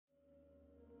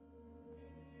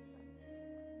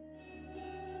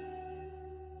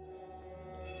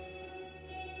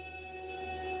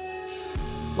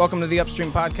Welcome to the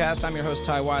Upstream Podcast. I'm your host,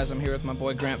 Ty Wise. I'm here with my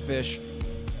boy, Grant Fish.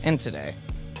 And today,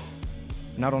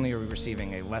 not only are we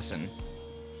receiving a lesson,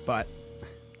 but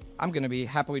I'm going to be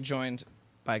happily joined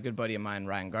by a good buddy of mine,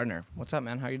 Ryan Gardner. What's up,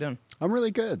 man? How you doing? I'm really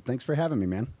good. Thanks for having me,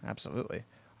 man. Absolutely.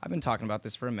 I've been talking about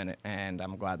this for a minute, and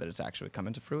I'm glad that it's actually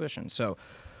coming to fruition. So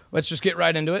let's just get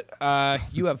right into it.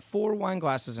 You have 4 wine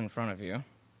glasses in front of you.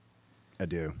 I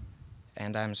do.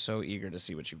 And I'm so eager to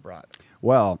see what you brought.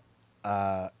 Well,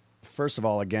 first of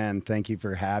all, again, thank you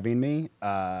for having me.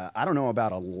 I don't know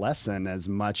about a lesson as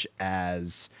much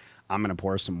as I'm going to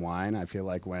pour some wine. I feel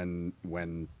like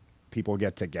when people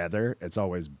get together, it's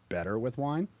always better with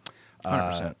wine.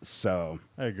 100%. So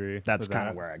I agree. that's kind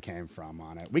of where I came from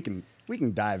on it. We can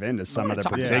dive into some of the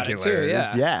talk about it particulars. too,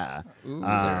 yeah. Yeah. Ooh,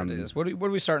 there it is. What are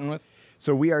we starting with?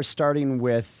 So we are starting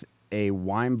with a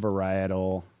wine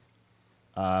varietal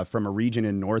from a region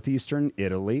in northeastern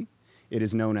Italy. It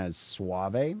is known as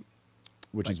Soave,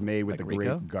 which is made with the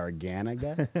Rico? grape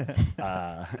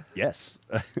Garganega. Yes.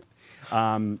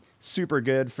 Super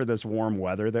good for this warm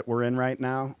weather that we're in right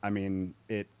now. I mean,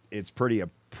 it's pretty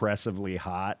oppressively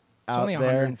hot It's out only there.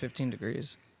 115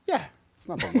 degrees. Yeah. It's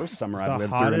not the worst summer It's I've the lived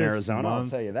through in hottest Arizona, I'll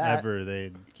month tell you that. ever,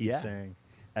 they keep Yeah. saying.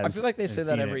 I feel like they say in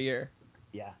that every Phoenix. year.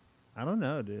 Yeah, I don't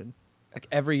know, dude. Like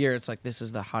every year, it's like, this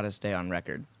is the hottest day on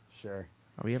record. sure.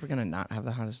 Are we ever going to not have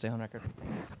the hottest day on record?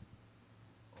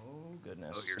 Oh,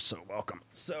 goodness. Oh, you're so welcome.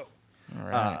 So, All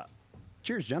right.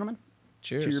 cheers, gentlemen,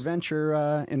 Cheers. to your venture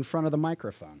in front of the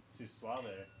microphone. Too suave.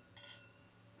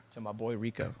 To my boy,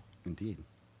 Rico. Indeed.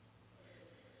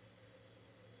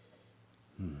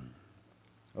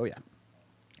 Oh, yeah.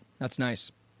 That's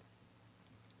nice.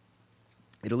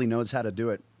 Italy knows how to do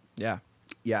it. Yeah.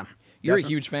 Yeah. You're a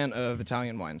definitely. huge fan of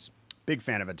Italian wines. Big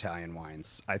fan of Italian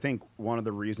wines. I think one of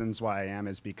the reasons why I am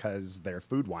is because they're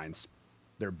food wines.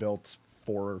 They're built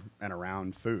for and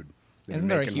around food. They're Isn't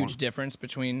there a making huge one- difference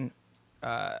between,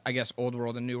 I guess, Old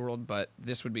World and New World, but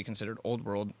this would be considered Old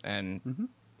World, and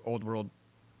Old World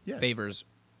Yeah. favors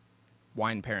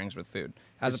wine pairings with food,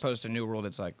 as opposed to New World,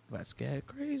 it's like, let's get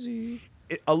crazy.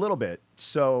 A little bit.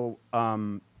 So,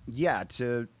 yeah,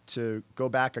 to go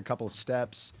back a couple of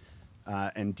steps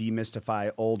and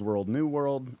demystify Old World, New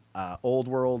World. Old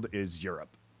World is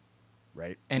Europe,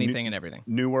 right? Anything and everything.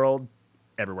 New World,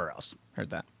 everywhere else.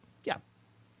 Heard that. Yeah,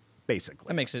 basically.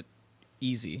 That makes it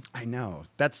easy. I know.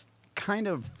 That's kind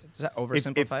of... Does that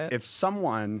oversimplify it? If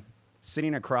someone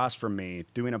sitting across from me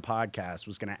doing a podcast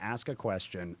was going to ask a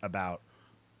question about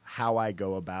how I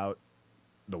go about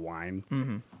the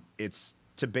wine, it's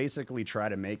to basically try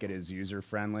to make it as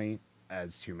user-friendly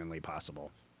as humanly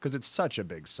possible, because it's such a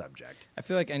big subject. I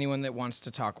feel like anyone that wants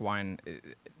to talk wine,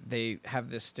 they have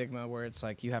this stigma where it's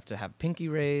like you have to have pinky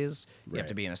raised, you have Right.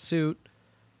 to be in a suit,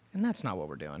 and that's not what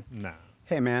we're doing. Nah.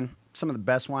 Hey, man, some of the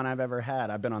best wine I've ever had,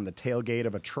 I've been on the tailgate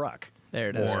of a truck. There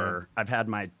it is. Or I've had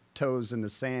my toes in the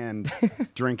sand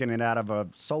drinking it out of a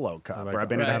solo cup. Like or I've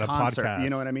been at a a concert. podcast. You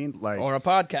know what I mean? Like Or a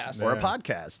podcast. or a Yeah.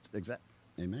 podcast. Exactly.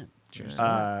 Amen. Cheers.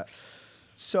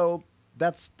 So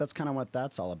that's kind of what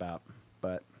that's all about.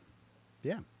 But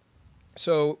yeah.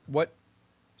 So what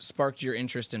sparked your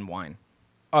interest in wine,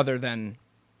 other than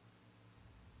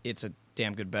it's a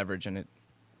damn good beverage and it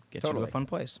gets you to Totally. a fun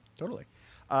place? Totally.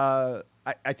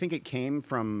 I think it came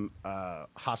from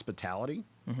hospitality.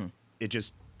 It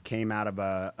just came out of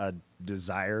a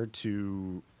desire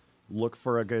to look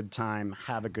for a good time,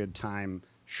 have a good time,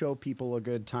 show people a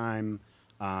good time,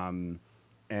 and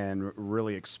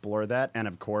really explore that. And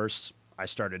of course, I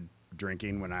started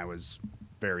drinking when I was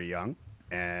very young,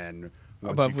 and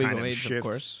once Above you kind legal age, shift- of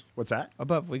course. What's that?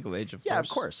 Above legal age, of course. Yeah, of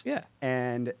course. Yeah.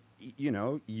 And, you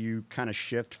know, you kind of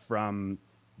shift from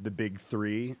the big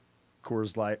three,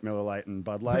 Coors Light, Miller Lite, and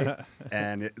Bud Light,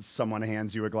 and someone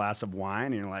hands you a glass of wine,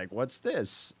 and you're like, what's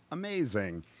this?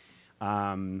 Amazing.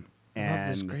 And Love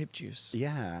this grape juice.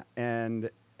 yeah, and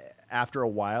after a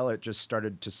while, it just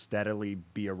started to steadily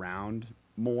be around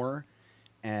more,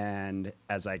 and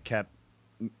as I kept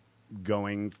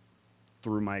going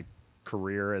through my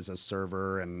career as a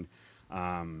server and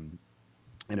an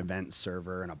event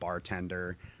server and a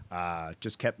bartender,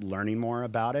 just kept learning more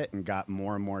about it and got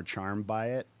more and more charmed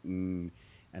by it. And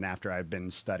after I've been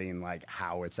studying like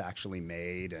how it's actually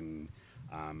made and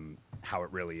how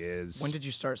it really is. When did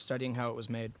you start studying how it was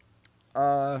made?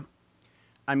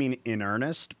 I mean, in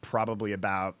earnest, probably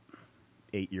about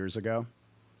 8 years ago.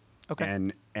 Okay.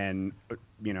 And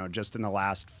you know, just in the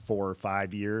last 4 or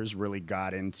 5 years, really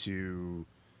got into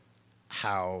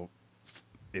how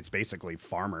it's basically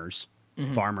farmers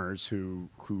who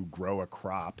grow a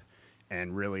crop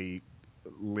and really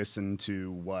listen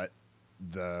to what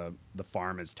the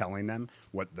farm is telling them,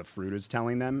 what the fruit is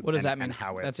telling them. What does and, that mean? And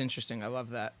how it, That's interesting. I love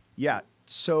that. yeah.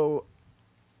 So,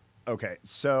 okay.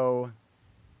 So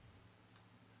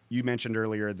you mentioned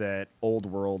earlier that Old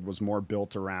World was more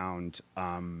built around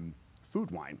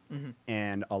food wine.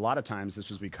 And a lot of times this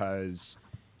was because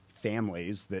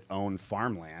families that own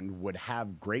farmland would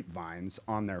have grapevines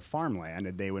on their farmland,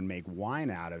 and they would make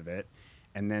wine out of it.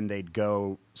 And then they'd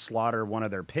go slaughter one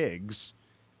of their pigs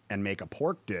and make a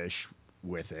pork dish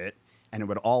with it. And it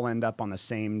would all end up on the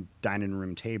same dining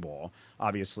room table.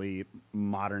 Obviously,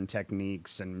 modern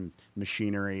techniques and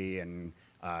machinery and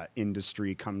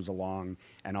industry comes along,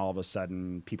 and all of a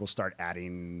sudden people start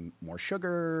adding more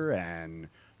sugar and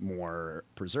more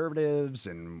preservatives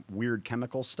and weird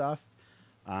chemical stuff.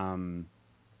 And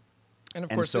of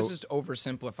And course, so- this is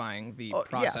oversimplifying the Oh,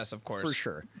 process, yeah, of course. for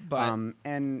sure. But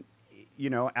And you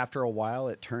know, after a while,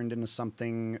 it turned into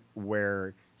something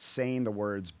where saying the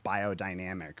words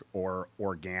biodynamic or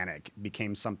organic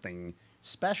became something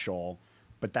special.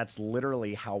 But that's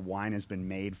literally how wine has been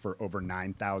made for over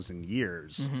 9,000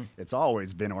 years. It's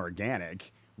always been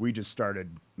organic. We just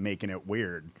started making it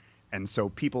weird. And so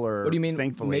people are, what do you mean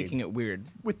thankfully, making it weird?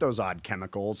 with those odd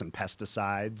chemicals and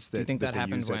pesticides. Do you think that they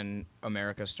happened use it. when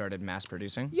America started mass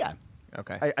producing? Yeah.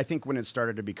 Okay. I think when it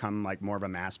started to become like more of a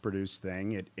mass-produced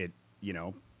thing, it you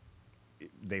know,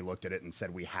 they looked at it and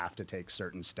said we have to take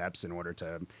certain steps in order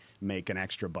to make an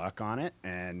extra buck on it.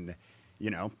 And you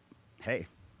know, hey,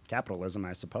 capitalism,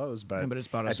 I suppose. But, Yeah, but it's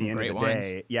brought us at the some end great of the wines.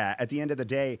 day, yeah, at the end of the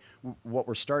day, what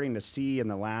we're starting to see in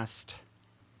the last,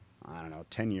 I don't know,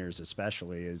 10 years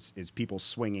especially, is people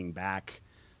swinging back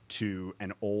to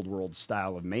an old world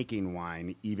style of making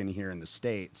wine, even here in the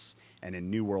States and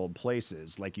in New World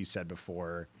places. Like you said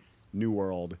before, New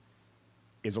World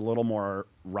is a little more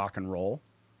rock and roll.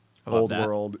 I love Old that.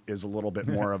 World is a little bit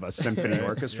more of a symphony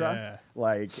orchestra. Yeah.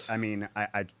 Like, I mean,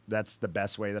 I that's the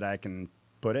best way that I can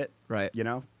put it. Right. You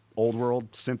know, Old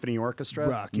World symphony orchestra,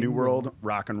 Rock and New World roll.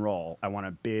 rock and roll. I want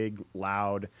a big,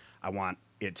 loud. I want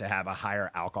it to have a higher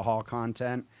alcohol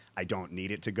content. I don't need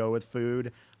it to go with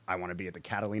food. I want to be at the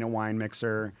Catalina wine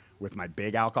mixer with my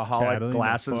big alcoholic Catalina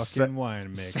glasses, fucking wine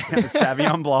mixer.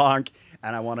 Sauvignon Blanc,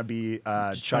 and I want to be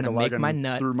Just trying to make my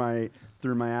nut. through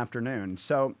my afternoon.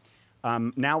 So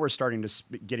now we're starting to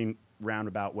getting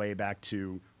roundabout way back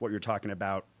to what you're talking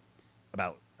about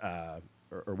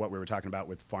or what we were talking about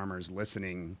with farmers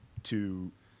listening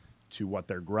to what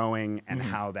they're growing and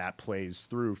how that plays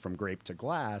through from grape to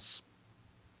glass.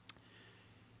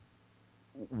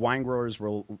 Wine growers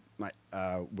will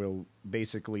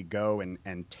basically go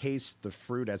and taste the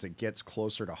fruit as it gets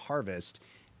closer to harvest.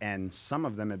 And some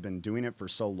of them have been doing it for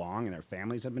so long, and their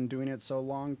families have been doing it so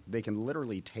long, they can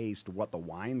literally taste what the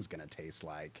wine's going to taste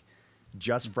like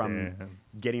just from Damn.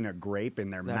 getting a grape in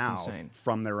their That's mouth insane.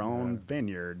 from their own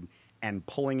vineyard and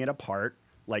pulling it apart,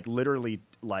 like literally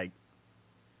like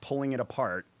pulling it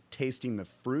apart, tasting the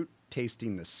fruit,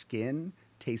 tasting the skin,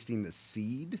 tasting the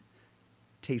seed,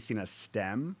 tasting a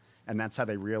stem. And that's how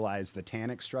they realize the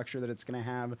tannic structure that it's going to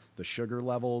have, the sugar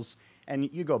levels. And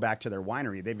you go back to their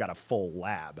winery, they've got a full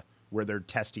lab where they're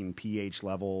testing pH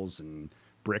levels and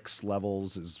Brix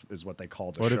levels is what they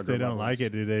call the What sugar if they don't levels. like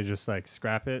it? Do they just like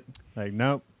scrap it? Like,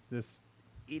 nope, this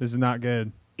is not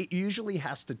good. It usually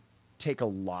has to take a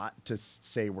lot to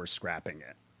say we're scrapping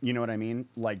it. You know what I mean?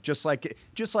 Like just like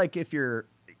if you're,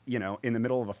 you know, in the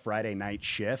middle of a Friday night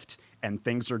shift and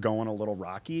things are going a little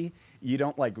rocky, you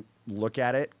don't like look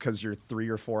at it because you're 3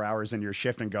 or 4 hours into your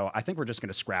shift and go, I think we're just going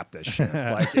to scrap this shift.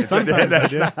 Like, Sometimes I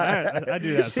do. I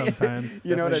do that sometimes.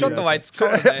 You know what I Shut mean? the lights. So,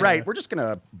 call it a day. right, we're just going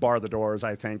to bar the doors,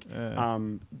 I think.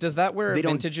 Does that where They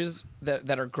don't- vintages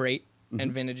that are great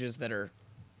and vintages that are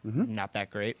not that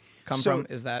great come So- from?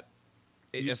 Is that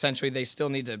essentially they still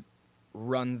need to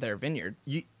run their vineyard?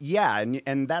 Yeah,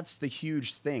 and that's the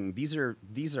huge thing. These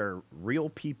are real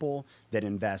people that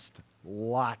invest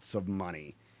lots of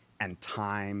money and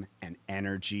time and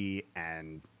energy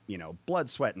and, you know,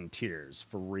 blood, sweat, and tears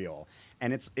for real.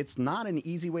 And it's not an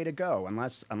easy way to go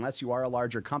unless you are a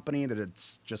larger company that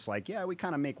it's just like, yeah, we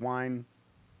kind of make wine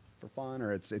for fun,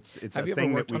 or it's Have a you ever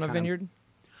thing worked that we on a kinda- vineyard?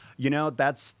 You know,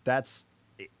 that's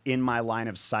in my line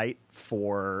of sight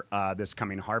for this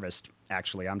coming harvest.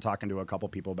 Actually, I'm talking to a couple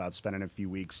people about spending a few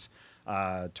weeks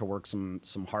to work some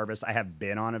harvest. I have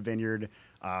been on a vineyard,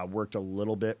 worked a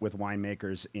little bit with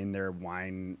winemakers in their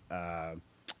wine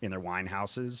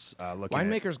houses. Looking at,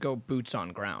 Winemakers go boots on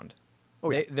ground.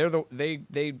 Oh, yeah.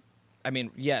 They I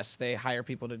mean, yes, they hire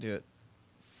people to do it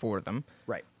for them,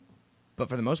 right. but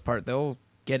for the most part, they'll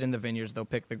get in the vineyards, they'll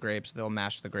pick the grapes, they'll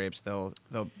mash the grapes, they'll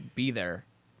be there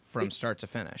from start to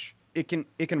finish. It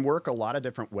can work a lot of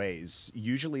different ways.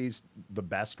 Usually the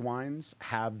best wines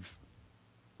have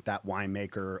that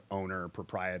winemaker, owner,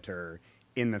 proprietor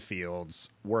in the fields,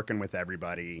 working with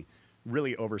everybody,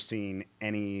 really overseeing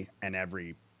any and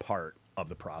every part of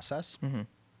the process.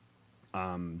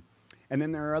 And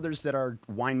then there are others that are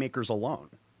winemakers alone.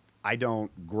 I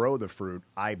don't grow the fruit.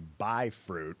 I buy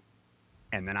fruit,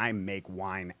 and then I make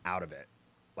wine out of it.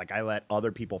 Like, I let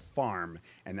other people farm,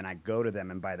 and then I go to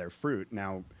them and buy their fruit.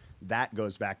 Now, that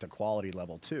goes back to quality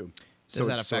level, too. Does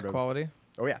that affect quality?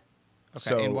 Oh, yeah. Okay,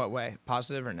 So, in what way?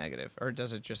 Positive or negative? Or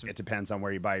does it just... It depends on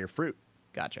where you buy your fruit.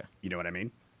 Gotcha. You know what I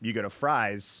mean? You go to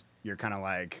Fry's, you're kind of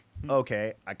like,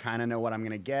 okay, I kind of know what I'm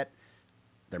going to get.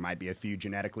 There might be a few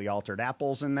genetically altered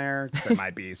apples in there. There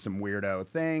might be some weirdo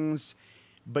things.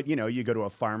 But, you know, you go to a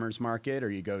farmer's market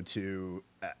or you go to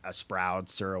a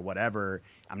Sprouts or whatever.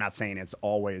 I'm not saying it's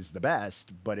always the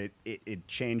best, but it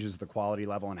changes the quality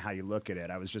level and how you look at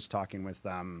it. I was just talking with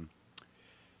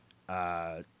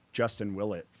Justin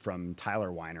Willett from Tyler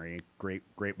Winery, great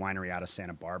winery out of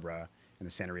Santa Barbara in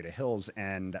the Santa Rita Hills.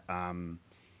 And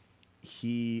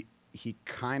he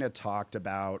kind of talked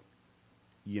about,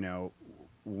 you know,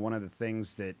 one of the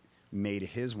things that made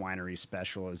his winery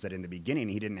special is that in the beginning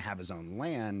he didn't have his own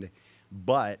land,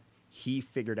 but he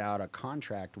figured out a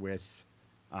contract with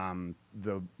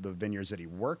the vineyards that he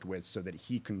worked with so that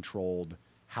he controlled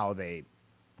how they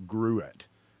grew it,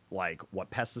 like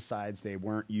what pesticides they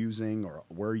weren't using or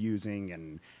were using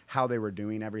and how they were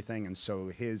doing everything. And so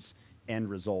his end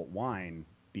result wine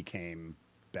became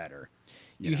better.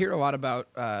 You hear a lot about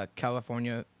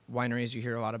California wineries. You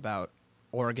hear a lot about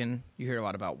Oregon, you hear a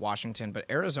lot about Washington, but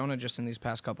Arizona just in these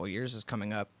past couple of years is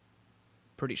coming up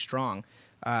pretty strong.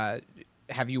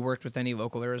 Have you worked with any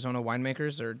local Arizona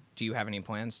winemakers, or do you have any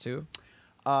plans to?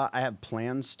 I have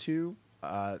plans to.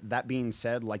 That being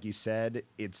said, like you said,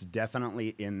 it's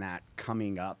definitely in that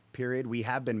coming up period. We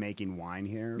have been making wine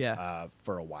here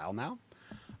for a while now,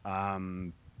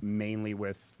 mainly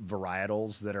with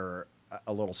varietals that are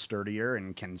a little sturdier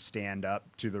and can stand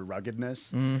up to the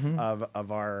ruggedness of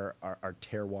our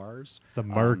terroirs. The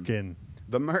Merkin.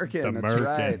 The Merkin, that's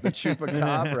right. The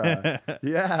Chupacabra.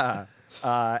 Yeah.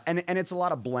 And it's a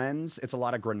lot of blends. It's a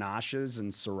lot of Grenaches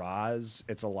and Syrahs.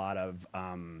 It's a lot of,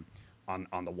 on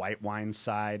the white wine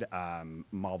side,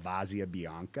 Malvasia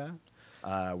Bianca,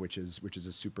 which is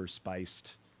a super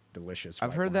spiced, delicious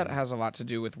I've heard that has a lot to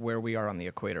do with where we are on the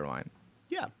equator line.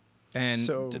 Yeah. And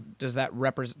so, does that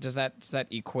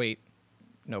equate,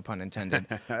 no pun intended,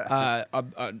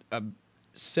 a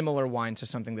similar wine to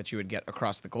something that you would get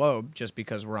across the globe just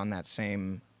because we're on that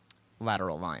same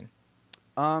lateral line?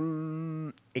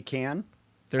 It can.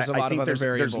 There's a lot of other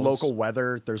variables. There's local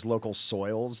weather, there's local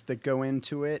soils that go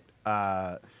into it.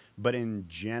 But in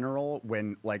general,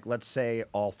 when, like, let's say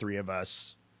all three of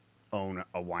us own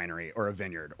a winery or a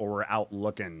vineyard, or we're out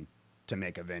looking to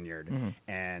make a vineyard,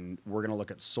 and we're going to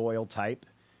look at soil type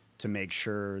to make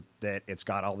sure that it's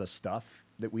got all the stuff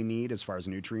that we need as far as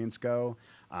nutrients go,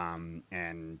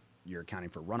 and you're accounting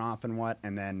for runoff and what,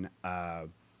 and then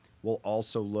we'll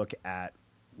also look at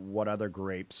what other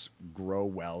grapes grow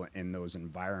well in those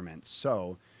environments.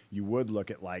 So you would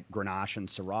look at like Grenache and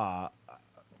Syrah,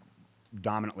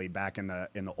 dominantly back in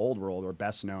the old world, or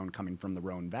best known coming from the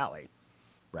Rhone Valley,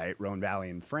 right? Rhone Valley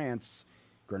in France,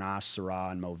 Grenache,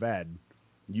 Syrah, and Mourvèdre.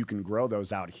 You can grow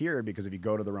those out here because if you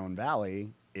go to the Rhone Valley,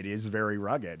 it is very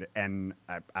rugged. And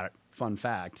fun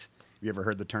fact, have you ever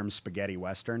heard the term spaghetti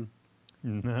Western?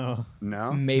 No.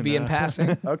 No? Maybe in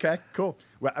passing. Okay, cool.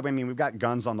 Well, I mean, we've got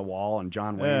guns on the wall, and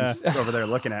John Wayne's over there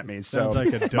looking at me, so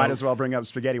like might as well bring up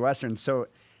spaghetti Western. So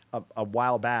a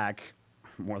while back,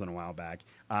 more than a while back,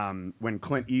 when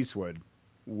Clint Eastwood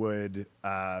would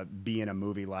be in a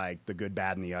movie like The Good,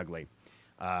 Bad, and the Ugly,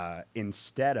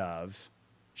 instead of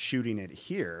shooting it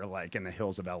here, like in the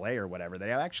hills of LA or whatever,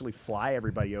 they actually fly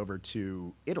everybody over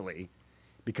to Italy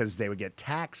because they would get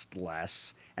taxed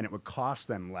less and it would cost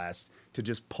them less to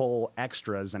just pull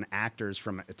extras and actors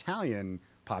from Italian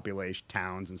population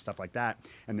towns and stuff like that,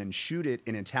 and then shoot it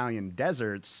in Italian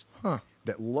deserts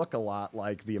that look a lot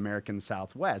like the American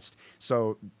Southwest.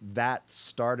 So that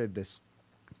started this,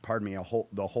 pardon me,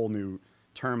 the whole new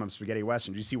term of spaghetti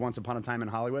Western. Did you see Once Upon a Time in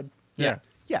Hollywood? Yeah.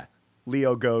 Yeah.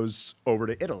 Leo goes over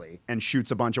to Italy and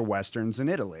shoots a bunch of Westerns in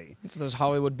Italy. It's those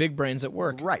Hollywood big brains at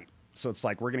work. Right. So it's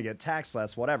like, we're going to get taxed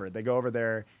less, whatever. They go over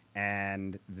there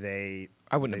and I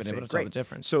wouldn't have been able to tell the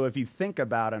difference. So if you think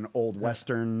about an old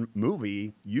Western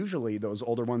movie, usually those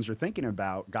older ones you're thinking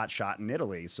about got shot in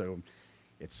Italy. So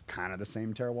it's kind of the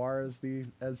same terroir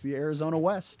as the Arizona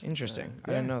West. Interesting.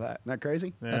 I didn't know that. Isn't that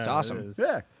crazy? That's awesome.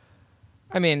 Yeah.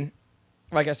 I mean,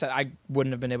 like I said, I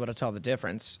wouldn't have been able to tell the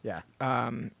difference. Yeah.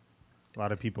 A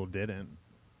lot of people didn't.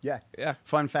 Yeah. Yeah.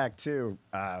 Fun fact, too,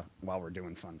 while we're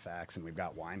doing fun facts and we've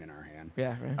got wine in our hand.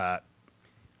 Yeah,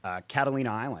 right.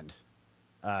 Catalina Island,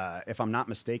 if I'm not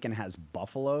mistaken, has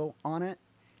buffalo on it.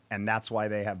 And that's why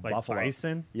they have Like buffalo.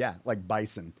 bison? Yeah, like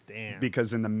bison. Damn.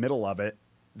 Because in the middle of it,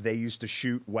 they used to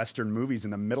shoot Western movies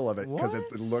in the middle of it because it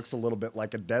What? looks a little bit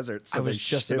like a desert. So I was they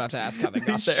just shipped- about to ask how they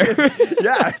got there.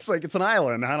 Yeah, it's like it's an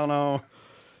island. I don't know.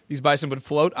 These bison would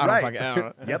float? I Right. don't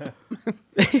know. Yep.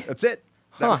 That's it.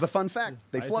 That was the fun fact.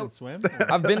 They Bison float. swim?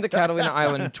 I've been to Catalina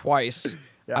Island twice.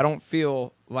 Yeah. I don't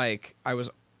feel like I was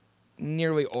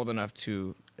nearly old enough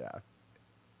to Yeah.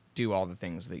 do all the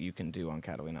things that you can do on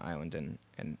Catalina Island and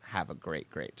have a great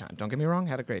time. Don't get me wrong,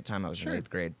 had a great time. I was Sure. in 8th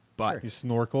grade. But Sure. You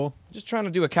snorkel? just trying to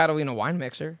do a Catalina wine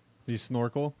mixer. You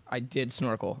snorkel? I did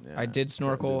snorkel. Yeah. I did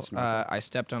snorkel. snorkel. I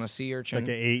stepped on a sea It's urchin. like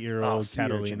an 8-year-old Oh, sea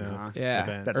urchin, Catalina huh? Yeah.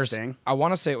 event. That Or sting? I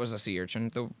want to say it was a sea urchin.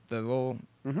 The little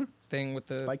thing with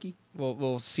the Spiky?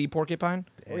 little sea porcupine.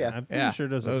 Oh, yeah. I'm pretty Yeah, sure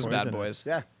those are those bad poisonous. boys.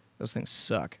 Yeah. Those things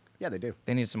suck. Yeah, they do.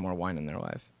 They need some more wine in their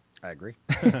life. I agree.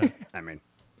 I mean,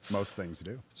 most things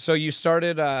do. So you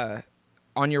started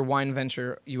on your wine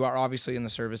venture. You are obviously in the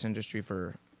service industry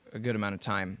for a good amount of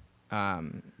time.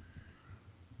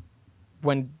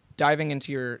 When diving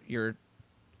into your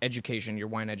education, your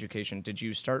wine education, did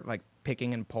you start like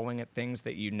picking and pulling at things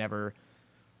that you never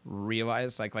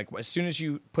realized? Like as soon as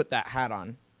you put that hat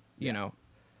on, you know,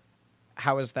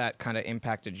 how has that kind of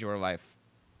impacted your life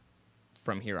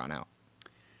from here on out?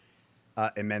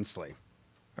 Immensely.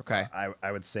 Okay.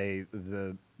 I would say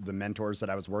the mentors that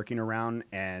I was working around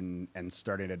and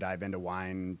starting to dive into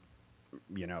wine,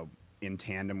 you know, in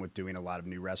tandem with doing a lot of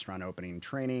new restaurant opening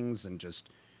trainings and just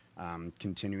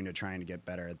continuing to trying to get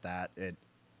better at that, it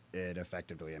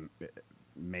effectively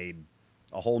made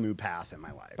a whole new path in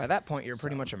my life. By that point, you're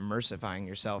pretty much immersifying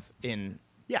yourself in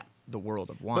Yeah. the world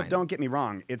of wine. But don't get me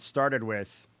wrong. It started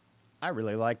with, I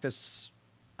really like this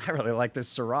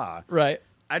Syrah. Right.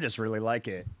 I just really like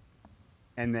it.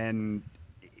 And then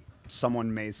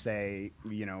someone may say,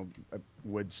 you know,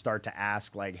 would start to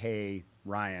ask like, hey,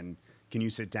 Ryan, can you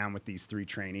sit down with these 3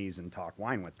 trainees and talk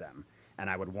wine with them? And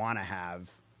I would want to have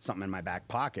something in my back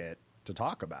pocket to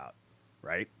talk about,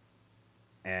 right?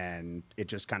 And it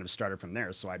just kind of started from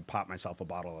there. So I'd pop myself a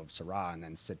bottle of Syrah and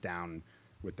then sit down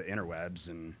with the interwebs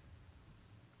and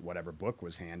whatever book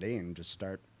was handy and just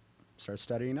start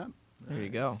studying up. There you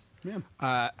go.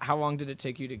 Yeah. How long did it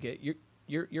take you to get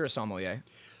you're a sommelier?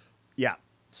 Yeah.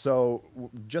 So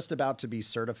just about to be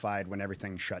certified when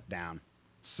everything shut down.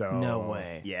 So No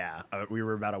way. Yeah, we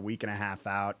were about a week and a half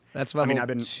out. That's level I've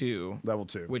been 2. level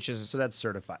 2, which is so that's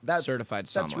certified. That's certified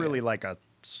That's sommelier. really like a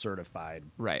certified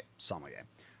Right. sommelier.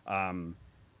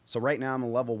 So right now I'm a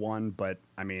level 1, but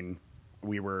I mean,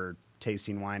 we were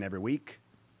tasting wine every week.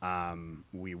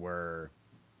 We were,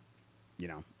 you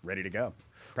know, ready to go.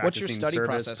 What's your Practicing study service,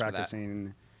 process for that?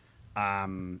 practicing,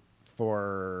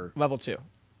 for Level 2.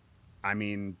 I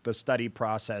mean, the study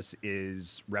process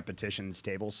is repetitions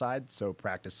table side, so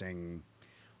practicing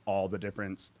all the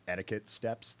different etiquette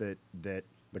steps that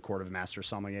the Court of Master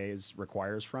Sommeliers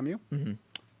requires from you.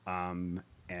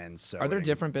 And so, Are there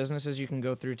different businesses you can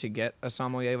go through to get a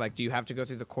sommelier? Like, do you have to go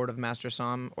through the Court of Master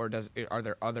Somm, or are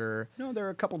there other? No, there are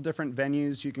a couple different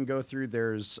venues you can go through.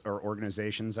 Or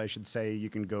organizations, I should say, you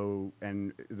can go,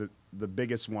 and the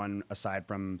biggest one aside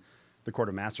from the Court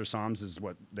of Master Somms is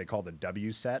what they call the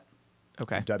WSET.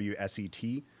 Okay.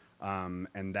 WSET,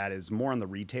 and that is more on the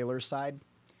retailer side.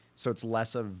 So it's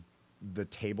less of the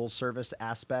table service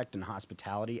aspect and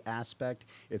hospitality aspect.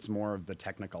 It's more of the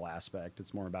technical aspect.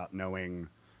 It's more about knowing,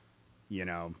 you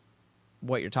know,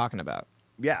 What you're talking about?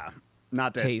 yeah,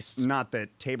 not that Taste. not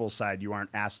that table side you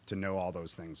aren't asked to know all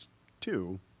those things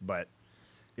too, but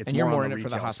it's And you're more on in the it for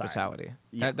the retail side. hospitality.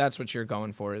 Yeah. That's what you're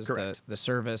going for, is Correct. the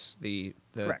service, the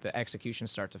Correct. execution,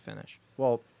 start to finish.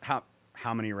 Well,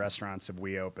 how many restaurants have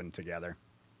we opened together?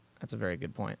 That's a very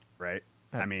good point. Right?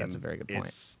 That's a very good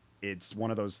point. It's one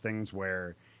of those things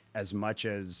where, as much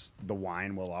as the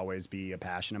wine will always be a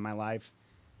passion in my life,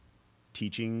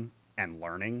 teaching and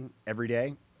learning every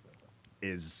day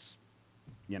is,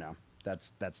 you know,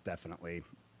 that's definitely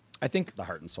I think the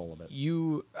heart and soul of it.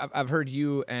 I've heard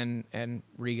you and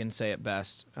Regan say it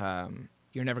best.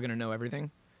 You're never going to know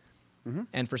everything. Mm-hmm.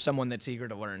 And for someone that's eager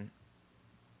to learn,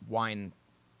 wine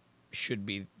should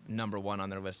be number 1 on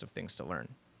their list of things to learn.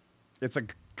 It's a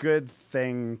good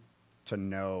thing to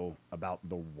know about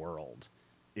the world.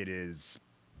 It is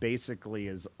basically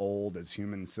as old as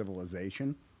human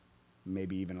civilization,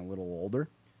 maybe even a little older.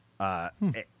 I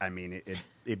mean,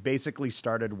 it basically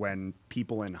started when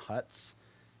people in huts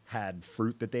had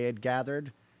fruit that they had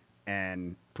gathered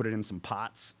and put it in some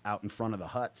pots out in front of the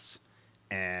huts,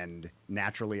 and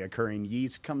naturally occurring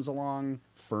yeast comes along,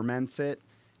 ferments it,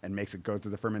 and makes it go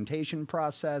through the fermentation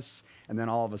process. And then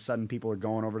all of a sudden people are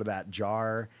going over to that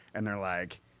jar and they're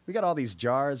like, we got all these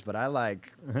jars, but I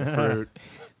like the fruit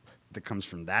that comes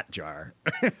from that jar.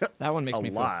 That one makes a me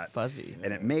lot. feel fuzzy.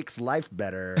 And it makes life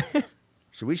better.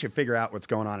 So we should figure out what's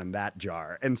going on in that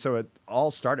jar. And so it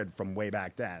all started from way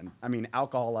back then. I mean,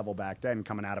 alcohol level back then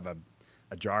coming out of a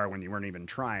jar when you weren't even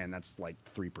trying, that's like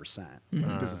 3%.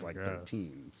 This is like gross.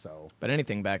 13. So, But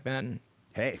anything back then,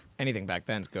 hey,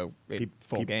 is go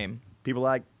full game. people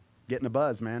like getting a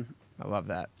buzz, man. I love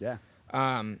that. Yeah.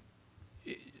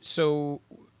 So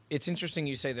it's interesting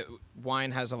you say that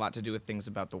wine has a lot to do with things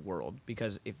about the world,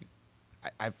 because if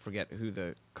I forget who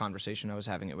the conversation I was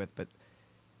having it with, but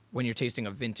when you're tasting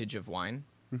a vintage of wine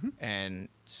and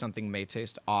something may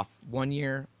taste off one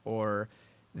year, or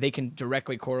they can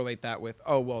directly correlate that with,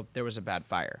 oh, well, there was a bad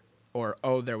fire, or,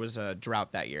 oh, there was a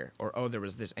drought that year, or, oh, there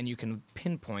was this. And you can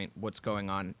pinpoint what's going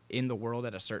on in the world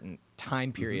at a certain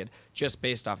time period just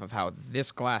based off of how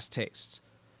this glass tastes.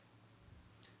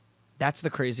 That's the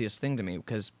craziest thing to me,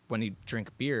 because when you drink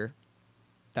beer,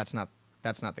 that's not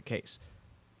the case.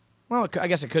 Well, I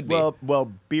guess it could be.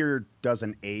 Well, beer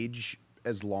doesn't age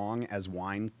as long as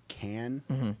wine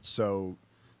can. So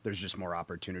there's just more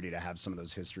opportunity to have some of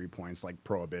those history points, like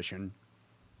Prohibition.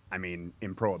 I mean,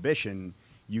 in Prohibition,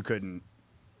 you couldn't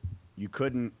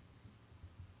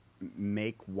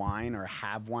make wine or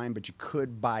have wine, but you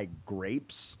could buy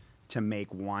grapes to make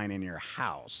wine in your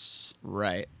house.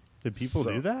 Right. Did people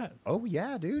do that? Oh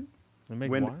yeah, dude. They make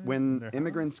wine in When their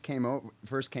immigrants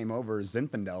first came over,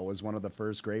 Zinfandel was one of the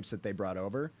first grapes that they brought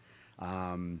over,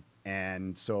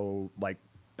 and so like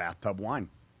bathtub wine,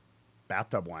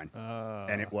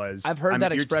 and it was. I've heard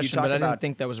that you expression, talk but I about- didn't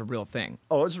think that was a real thing.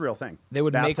 Oh, it was a real thing. They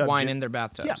would make Bathtub wine gin- in their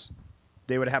bathtubs. Yeah.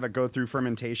 They would have it go through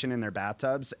fermentation in their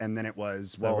bathtubs, and then it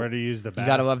was So where to use the bath? You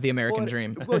gotta love the American well,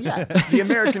 dream. Well, yeah, the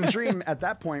American dream at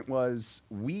that point was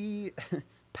we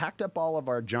packed up all of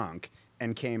our junk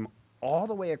and came all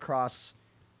the way across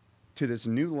to this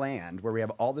new land where we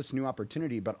have all this new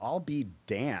opportunity, but I'll be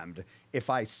damned if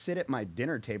I sit at my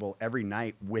dinner table every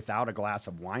night without a glass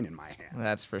of wine in my hand.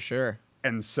 That's for sure.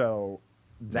 And so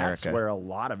that's America. where a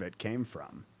lot of it came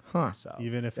from. Huh. So,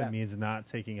 Even if yeah. it means not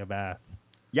taking a bath.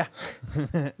 Yeah.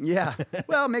 Yeah.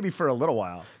 Well, maybe for a little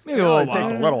while. Maybe a little It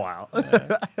takes a while. little while.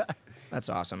 That's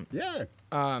awesome. Yeah.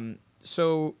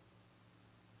 So,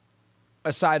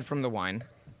 aside from the wine,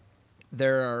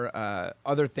 there are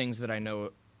other things that I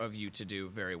know of you to do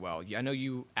very well. I know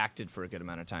you acted for a good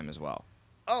amount of time as well.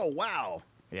 Oh, wow.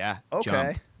 Yeah. Okay.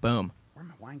 Jump. Boom. Where'd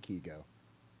my wine key go?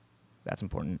 That's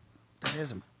important. That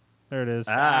is. There it is.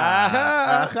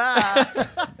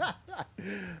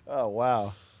 Oh,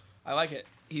 wow. I like it.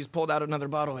 He's pulled out another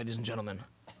bottle, ladies and gentlemen.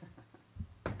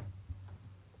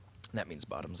 That means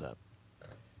bottoms up.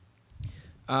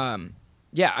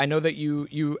 Yeah, I know that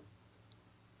you.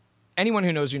 Anyone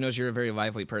who knows you knows you're a very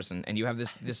lively person, and you have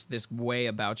this way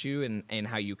about you and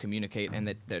how you communicate, and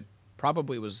that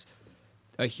probably was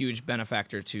a huge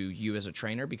benefactor to you as a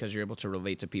trainer, because you're able to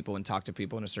relate to people and talk to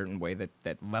people in a certain way that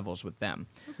levels with them.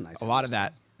 That's nice A of lot you of to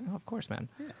that, oh, of course, man.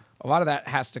 Yeah. A lot of that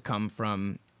has to come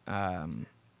from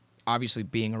obviously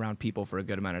being around people for a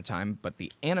good amount of time, but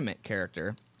the animate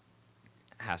character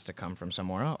has to come from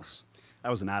somewhere else. I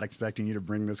was not expecting you to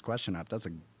bring this question up. That's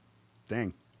a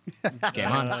thing.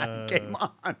 Game on. Game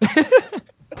on. On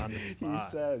the He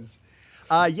spot. says.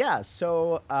 Yeah,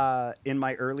 so in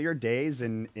my earlier days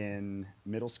in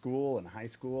middle school and high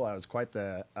school, I was quite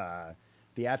the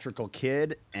theatrical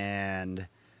kid, and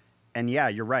yeah,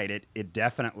 you're right. It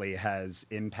definitely has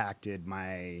impacted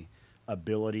my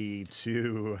ability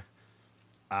to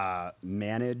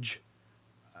manage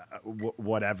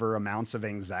whatever amounts of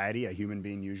anxiety a human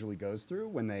being usually goes through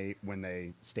when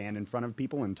they stand in front of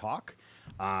people and talk.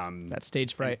 That's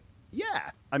stage fright.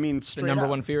 Yeah, I mean, The straight number up.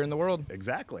 one fear in the world.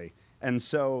 Exactly. And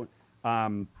so,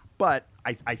 but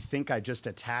I think I just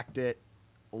attacked it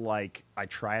like I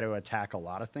try to attack a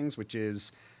lot of things, which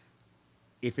is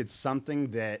if it's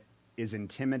something that is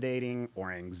intimidating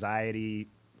or anxiety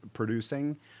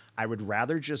producing, I would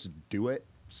rather just do it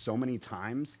so many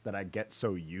times that I get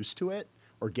so used to it,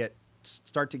 or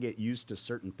start to get used to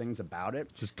certain things about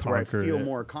it, Just where I conquer feel it.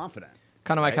 more confident.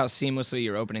 Kind of like Right. how seamlessly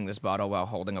you're opening this bottle while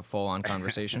holding a full-on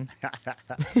conversation.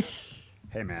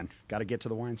 Hey man, got to get to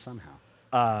the wine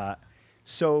somehow.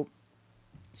 So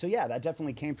yeah, that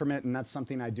definitely came from it, and that's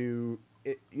something I do,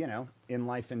 in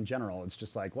life in general. It's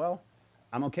just like, well,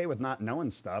 I'm okay with not knowing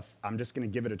stuff. I'm just going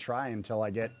to give it a try until I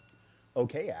get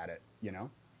okay at it,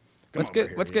 Come over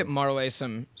here, let's you. get Marlé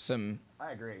some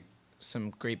I agree.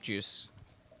 grape juice.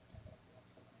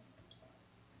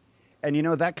 And you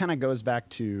know that kind of goes back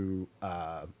to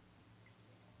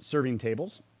serving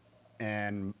tables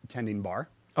and tending bar.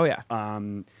 Oh yeah.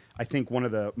 I think one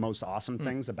of the most awesome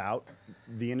things about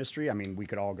the industry, I mean, we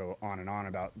could all go on and on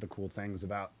about the cool things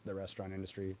about the restaurant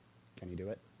industry. Can you do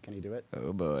it? Can you do it?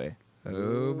 Oh boy.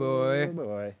 Oh boy. Oh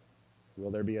boy.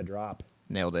 Will there be a drop?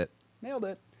 Nailed it. Nailed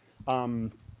it.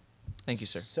 Thank you,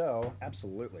 sir. So,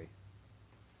 absolutely.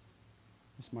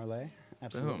 Miss Marlé,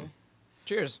 absolutely. Boom.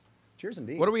 Cheers. Cheers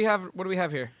indeed. What do we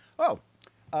have here? Oh,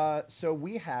 so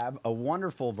we have a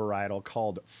wonderful varietal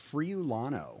called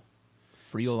Friulano.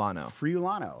 Friulano.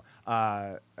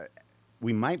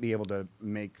 We might be able to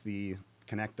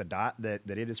connect the dot that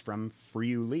it is from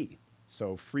Friuli.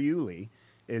 So Friuli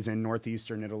is in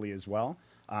northeastern Italy as well.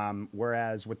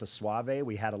 Whereas with the Suave,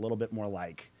 we had a little bit more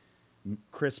like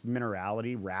crisp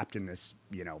minerality wrapped in this,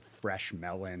 fresh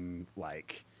melon,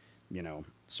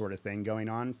 sort of thing going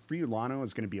on. Friulano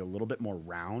is going to be a little bit more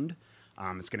round.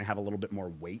 It's going to have a little bit more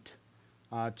weight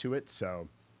to it. So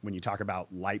when you talk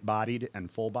about light-bodied and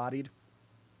full-bodied,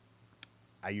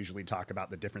 I usually talk about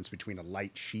the difference between a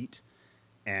light sheet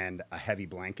and a heavy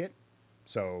blanket.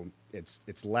 So it's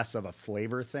less of a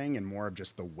flavor thing and more of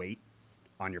just the weight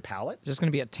on your palate. Is this going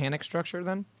to be a tannic structure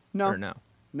then? No. Or no?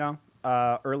 No.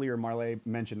 Earlier, Marlé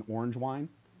mentioned orange wine,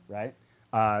 right?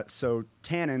 So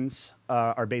tannins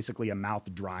are basically a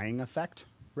mouth drying effect,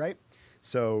 right?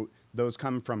 So those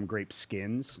come from grape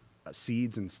skins,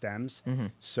 seeds, and stems. Mm-hmm.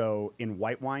 So in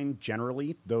white wine,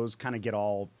 generally, those kind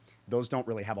of those don't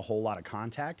really have a whole lot of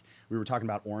contact. We were talking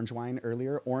about orange wine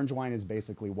earlier. Orange wine is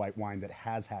basically white wine that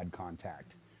has had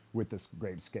contact with the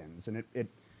grape skins. And it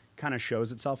kind of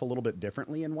shows itself a little bit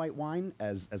differently in white wine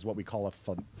as what we call a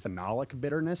phenolic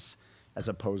bitterness, as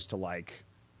opposed to like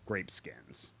grape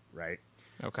skins, right?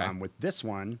 Okay. With this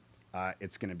one,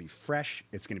 it's going to be fresh.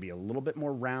 It's going to be a little bit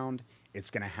more round. It's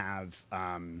going to have,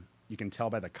 you can tell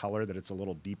by the color that it's a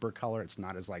little deeper color. It's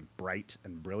not as like bright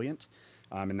and brilliant.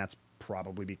 And that's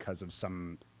probably because of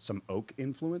some oak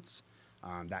influence.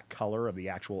 That color of the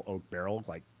actual oak barrel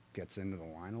like gets into the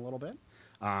wine a little bit.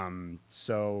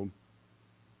 So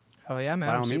Oh yeah, man.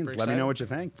 by I'm all super means, let me excited. know what you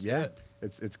think. Let's do Yeah, it.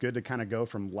 it's good to kind of go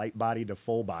from light-bodied to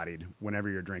full-bodied whenever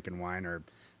you're drinking wine. Or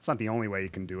it's not the only way you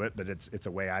can do it, but it's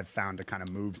a way I've found to kind of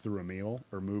move through a meal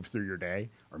or move through your day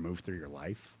or move through your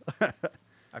life.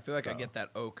 I feel like I get that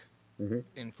oak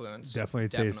influence. Definitely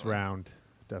tastes round.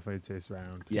 Definitely tastes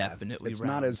round. Yeah, Definitely it's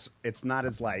round. not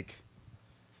as like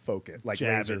focused, like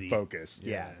Jaggedy. laser focused.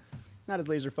 Yeah. Yeah. Not as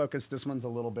laser focused. This one's a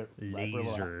little bit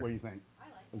Laser. What do you think?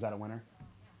 Is that a winner?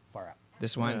 Far out.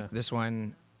 This wine. Yeah. This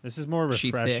wine. This is more She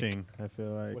thick. refreshing, I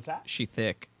feel like. What's that? She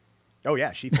thick. Oh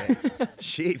yeah, she thick.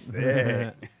 She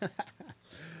thick.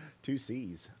 2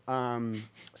 C's.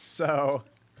 So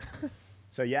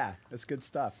yeah, that's good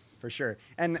stuff for sure.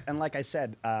 And like I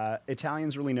said,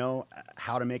 Italians really know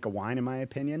how to make a wine, in my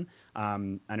opinion. I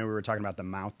know we were talking about the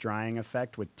mouth drying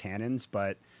effect with tannins,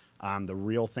 but the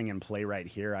real thing in play right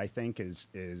here, I think,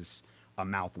 is a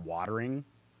mouth watering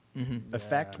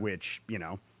effect, Yeah. which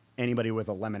anybody with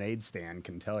a lemonade stand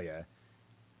can tell you.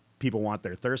 People want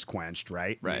their thirst quenched,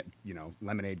 right? Right.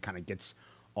 Lemonade kind of gets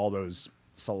all those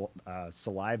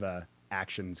saliva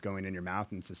actions going in your mouth,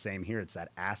 and it's the same here. It's that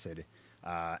acid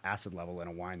level in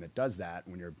a wine that does that.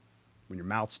 When your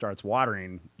mouth starts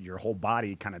watering, your whole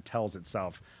body kind of tells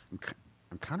itself,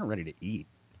 "I'm kind of ready to eat."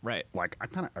 Right. Like,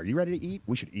 are you ready to eat?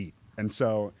 We should eat. And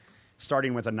so,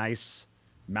 starting with a nice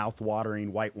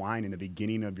mouth-watering white wine in the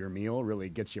beginning of your meal really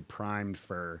gets you primed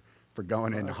for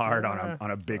going in hard on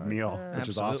a big meal, which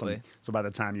is Absolutely. awesome. So by the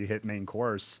time you hit main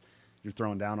course, you're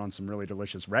throwing down on some really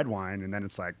delicious red wine, and then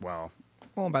it's like, well,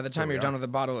 Well, by the time we you're are. done with a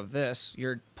bottle of this,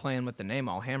 you're playing with the name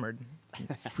all hammered.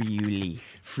 Friuli.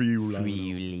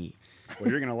 Friuli. Well,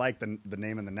 you're gonna like the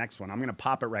name of the next one. I'm gonna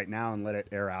pop it right now and let it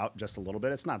air out just a little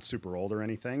bit. It's not super old or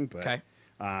anything, but Okay.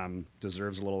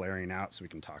 Deserves a little airing out, so we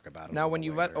can talk about it. Now, a when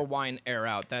little you let later. a wine air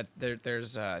out,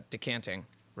 there's decanting,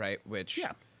 right? Which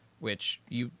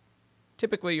you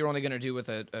typically you're only going to do with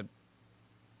a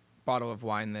bottle of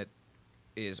wine that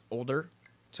is older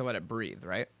to let it breathe,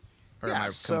 right? Or am I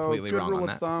completely good wrong rule on of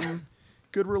that? thumb.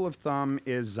 Good rule of thumb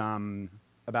is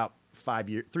about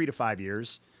 3 to 5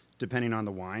 years, depending on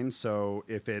the wine. So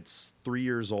if it's 3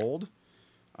 years old,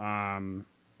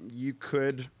 you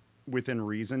could, within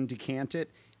reason, decant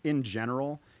it. In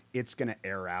general, it's going to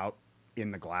air out in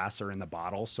the glass or in the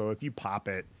bottle. So if you pop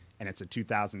it and it's a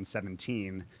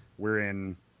 2017, we're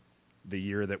in the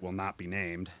year that will not be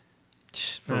named.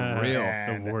 For real.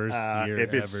 And, The worst year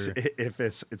if ever.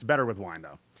 It's better with wine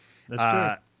though. That's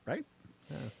true. Right?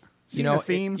 Yeah. See the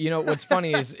theme? What's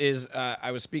funny is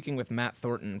I was speaking with Matt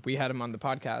Thornton. We had him on the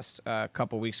podcast a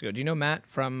couple weeks ago. Do you know Matt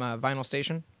from Vinyl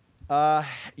Station? I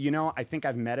think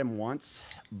I've met him once,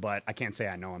 but I can't say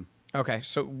I know him. Okay,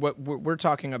 so what we're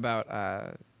talking about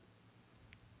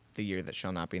the year that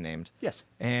shall not be named. Yes.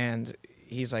 And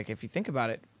he's like, if you think about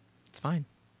it, it's fine.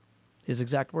 His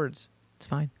exact words, it's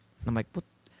fine. And I'm like, what?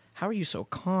 How are you so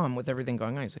calm with everything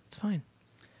going on? He's like, it's fine.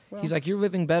 Well, He's like, you're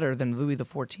living better than Louis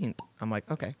XIV. I'm like,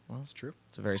 okay, well, that's true.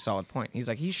 it's a very solid point. He's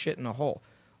like, he's shit in a hole.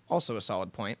 Also a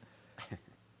solid point.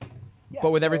 Yeah,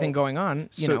 But with everything going on,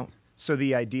 you know. So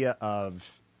the idea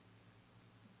of,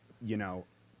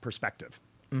 perspective,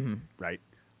 right?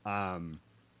 I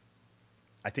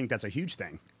think that's a huge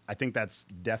thing. I think that's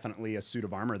definitely a suit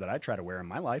of armor that I try to wear in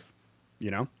my life,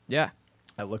 Yeah.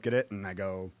 I look at it and I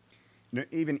go,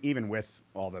 even with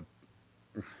all the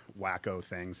wacko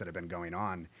things that have been going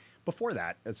on before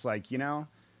that, it's like,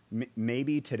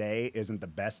 maybe today isn't the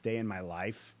best day in my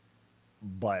life,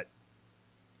 but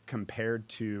compared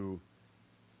to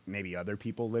maybe other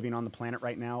people living on the planet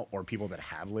right now or people that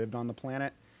have lived on the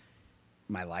planet,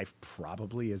 my life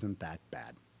probably isn't that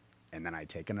bad. And then I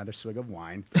take another swig of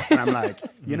wine and I'm like,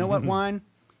 you know what, wine?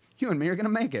 You and me are going to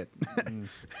make it.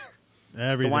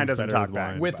 The wine doesn't talk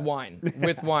back. With wine.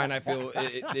 With wine, I feel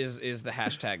is the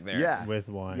hashtag there. Yeah. With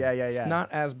wine. Yeah. It's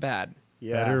not as bad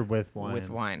Yeah. Better with wine. with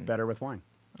wine. Better with wine.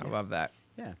 I love that.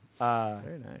 Yeah.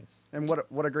 Very nice. And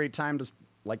what a great time to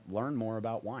learn more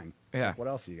about wine. Yeah. Like, what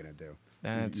else are you gonna do?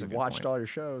 That's a You've good watched point. all your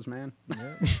shows, man.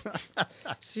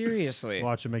 Seriously.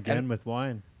 Watch them again with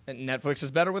wine. And Netflix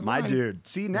is better with My wine. dude.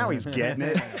 See, now he's getting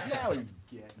it. Now he's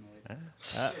getting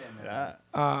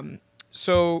it.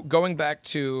 So going back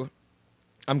to,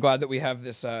 I'm glad that we have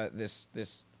this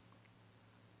this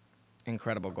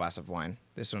incredible glass of wine.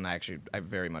 This one I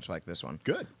very much like this one.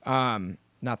 Good.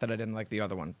 Not that I didn't like the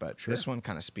other one, but this one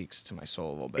kind of speaks to my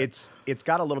soul a little bit. It's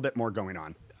got a little bit more going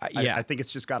on. Yeah. I think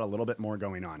it's just got a little bit more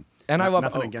going on. And I love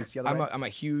nothing oak. against the other way. I'm a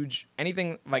huge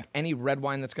anything like any red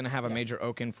wine that's going to have a major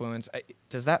oak influence.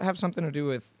 Does that have something to do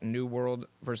with New World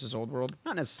versus Old World?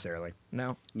 Not necessarily.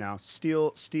 No. No,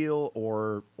 steel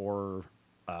or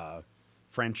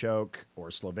French oak or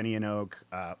Slovenian oak.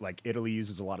 Like Italy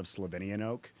uses a lot of Slovenian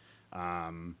oak,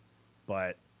 and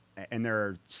there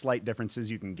are slight differences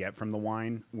you can get from the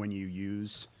wine when you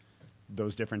use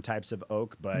those different types of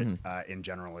oak, but in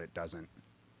general, it doesn't.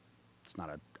 It's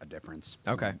not a difference.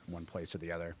 Okay. One place or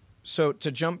the other. So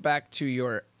to jump back to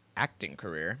your acting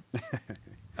career,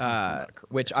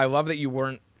 which I love that you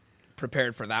weren't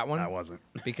prepared for that one. I wasn't.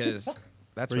 Because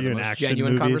that's Were where you the in most action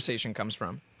genuine movies? conversation comes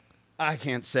from. I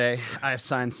can't say. I've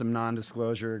signed some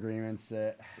non-disclosure agreements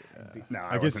that. No,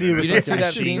 I can wasn't see in with it. You didn't see that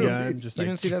machine scene? gun, You just didn't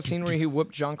like- see that scene where he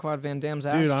whooped Jean-Claude Van Damme's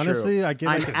ass? Dude, True. honestly, I get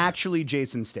I'm like a, actually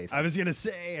Jason Statham. I was gonna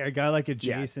say I got like a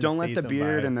Yeah, Jason. don't let the Statham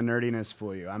beard vibe. and the nerdiness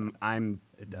fool you. I'm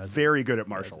doesn't. very good at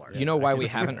martial arts. You know why we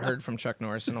haven't heard from Chuck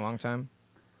Norris in a long time?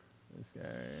 This guy,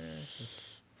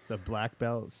 it's a black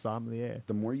belt sommelier.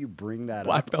 The more you bring that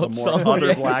Black up, belt the more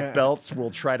sommelier. other black belts will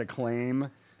try to claim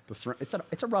the throne.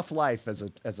 It's a rough life as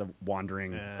a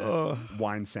wandering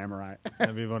wine samurai.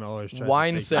 Everyone always tries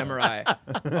Wine to take Samurai.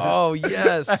 Oh,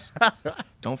 yes.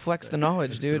 Don't flex the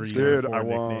knowledge, dude. It's three Dude, or four I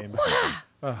won't.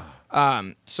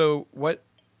 nicknames. So what?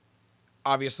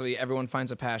 Obviously, everyone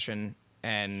finds a passion,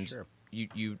 and Sure.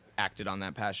 you acted on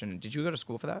that passion. Did you go to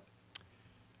school for that?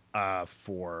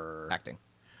 For Acting.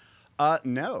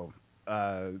 no.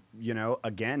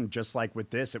 Again, just like with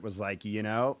this, it was like,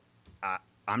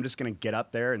 I'm just going to get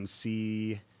up there and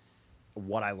see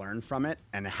what I learned from it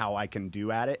and how I can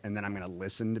do at it. And then I'm going to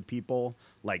listen to people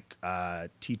like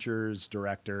teachers,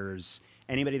 directors,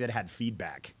 anybody that had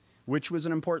feedback, which was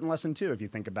an important lesson too. If you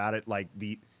think about it, like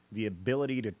the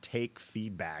ability to take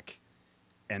feedback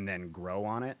and then grow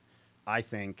on it, I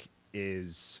think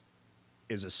is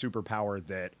a superpower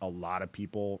that a lot of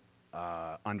people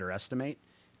underestimate.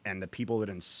 And the people that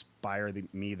inspire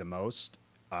me the most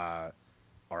are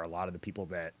a lot of the people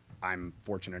that I'm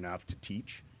fortunate enough to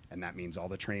teach. And that means all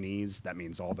the trainees. That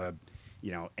means all the,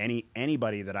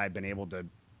 anybody that I've been able to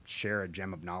share a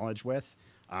gem of knowledge with.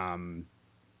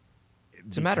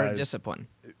 It's a matter of discipline.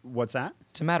 What's that?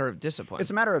 It's a matter of discipline. It's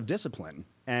a matter of discipline.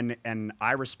 And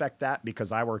I respect that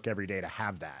because I work every day to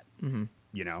have that. Mm-hmm.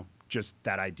 Just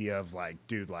that idea of like,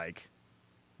 dude, like,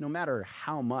 no matter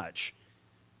how much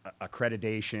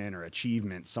accreditation or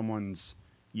achievement someone's,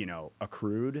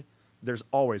 accrued, there's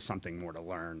always something more to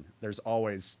learn. There's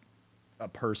always a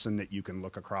person that you can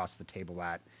look across the table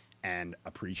at and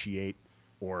appreciate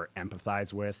or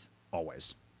empathize with,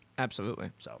 always.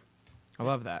 Absolutely. So, I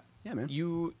love that. Yeah, man.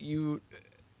 You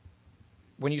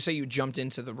when you say you jumped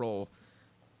into the role,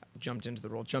 jumped into the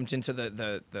role, jumped into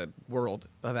the world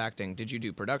of acting? Did you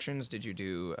do productions? Did you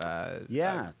do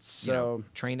so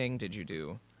training? Did you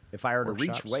do if I were to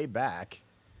workshops? reach way back,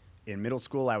 in middle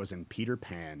school I was in Peter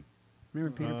Pan.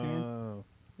 Remember Peter Pan? Oh.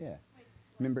 Yeah.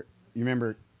 You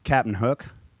remember Captain Hook?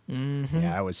 Mm-hmm.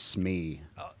 Yeah, I was Smee.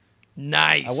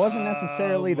 Nice. I wasn't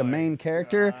necessarily the my main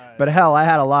character, God. but hell, I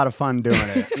had a lot of fun doing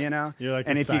it, you know? You're like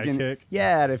and the if you can, sidekick?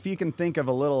 yeah, if you can think of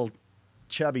a little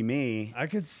chubby me, I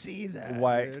could see that.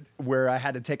 why, Dude. where I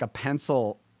had to take a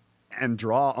pencil and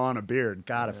draw on a beard.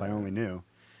 God, if I only knew.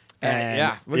 And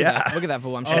yeah, look at that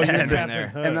voluptuous Oh, thing you're right Captain there.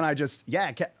 Hook. and then I just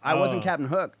I wasn't Oh. Captain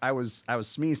Hook. I was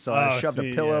Smee, so I shoved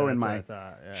Smee, a pillow yeah, in that's my what I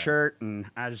thought, yeah. shirt, and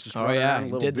I just Oh, run yeah, around,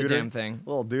 you little did the dooter, damn thing.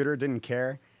 little dooter, didn't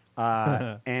care,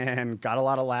 and got a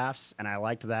lot of laughs, and I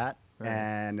liked that. Nice.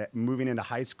 And moving into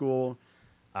high school,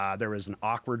 there was an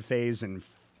awkward phase in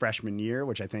freshman year,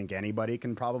 which I think anybody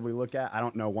can probably look at. I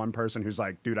don't know one person who's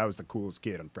like, dude, I was the coolest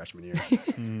kid in freshman year. I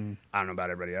don't know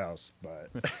about everybody else, but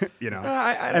you know.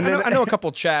 I know a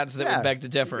couple Chads that Yeah, would beg to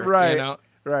differ. Right. You know?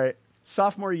 Right.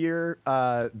 Sophomore year,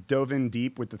 dove in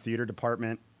deep with the theater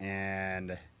department,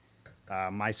 and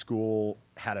my school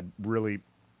had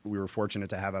we were fortunate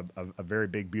to have a very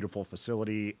big, beautiful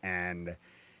facility, and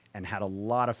had a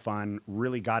lot of fun.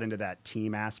 Really got into that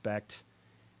team aspect,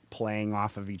 playing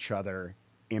off of each other,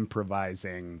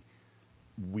 improvising.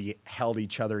 We held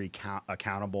each other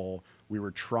accountable. We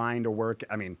were trying to work.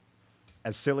 I mean,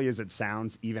 as silly as it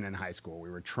sounds, even in high school, we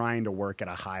were trying to work at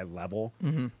a high level.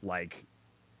 Like,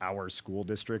 our school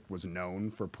district was known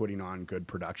for putting on good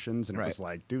productions, and it was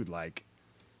like, dude, like,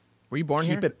 Were you born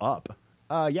here? keep it up.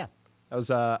 Yeah, I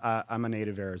was. I'm a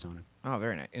native Arizonan. Oh,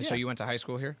 very nice. And so Yeah. you went to high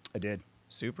school here? I did.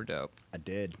 Super dope. I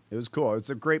did. It was cool. It's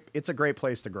a great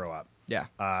place to grow up. Yeah.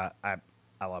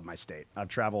 I love my state. I've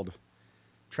traveled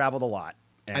a lot.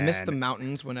 I miss the and-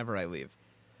 mountains whenever I leave.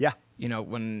 Yeah. You know,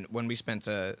 when we spent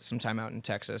some time out in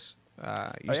Texas, you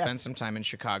yeah. spend some time in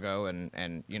Chicago,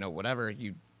 and you know, whatever,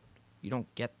 you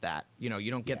don't get that. You know,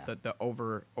 you don't get Yeah. the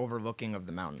overlooking of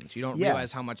the mountains. You don't Yeah.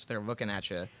 realize how much they're looking at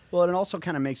you. Well, it also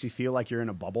kind of makes you feel like you're in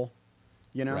a bubble,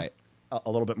 you know, Right. a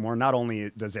little bit more. Not only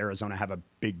does Arizona have a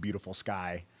big, beautiful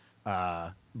sky,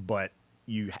 but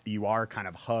you are kind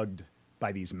of hugged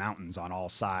by these mountains on all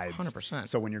sides. 100%.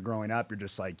 So when you're growing up, you're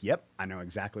just like, yep, I know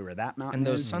exactly where that mountain And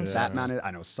those is. sunsets. That mountain, I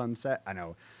know Sunset. I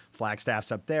know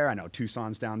Flagstaff's up there. I know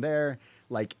Tucson's down there.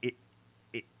 Like, it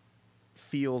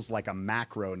feels like a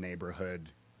macro neighborhood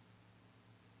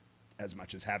as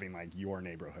much as having like your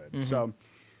neighborhood. Mm-hmm.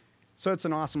 So it's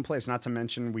an awesome place. Not to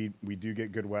mention we do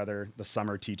get good weather. The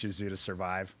summer teaches you to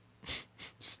survive.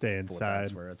 Stay For what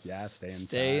that's inside. worth. Yeah, stay inside.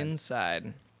 Stay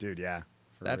inside. Dude, yeah.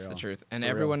 For That's real. the truth. And For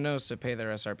real. everyone knows to pay their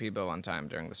SRP bill on time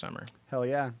during the summer. Hell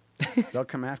yeah. They'll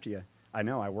come after you. I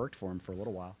know. I worked for them for a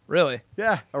little while. Really?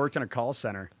 Yeah, I worked in a call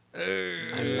center. I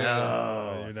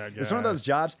know. You're that It's one of guy. those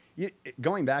jobs.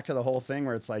 Going back to the whole thing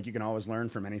where it's like you can always learn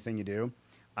from anything you do.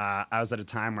 I was at a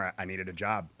time where I needed a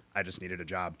job. I just needed a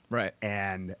job. Right.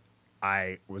 And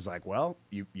I was like, well,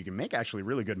 you can make actually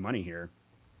really good money here.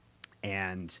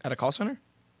 And At a call center?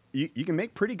 you can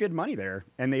make pretty good money there.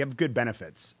 And they have good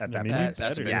benefits at that mean, point.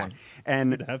 that's a big yeah. one.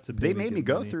 And You'd have to they really made good me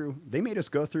go money. through, they made us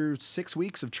go through 6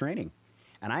 weeks of training.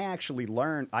 And I actually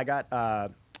learned, I got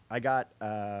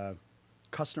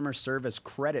customer service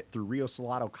credit through Rio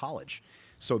Salado College.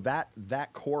 So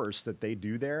that course that they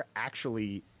do there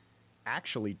actually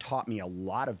taught me a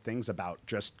lot of things about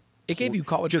just It gave you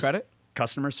college just credit?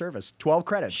 customer service, 12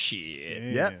 credits.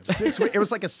 Shit. Yep. Man. It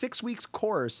was like a 6 weeks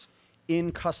course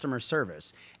in customer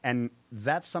service. And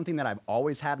that's something that I've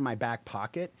always had in my back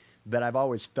pocket that I've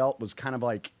always felt was kind of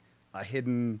like a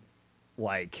hidden,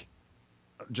 like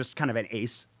just kind of an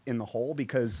ace in the hole,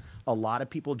 because a lot of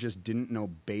people just didn't know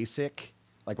basic,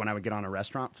 like when I would get on a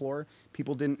restaurant floor,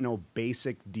 people didn't know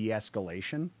basic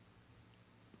de-escalation,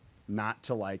 not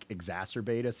to like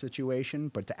exacerbate a situation,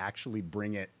 but to actually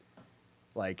bring it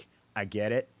like, I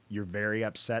get it. You're very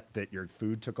upset that your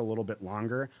food took a little bit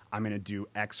longer. I'm going to do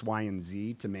X, Y, and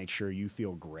Z to make sure you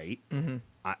feel great. Mm-hmm.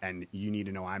 And you need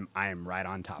to know I am right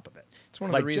on top of it. It's one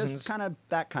of like the reasons. just kind of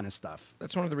that kind of stuff.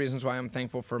 That's one of the reasons why I'm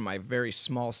thankful for my very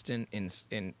small stint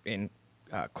in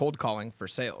cold calling for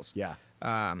sales. Yeah.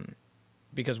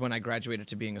 Because when I graduated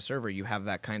to being a server, you have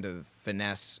that kind of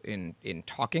finesse in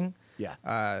talking.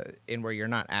 Yeah. In where you're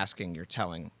not asking, you're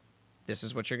telling. This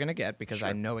is what you're going to get because I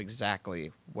Sure. know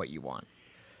exactly what you want.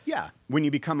 Yeah, when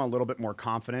you become a little bit more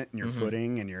confident in your Mm-hmm.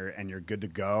 footing and you're good to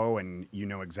go and you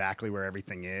know exactly where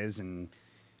everything is, and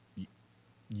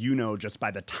you know just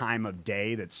by the time of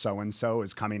day that so and so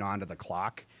is coming onto the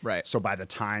clock. Right. So by the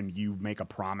time you make a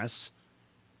promise,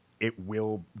 it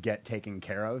will get taken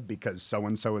care of because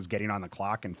so-and-so is getting on the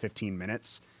clock in 15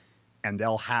 minutes and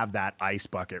they'll have that ice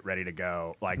bucket ready to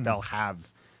go. Like they'll have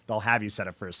you set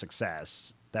up for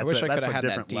success. I wish I could have had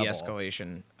that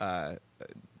de-escalation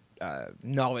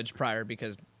knowledge prior,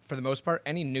 because for the most part,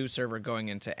 any new server going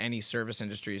into any service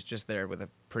industry is just there with a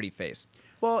pretty face.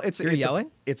 Well, it's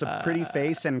yelling? It's a pretty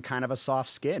face and kind of a soft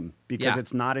skin because Yeah.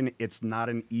 it's not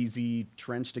an easy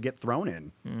trench to get thrown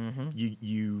in.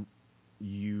 Mm-hmm.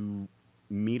 You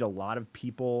meet a lot of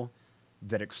people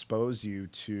that expose you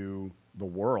to the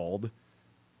world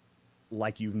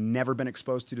like you've never been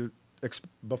exposed to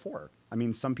before. I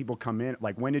mean, some people come in.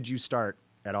 Like, when did you start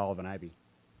at Olive and Ivy?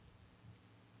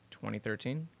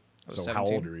 2013. I was So 17.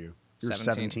 how old are you? You're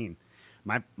 17.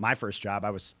 My first job,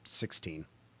 I was 16.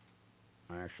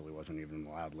 I actually wasn't even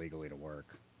allowed legally to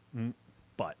work,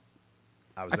 but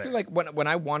I was. I feel like when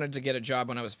I wanted to get a job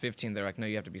when I was 15, they're like, no,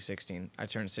 you have to be 16. I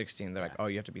turned 16. They're like, oh,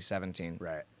 you have to be 17.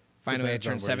 Right. Finally, I Depends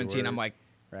on turned where you 17. were. I'm like,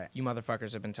 Right. you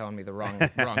motherfuckers have been telling me the wrong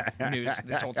news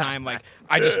this whole time. Like,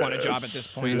 I just want a job at this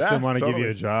They point. just didn't want to give you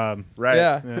totally. a job. Right.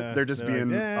 Yeah. Yeah. They're just They're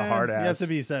being like, a hard ass. You have to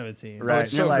be 17. Right.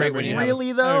 it's And so you're great like, when you really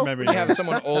I though. remember You have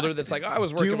someone older that's like, oh, I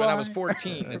was working when I was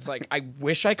 14. It's like, I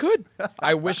wish I could.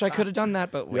 I wish I could have done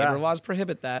that, but labor Yeah. laws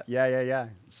prohibit that. Yeah.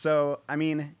 So, I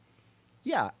mean,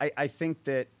 yeah, I think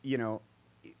that,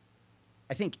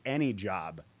 I think any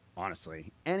job,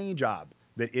 honestly, any job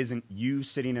that isn't you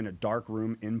sitting in a dark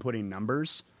room inputting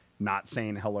numbers, not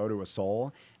saying hello to a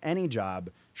soul, any job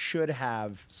should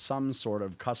have some sort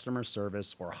of customer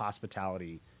service or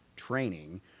hospitality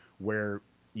training where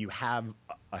you have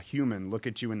a human look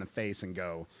at you in the face and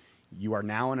go, you are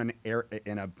now in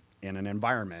an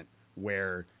environment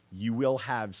where you will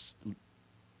have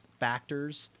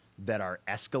factors that are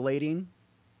escalating,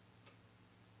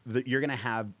 that you're going to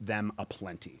have them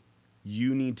aplenty.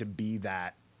 You need to be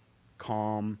that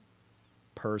calm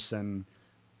person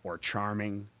or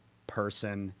charming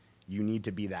person. You need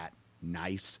to be that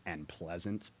nice and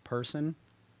pleasant person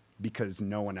because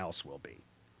no one else will be.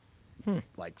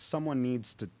 Like, someone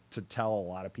needs to tell a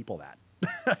lot of people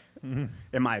that, in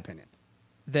my opinion.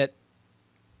 That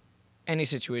any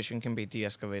situation can be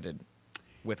de-escalated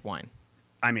with wine.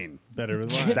 I mean, Better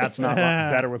with wine. that's not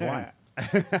better with wine.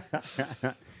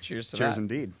 Cheers to Cheers that.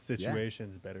 indeed.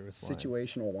 Situations better with wine.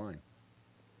 Situational wine.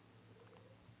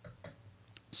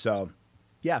 So,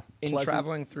 yeah. In pleasant-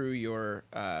 traveling through your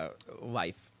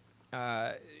life,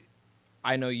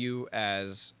 I know you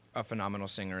as a phenomenal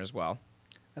singer as well.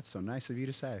 That's so nice of you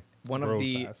to say. One of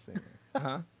the World-class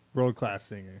singer. World-class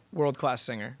singer. world-class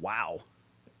singer, Wow.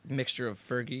 mixture of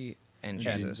Fergie and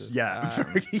Jesus. Yeah.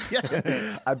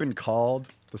 Yeah. I've been called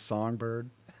the songbird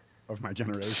of my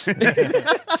generation.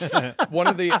 One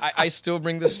of the I still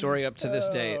bring this story up to this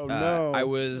day. Oh, no. I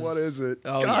was. What is it?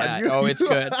 Oh God, yeah. It's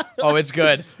good. Oh, it's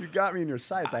good. You got me in your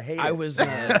sights. I hate it. I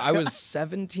was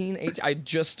 17, 18. I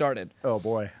just started, Oh,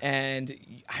 boy. and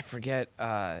I forget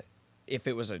if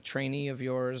it was a trainee of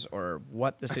yours or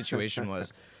what the situation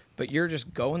was, but you're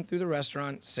just going through the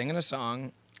restaurant singing a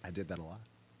song, I did that a lot.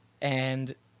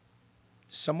 and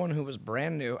someone who was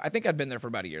brand new. I think I'd been there for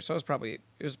about a year, so it was probably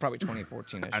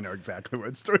 2014ish. I know exactly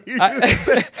what story you're gonna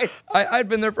say. I'd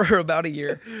been there for about a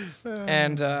year,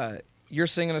 and you're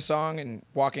singing a song and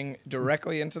walking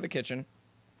directly into the kitchen,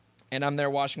 and I'm there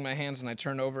washing my hands, and I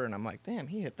turn over, and I'm like, damn,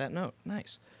 he hit that note.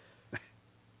 Nice.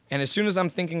 And as soon as I'm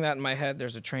thinking that in my head,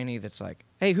 there's a trainee that's like,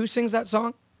 hey, who sings that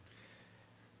song?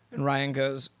 And Ryan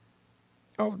goes,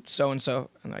 oh, so-and-so.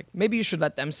 And like, maybe you should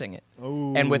let them sing it.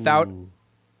 Oh. And without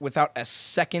a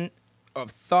second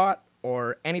of thought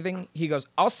or anything, he goes,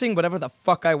 I'll sing whatever the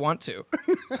fuck I want to.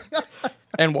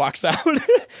 And walks out.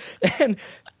 And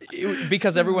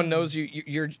because everyone knows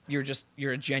you're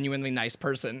a genuinely nice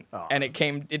person. Aw. And it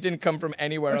didn't come from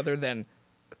anywhere other than,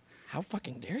 how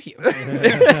fucking dare you?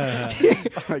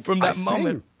 Like, From I that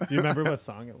moment. sing. Do you remember what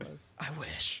song it was? I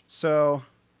wish. So,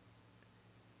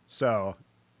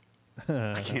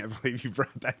 I can't believe you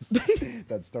brought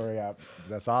that story up.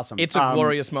 That's awesome. It's a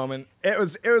glorious moment. It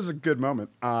was a good moment,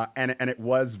 and it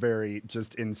was very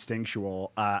just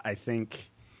instinctual. I think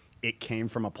it came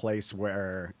from a place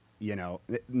where,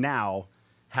 now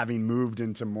having moved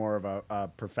into more of a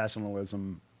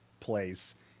professionalism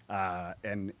place,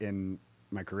 and in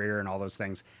my career and all those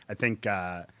things, I think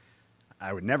I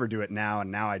would never do it now.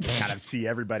 And now I just kind of see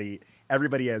everybody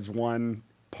as one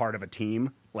part of a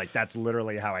team. Like, that's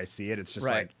literally how I see it. It's just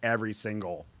Right. like every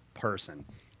single person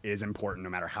is important, no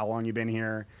matter how long you've been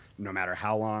here, no matter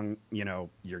how long,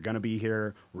 you're going to be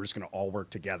here. We're just going to all work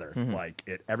together. Like,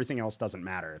 everything else doesn't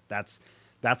matter. That's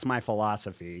my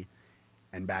philosophy.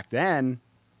 And back then,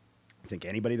 I think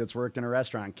anybody that's worked in a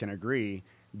restaurant can agree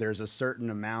there's a certain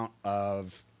amount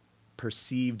of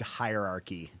perceived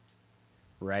hierarchy,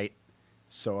 right?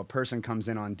 So a person comes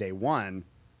in on day one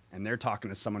and they're talking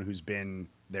to someone who's been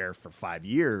there for 5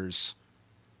 years.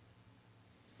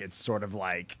 It's sort of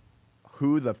like,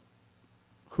 who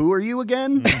are you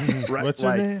again? Right? What's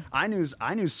your like, name?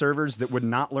 I knew servers that would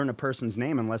not learn a person's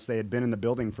name unless they had been in the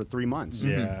building for 3 months.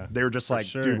 Yeah. They were just For like,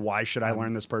 sure. dude, why should I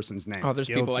learn this person's name? Oh, there's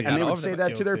people like Guilty. that. And they all would over say the-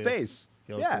 that to their Guilty. face.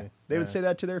 Guilty. Yeah, they would Yeah. say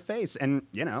that to their face, and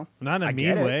Not in a I mean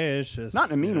get it. way. It's just Not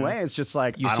in a mean you know, way. It's just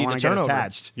like You I see don't the want to get turnover.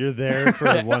 attached. You're there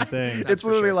for one thing. That's It's for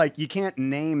literally sure. like you can't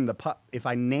name the pup. If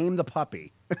I name the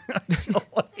puppy,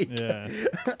 like, Yeah.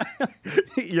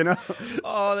 you know,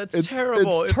 Oh, that's it's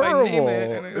terrible. It's if terrible. I name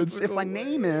it, and It's if I go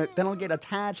name away. it, then I'll get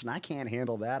attached, and I can't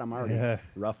handle that. I'm already Yeah.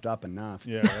 roughed up enough.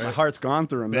 Yeah, My right. heart's gone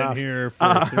through Been enough. here for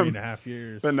 3.5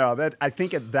 years. But no, that I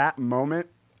think at that moment,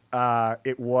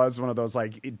 it was one of those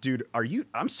like, dude, are you?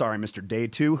 I'm sorry, Mr. Day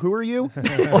 2. Who are you?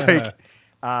 Like,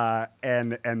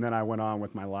 and then I went on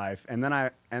with my life, and then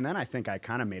I think I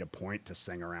kind of made a point to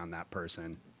sing around that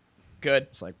person. Good.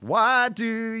 It's like, why do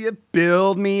you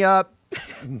build me up,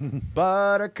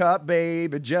 Buttercup,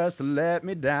 baby, just to let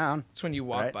me down? It's when you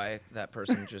walk Right. by that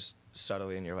person just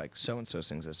subtly, and you're like, "So and so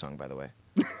sings this song, by the way."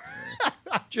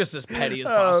 Just as petty as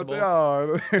possible.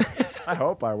 Oh, I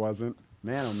hope I wasn't.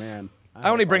 Man, oh man. I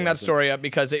only hope bring that wasn't. story up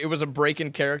because it was a break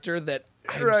in character that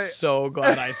I'm Right. so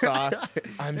glad I saw.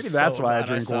 I'm Maybe so that's why I glad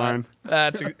drink saw it. wine.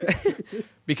 That's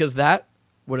because that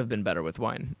would have been better with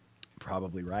wine.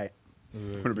 Probably right.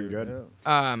 Would have been good.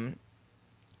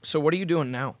 So what are you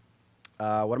doing now?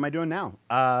 What am I doing now?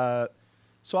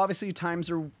 So obviously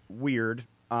times are weird,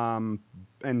 and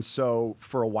so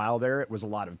for a while there, it was a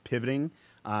lot of pivoting.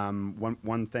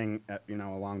 One thing,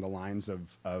 along the lines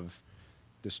of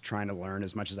just trying to learn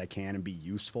as much as I can and be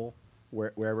useful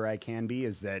wherever I can be,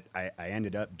 is that I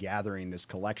ended up gathering this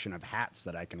collection of hats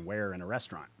that I can wear in a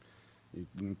restaurant. You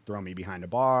can throw me behind a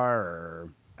bar, or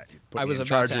put I me was in about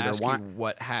charge to of their ask you wine.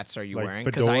 what hats are you Like wearing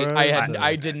because I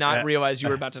fedoras? did not realize you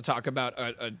were about to talk about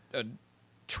a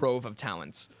trove of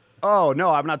talents. Oh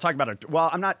no, I'm not talking about a. Well,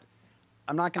 I'm not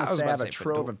going I to was say I about have to a say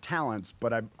trove fedora. of talents,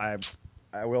 but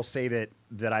I will say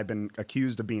that I've been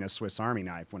accused of being a Swiss Army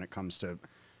knife when it comes to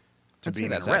I'd say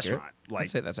being in a that's accurate. restaurant. I'd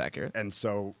say that's accurate. and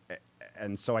so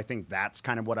I think that's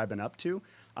kind of what I've been up to.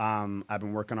 I've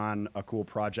been working on a cool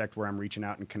project where I'm reaching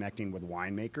out and connecting with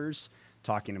winemakers,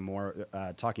 talking more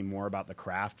about the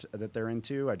craft that they're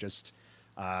into. I just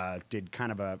did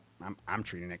kind of I'm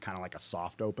treating it kind of like a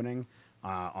soft opening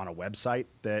on a website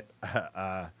that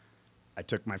I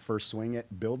took my first swing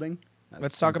at building. That's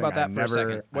Let's talk about something that for a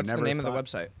second. I What's the never name of the thought-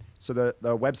 website? So the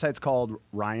website's called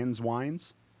Ryan's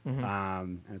Wines, Mm-hmm.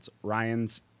 and it's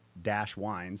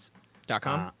Ryan's-Wines.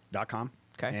 .com. .com.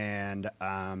 Okay. And,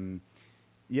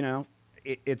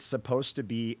 it's supposed to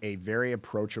be a very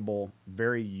approachable,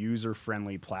 very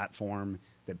user-friendly platform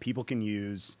that people can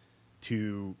use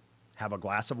to have a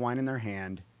glass of wine in their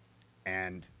hand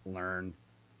and learn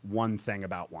one thing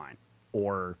about wine,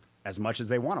 or as much as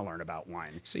they want to learn about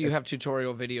wine. So you have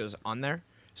tutorial videos on there?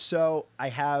 So I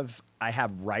have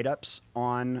write-ups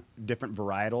on different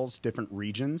varietals, different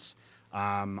regions.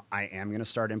 I am going to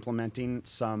start implementing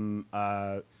some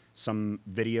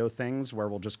video things where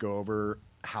we'll just go over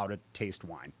how to taste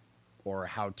wine or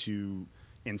how to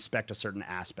inspect a certain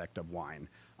aspect of wine.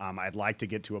 I'd like to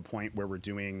get to a point where we're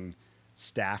doing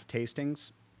staff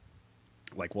tastings.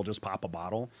 Like we'll just pop a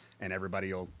bottle and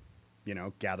everybody will,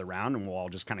 gather around and we'll all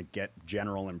just kind of get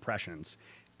general impressions.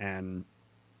 And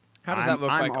How does that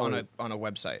look I'm like all- on a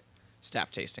website?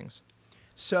 Staff tastings.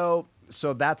 So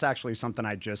that's actually something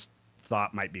I just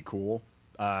thought might be cool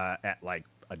at like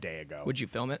a day ago. Would you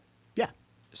film it? Yeah.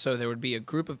 So there would be a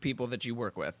group of people that you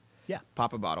work with. Yeah.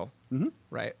 Pop a bottle. Mm-hmm.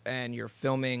 Right. And you're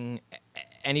filming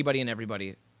anybody and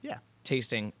everybody Yeah.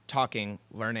 tasting, talking,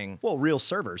 learning. Well, real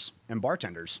servers and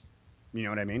bartenders. You know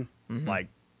what I mean? Like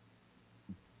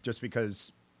just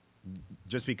because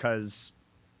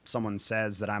someone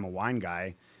says that I'm a wine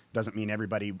guy doesn't mean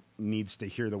everybody needs to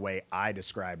hear the way I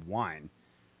describe wine.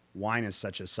 Wine is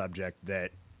such a subject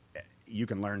that you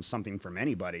can learn something from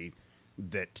anybody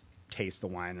that tastes the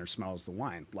wine or smells the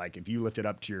wine. Like if you lift it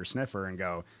up to your sniffer and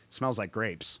go, smells like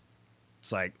grapes.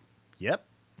 It's like, yep,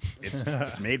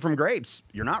 it's made from grapes.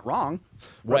 You're not wrong.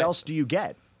 What Right. else do you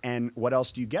get? And what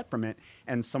else do you get from it?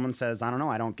 And someone says, I don't know,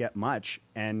 I don't get much.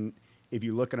 And if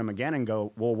you look at them again and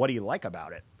go, well, what do you like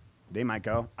about it? They might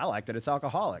go, I like that it's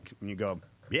alcoholic. And you go,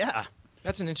 yeah.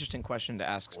 That's an interesting question to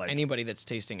ask Like- anybody that's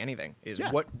tasting anything is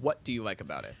Yeah. what do you like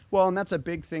about it? Well, and that's a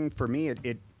big thing for me.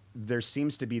 There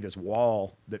seems to be this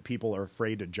wall that people are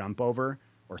afraid to jump over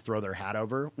or throw their hat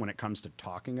over when it comes to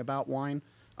talking about wine.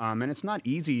 And it's not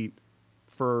easy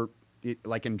for it,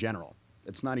 like in general.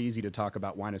 It's not easy to talk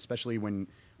about wine, especially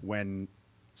when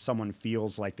someone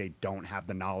feels like they don't have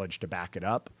the knowledge to back it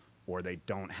up, or they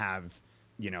don't have,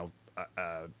 you know,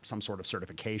 some sort of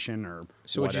certification or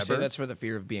So whatever. would you say that's for the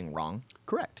fear of being wrong?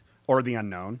 Correct. Or the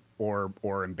unknown, or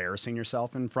embarrassing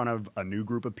yourself in front of a new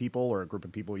group of people or a group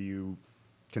of people you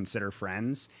consider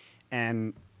friends.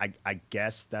 And I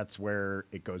guess that's where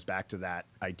it goes back to that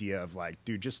idea of like,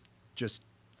 dude, just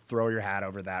throw your hat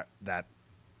over that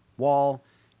wall,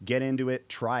 get into it,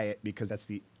 try it, because that's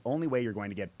the only way you're going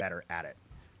to get better at it.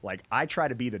 Like, I try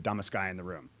to be the dumbest guy in the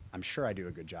room. I'm sure I do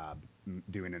a good job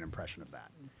doing an impression of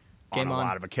that. Game on. A on.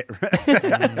 lot of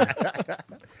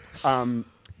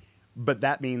but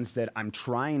that means that I'm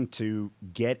trying to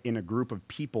get in a group of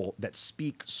people that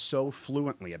speak so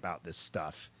fluently about this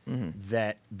stuff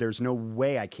that there's no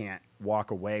way I can't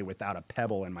walk away without a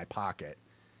pebble in my pocket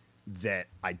that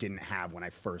I didn't have when I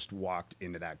first walked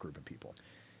into that group of people.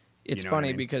 It's You know what I funny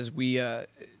mean? because we, him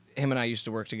and I used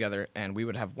to work together, and we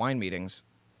would have wine meetings,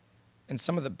 and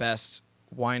some of the best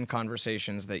wine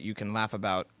conversations that you can laugh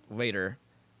about later,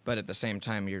 but at the same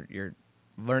time you're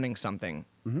learning something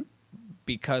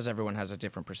because everyone has a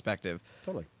different perspective.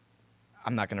 Totally.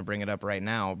 I'm not going to bring it up right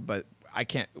now, but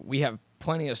we have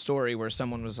plenty of story where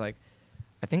someone was like,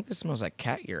 I think this smells like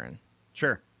cat urine.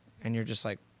 Sure. And you're just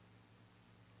like,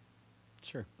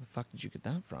 Sure. the fuck did you get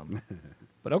that from?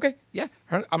 But okay, yeah,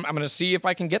 I'm going to see if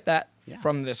I can get that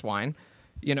from this wine,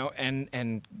 you know,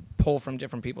 and pull from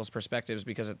different people's perspectives,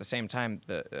 because at the same time,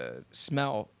 the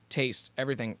smell, taste,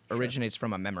 everything originates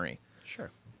from a memory.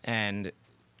 Sure. And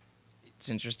it's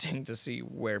interesting to see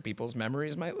where people's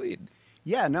memories might lead.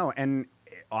 Yeah, no, and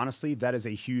honestly, that is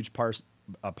a huge part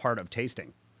of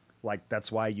tasting. Like,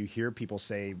 that's why you hear people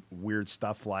say weird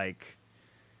stuff like,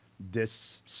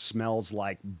 this smells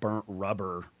like burnt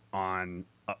rubber on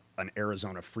an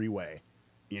Arizona freeway.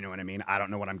 You know what I mean? I don't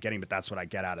know what I'm getting, but that's what I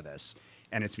get out of this.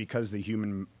 And it's because the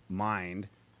human mind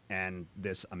and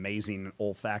this amazing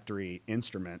olfactory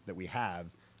instrument that we have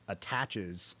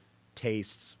attaches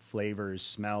tastes, flavors,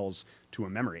 smells to a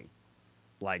memory.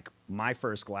 Like, my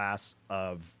first glass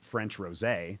of French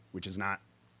rosé, which is not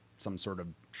some sort of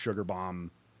sugar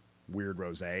bomb weird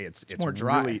rosé. It's more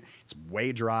dry. Really, it's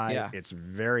way dry. Yeah. It's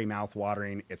very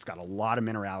mouth-watering. It's got a lot of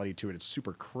minerality to it. It's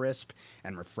super crisp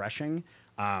and refreshing.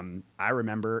 I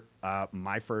remember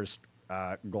my first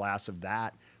glass of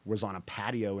that was on a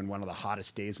patio in one of the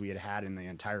hottest days we had in the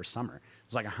entire summer. It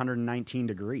was like 119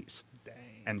 degrees. Dang.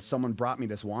 And someone brought me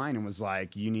this wine and was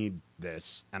like, you need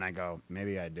this. And I go,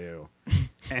 maybe I do.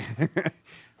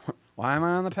 Why am I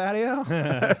on the patio?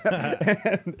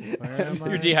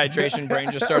 Your dehydration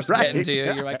brain just starts Right. getting to you.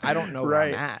 You're like, I don't know where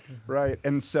I'm at. Right.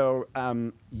 And so,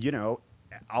 you know,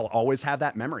 I'll always have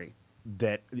that memory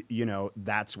that, you know,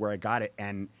 that's where I got it.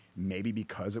 And maybe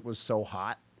because it was so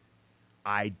hot,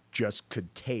 I just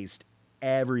could taste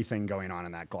everything going on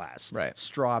in that glass. Right.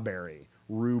 Strawberry,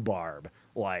 rhubarb,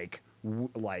 like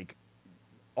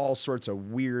all sorts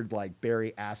of weird, like,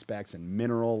 berry aspects and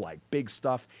mineral, like, big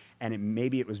stuff. And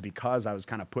maybe it was because I was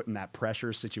kind of put in that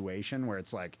pressure situation where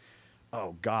it's like,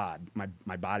 oh God,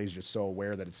 my body's just so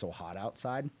aware that it's so hot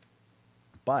outside.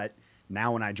 But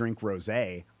now when I drink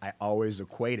rosé, I always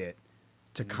equate it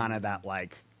to kind of that,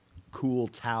 like, cool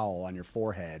towel on your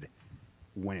forehead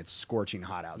when it's scorching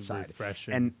hot outside.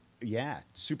 Refreshing. And yeah,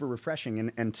 super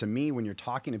refreshing. And to me, when you're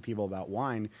talking to people about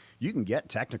wine, you can get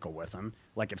technical with them.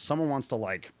 Like, if someone wants to,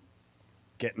 like,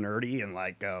 get nerdy and,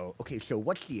 like, go, okay, so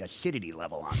what's the acidity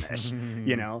level on this?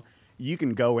 You know, you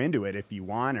can go into it if you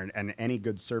want, and any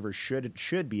good server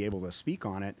should be able to speak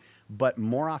on it. But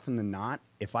more often than not,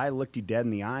 if I looked you dead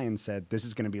in the eye and said, this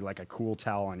is going to be like a cool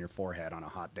towel on your forehead on a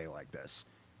hot day like this,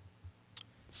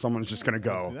 someone's just going to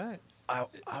go, I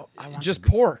want Just to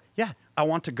go. pour. Yeah, I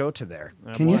want to go to there.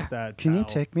 I Can want you that can you towel.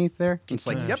 take me there? It's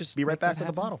like, Yeah. yep, Just be right make back that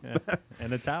with the happen. bottle. Yeah.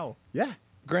 And a towel. Yeah.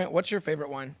 Grant, what's your favorite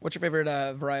wine? What's your favorite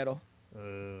varietal?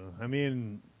 I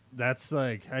mean, that's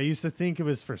like, I used to think it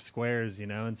was for squares, you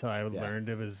know, until I Yeah. learned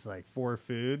it was like for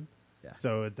food. Yeah.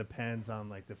 So it depends on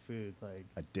like the food. Like,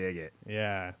 I dig it.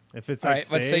 yeah, if it's All like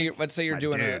right, let's say you're My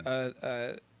doing dude.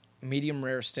 a medium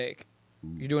rare steak.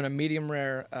 You're doing a medium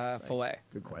rare fillet.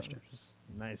 Good question. just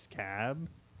nice cab,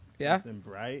 Yeah? something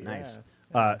bright, Nice.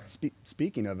 yeah.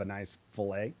 Speaking of a nice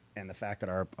fillet and the fact that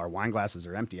our wine glasses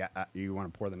are empty, you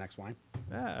want to pour the next wine?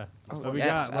 Yeah. Oh, What we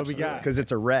yes, got? What we absolutely. got? Because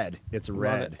it's a red. It's a Love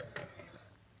red. it.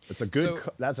 It's a good.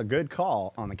 So- That's a good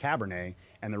call on the Cabernet,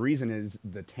 and the reason is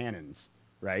the tannins,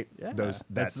 right? Yeah. That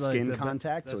That's like skin the be-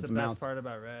 contact. That's So it's the mouth. best part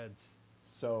about reds.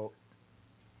 So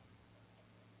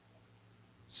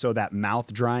So that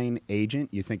mouth drying agent,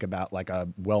 you think about like a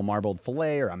well marbled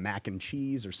filet or a mac and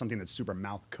cheese or something that's super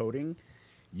mouth coating.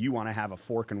 You want to have a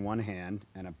fork in one hand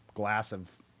and a glass of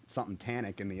something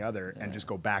tannic in the other and just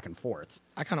go back and forth.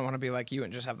 I kind of want to be like you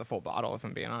and just have the full bottle, if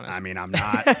I'm being honest. I mean, I'm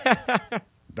not.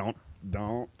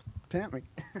 don't tempt me.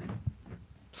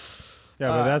 Yeah,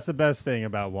 but that's the best thing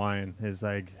about wine is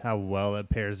like how well it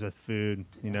pairs with food,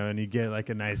 you know, and you get like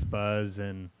a nice buzz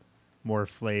and more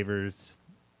flavors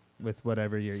with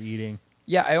whatever you're eating.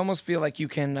 Yeah, I almost feel like you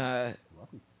can,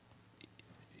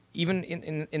 even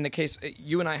in the case,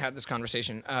 you and I had this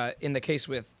conversation, in the case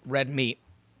with red meat,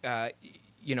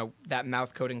 you know, that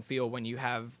mouth coating feel when you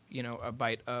have, you know, a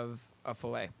bite of a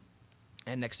filet.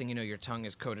 And next thing you know, your tongue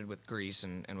is coated with grease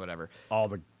and whatever. All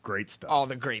the great stuff. All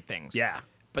the great things. Yeah.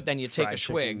 But then you take Fried a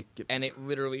swig, chicken. and it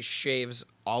literally shaves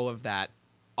all of that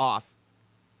off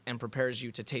and prepares you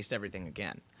to taste everything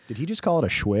again. Did he just call it a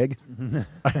schwig?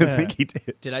 I think he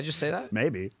did. Did I just say that?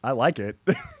 Maybe. I like it.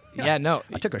 Yeah, no.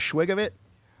 I took a swig of it.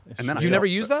 And then You never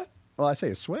use that? Well, I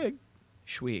say a swig.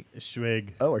 Schwig.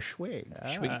 Schwig. Oh, a swig.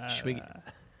 Schwiggy.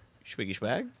 Schwiggy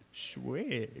swag?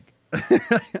 Schwig.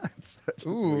 That's such a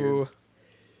Ooh. weird-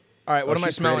 All right, what am I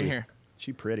she's smelling pretty. here?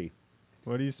 She pretty.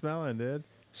 What are you smelling, dude?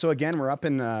 So again, we're up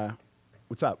in.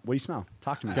 What's up? What do you smell?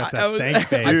 Talk to me. Got I that was- stank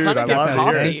face. I Dude, kinda I got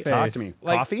love the it. coffee. Talk to me.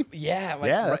 Like, Coffee? Yeah, like,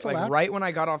 Yeah, that's like allowed. right when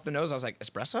I got off the nose, I was like,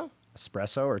 espresso?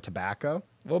 Espresso or tobacco?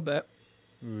 A little bit.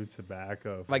 Ooh,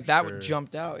 tobacco. for Like that sure.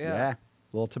 jumped out, Yeah. yeah. A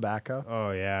little tobacco.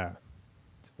 Oh, yeah.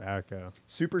 Tobacco.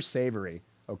 Super savory.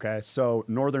 Okay. So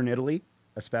northern Italy,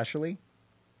 especially.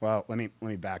 Well, let me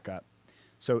back up.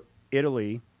 So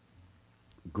Italy,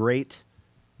 great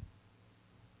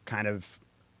kind of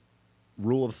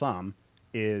rule of thumb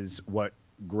is what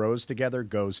grows together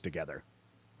goes together.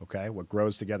 Okay, what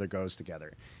grows together goes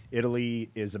together.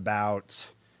 Italy is about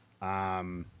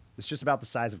it's just about the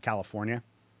size of California,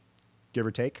 give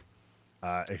or take.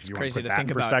 If you want crazy to put to that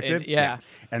think in about. perspective, Yeah.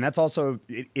 And that's also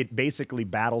it basically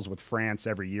battles with France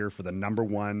every year for the number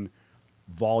one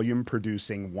volume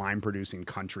producing wine producing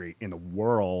country in the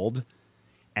world,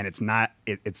 and it's not.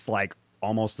 It's like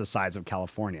almost the size of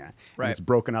California. Right. And it's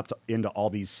broken up into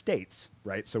all these states,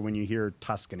 right? So when you hear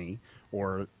Tuscany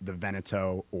or the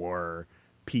Veneto or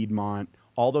Piedmont,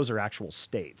 all those are actual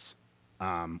states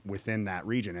within that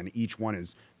region, and each one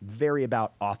is very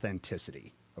about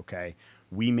authenticity. Okay,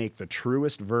 we make the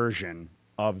truest version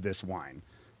of this wine.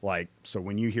 Like, so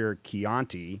when you hear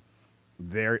Chianti,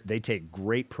 they take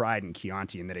great pride in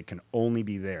Chianti and that it can only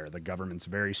be there. The government's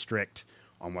very strict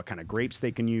on what kind of grapes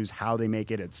they can use, how they make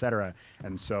it, etc.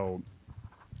 And so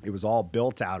it was all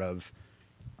built out of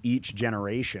each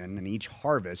generation and each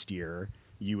harvest year.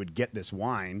 You would get this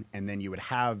wine, and then you would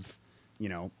have, you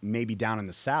know, maybe down in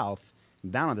the south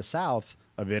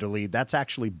of Italy, that's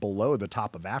actually below the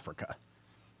top of Africa.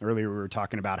 Earlier we were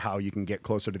talking about how you can get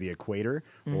closer to the equator.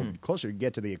 Well, the closer you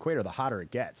get to the equator, the hotter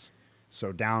it gets.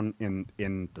 So down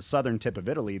in the southern tip of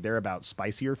Italy, they're about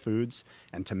spicier foods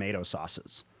and tomato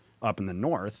sauces. Up in the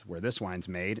north, where this wine's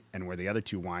made and where the other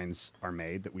two wines are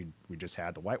made that we just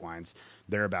had, the white wines,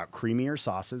 they're about creamier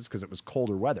sauces because it was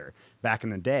colder weather. Back in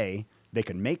the day, they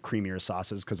could make creamier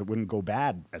sauces because it wouldn't go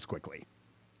bad as quickly.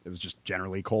 It was just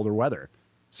generally colder weather.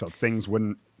 So things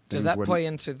wouldn't... Does that play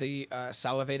into the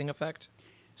salivating effect?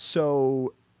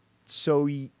 So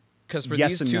Because for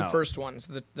yes these and two no. first ones,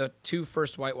 the two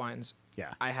first white wines,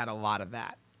 Yeah. I had a lot of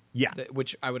that. Yeah.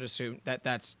 Which I would assume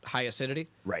that's high acidity.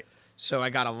 Right. So I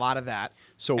got a lot of that.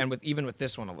 So- and even with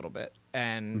this one a little bit.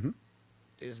 And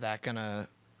is that gonna?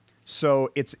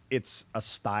 So it's a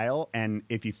style, and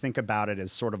if you think about it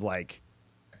as sort of like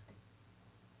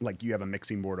you have a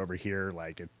mixing board over here,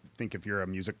 think if you're a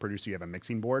music producer, you have a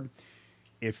mixing board.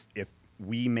 If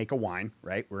we make a wine,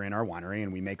 right? We're in our winery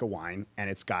and we make a wine, and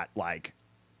it's got like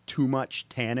too much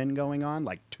tannin going on,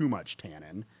 like too much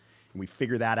tannin, and we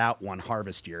figure that out one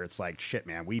harvest year. It's like, shit,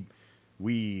 man,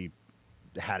 we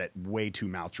had it way too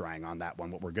mouth drying on that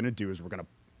one. What we're gonna do is we're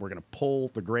gonna pull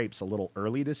the grapes a little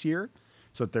early this year,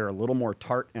 so that they're a little more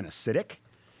tart and acidic,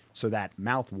 so that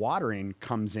mouth watering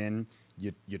comes in.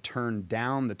 You turn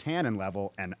down the tannin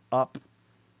level and up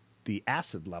the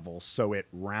acid level, so it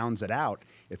rounds it out.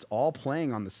 It's all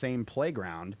playing on the same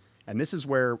playground, and this is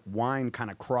where wine kind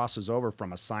of crosses over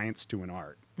from a science to an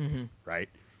art, right?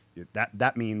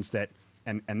 That means that,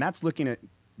 and that's looking at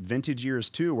vintage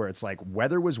years too, where it's like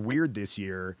weather was weird this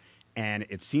year, and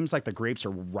it seems like the grapes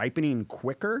are ripening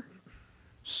quicker,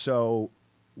 so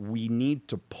we need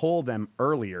to pull them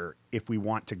earlier if we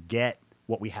want to get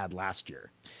what we had last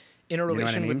year. In a know what I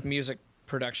relation mean? with music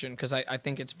production, because I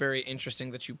think it's very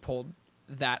interesting that you pulled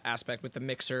that aspect with the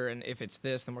mixer, and if it's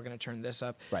this, then we're going to turn this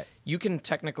up. Right. You can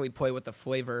technically play with the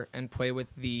flavor and play with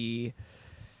the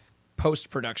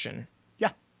post-production,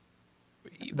 Yeah.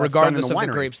 regardless done of in the the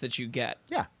winery. grapes that you get.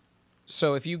 Yeah.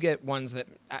 So if you get ones that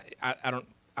I don't,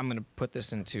 I'm going to put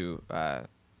this into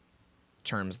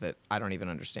terms that I don't even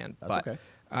understand. That's but, okay.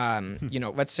 You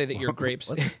know, let's say that your grapes.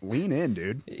 Let's lean in,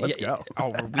 dude. Let's go.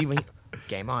 Oh, we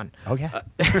game on. Oh, yeah.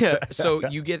 So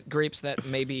you get grapes that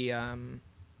may be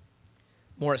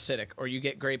more acidic, or you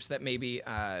get grapes that may be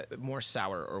more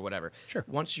sour or whatever. Sure.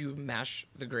 Once you mash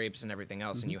the grapes and everything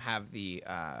else, and you have the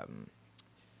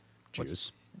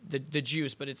Juice. the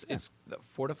juice, but it's the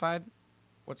fortified.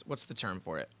 What's the term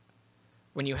for it?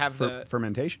 When you have the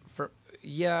Fermentation?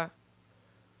 yeah.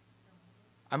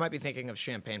 I might be thinking of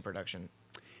champagne production.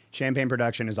 Champagne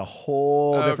production is a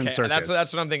whole different circus.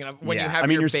 That's what I'm thinking of. When Yeah. you have I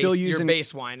mean, your you're base, still your using-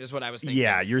 base wine is what I was thinking.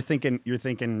 Yeah, you're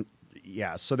thinking,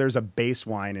 yeah. So there's a base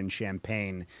wine in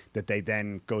champagne that they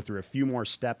then go through a few more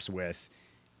steps with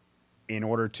in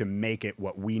order to make it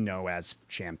what we know as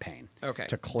champagne. Okay. To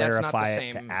That's not the clarify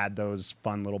it, to same- add those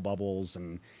fun little bubbles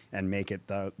and make it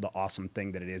the awesome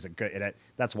thing that it is.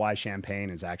 That's why champagne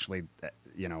is actually,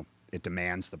 you know, it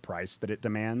demands the price that it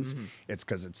demands. Mm-hmm. It's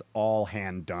because it's all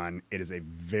hand done. It is a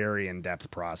very in-depth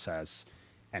process,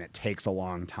 and it takes a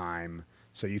long time.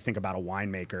 So you think about a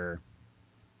winemaker.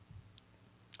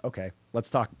 Okay, let's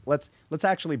talk. Let's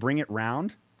actually bring it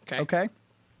round. Okay. Okay.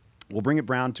 We'll bring it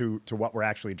round to what we're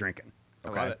actually drinking. I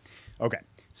Okay. love it. Okay.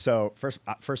 So first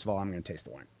of all, I'm going to taste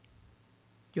the wine.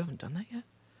 You haven't done that yet?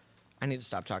 I need to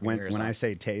stop talking When to yourself. I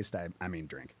say taste, I mean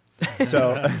drink.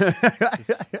 So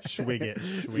Swig it.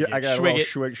 yeah, I got a Swig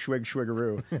little it.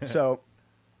 swiggaroo.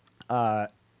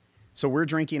 So we're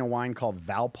drinking a wine called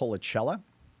Valpolicella.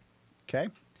 Okay.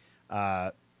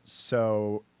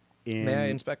 So in May I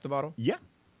inspect the bottle? yeah.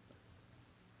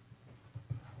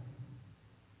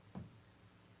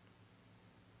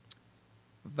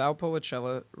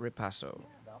 Valpolicella Ripasso.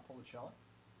 Valpolicella.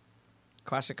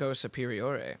 Classico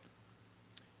Superiore.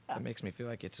 That makes me feel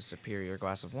like it's a superior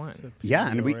glass of wine. Yeah,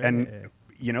 and Superiore.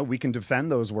 you know, we can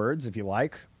defend those words if you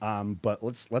like, but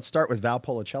let's start with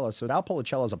Valpolicella. So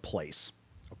Valpolicella is a place,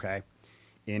 okay?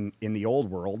 In the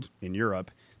old world, in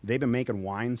Europe, they've been making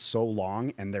wine so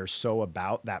long, and they're so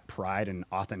about that pride and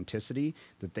authenticity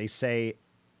that they say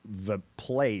the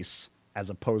place as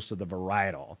opposed to the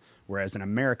varietal. Whereas in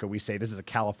America, we say this is a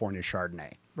California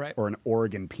Chardonnay, Right. or an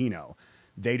Oregon Pinot.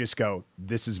 They just go,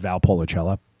 this is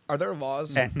Valpolicella. Are there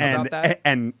laws And, about that?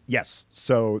 and yes,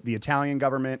 so the Italian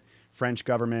government, French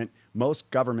government, most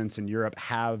governments in Europe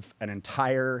have an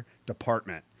entire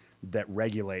department that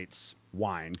regulates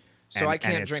wine. So I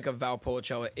can't drink a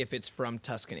Valpolicella if it's from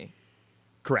Tuscany.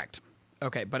 Correct.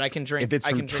 Okay, but I can drink. If it's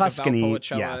I from can drink Tuscany, a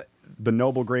Valpolicella. yeah, the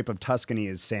noble grape of Tuscany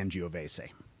is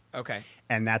Sangiovese, Okay,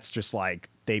 and that's just like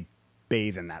they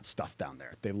bathe in that stuff down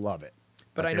there. They love it.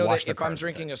 but Like, I they know wash that their if I'm cars with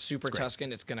drinking it. a Super It's great.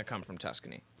 Tuscan, it's going to come from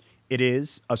Tuscany. It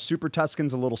is a Super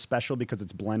Tuscan's a little special because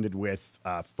it's blended with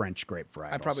French grape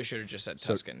varietals. I probably should have just said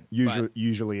So Tuscan.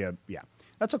 usually, yeah,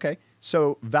 that's okay.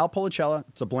 So Valpolicella,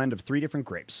 it's a blend of 3 different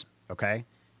grapes. Okay,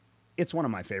 it's one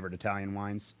of my favorite Italian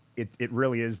wines. It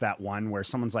really is that one where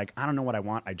someone's like, I don't know what I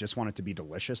want. I just want it to be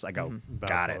delicious. I go, Mm-hmm.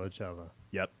 got it. Valpolicella.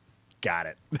 Yep, got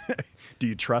it. Do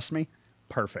you trust me?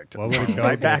 Perfect. What would it go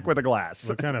right with? back with a glass.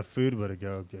 What kind of food would it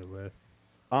go good with?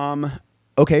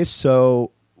 Okay,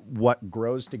 so what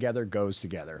grows together goes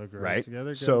together, What grows right?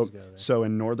 together goes so, together. so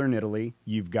in northern Italy,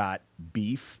 you've got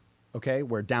beef. Okay,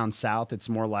 where down south it's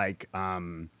more like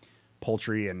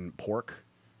poultry and pork,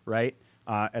 right?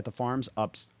 At the farms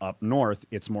up north,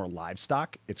 it's more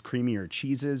livestock. It's creamier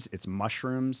cheeses. It's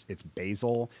mushrooms. It's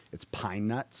basil. It's pine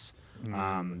nuts.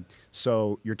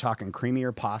 So you're talking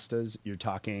creamier pastas. You're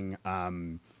talking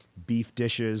beef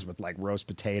dishes with like roast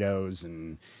potatoes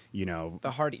and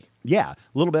the hearty. yeah, a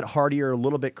little bit heartier, a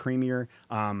little bit creamier.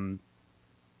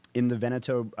 In the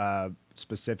Veneto,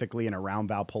 specifically and around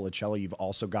Valpolicella, you've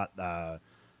also got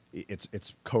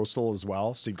it's coastal as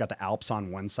well. So you've got the Alps on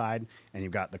one side and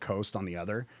you've got the coast on the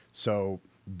other. So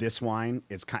this wine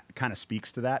is kind of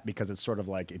speaks to that because it's sort of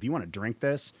like if you want to drink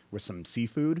this with some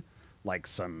seafood, like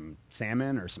some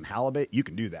salmon or some halibut, you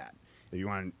can do that. If you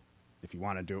want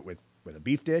to do it with a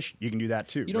beef dish, you can do that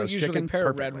too. You don't Roast usually chicken, pair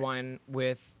perfectly. red wine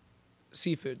with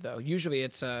seafood, though. Usually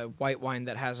it's a white wine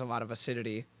that has a lot of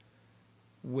acidity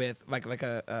with like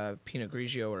a Pinot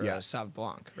Grigio or Yeah. a Sauv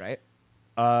Blanc, right?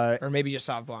 Or maybe just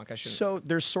Sauv Blanc. I shouldn't. So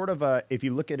there's sort of if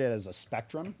you look at it as a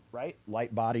spectrum, right?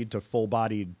 Light-bodied to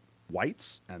full-bodied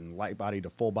whites and light-bodied to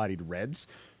full-bodied reds.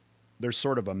 There's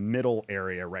sort of a middle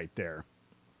area right there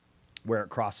where it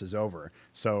crosses over.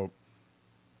 So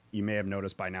you may have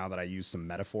noticed by now that I use some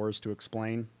metaphors to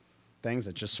explain things.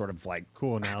 It's just sort of like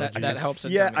Cool analogy. That helps a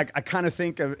yeah, dummy. I kind of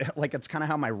think of like it's kind of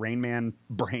how my Rain Man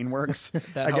brain works.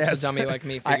 That I helps guess. a dummy like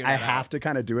me figure I that have out. to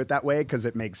kind of do it that way because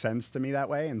it makes sense to me that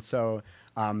way. And so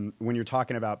when you're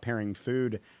talking about pairing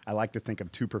food, I like to think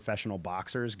of two professional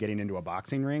boxers getting into a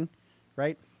boxing ring,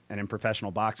 right? And in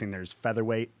professional boxing, there's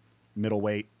featherweight,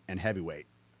 middleweight, and heavyweight,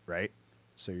 right?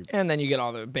 So And then you get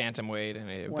all the bantamweight and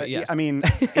it, well, but yes. I mean,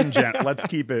 in general, let's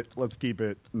keep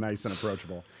it nice and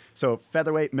approachable. So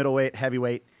featherweight, middleweight,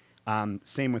 heavyweight.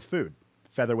 Same with food.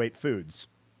 Featherweight foods,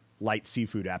 light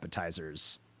seafood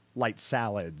appetizers, light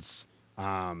salads.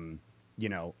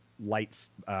 Light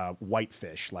white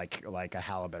fish like a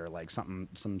halibut or like some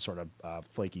sort of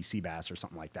flaky sea bass or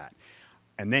something like that.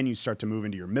 And then you start to move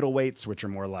into your middleweights, which are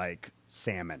more like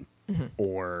salmon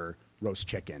or roast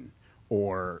chicken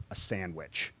or a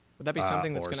sandwich. Would that be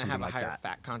something that's or going to have a something like higher that.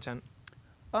 fat content?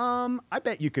 I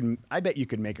bet you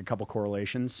could make a couple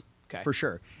correlations for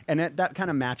sure, and that kind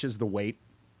of matches the weight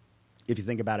if you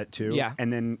think about it too. Yeah.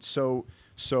 And then so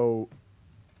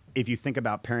if you think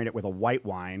about pairing it with a white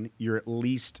wine, you're at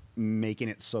least making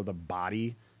it so the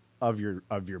body of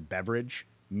your beverage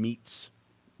meets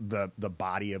the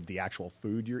body of the actual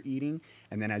food you're eating,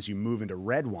 and then as you move into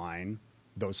red wine,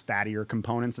 those fattier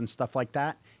components and stuff like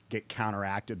that get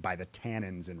counteracted by the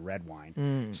tannins in red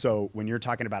wine. So when you're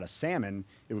talking about a salmon,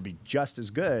 it would be just as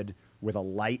good with a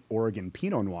light Oregon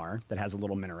Pinot Noir that has a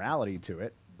little minerality to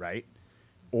it, right?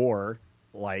 Or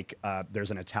like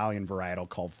there's an Italian varietal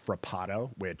called Frappato,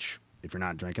 which if you're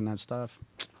not drinking that stuff,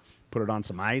 put it on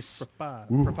some ice.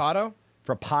 Frappato?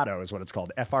 Frappato is what it's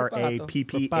called. Frappato.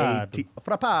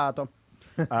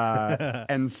 Frappato.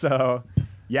 And so,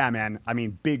 yeah, man. I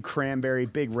mean, big cranberry,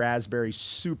 big raspberry,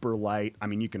 super light. I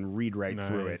mean, you can read right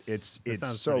through it. Nice. It's That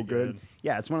sounds so pretty good. good.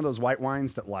 Yeah, it's one of those white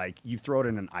wines that like you throw it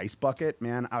in an ice bucket,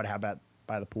 man. I would have that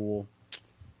by the pool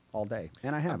all day,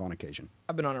 and I have on occasion.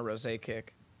 I've been on a rosé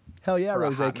kick. Hell yeah, for a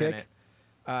rosé hot kick. minute.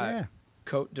 Yeah.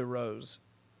 Côte de Rose.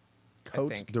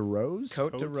 Cote think. de Rose.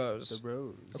 Côte de Rose. The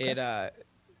rose. It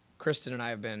Kristen and I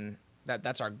have been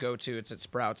that's our go-to. It's at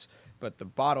Sprouts, but the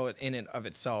bottle in and of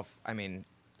itself, I mean,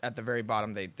 at the very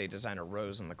bottom they design a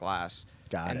rose in the glass.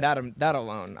 Got and it. that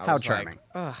alone, I How was charming. like,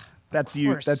 ugh. That's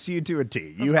you. course. That's you to a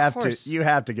T. You Of have course. to. You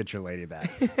have to get your lady that.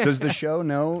 Does the show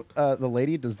know the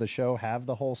lady? Does the show have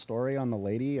the whole story on the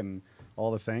lady and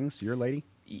all the things? Your lady?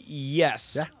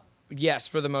 Yes. Yeah. Yes,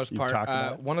 for the most You've part. talked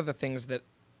about it? One of the things that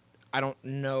I don't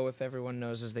know if everyone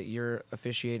knows is that you're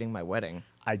officiating my wedding.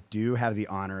 I do have the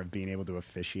honor of being able to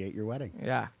officiate your wedding.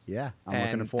 Yeah. Yeah, I'm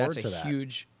And looking forward that's to a that.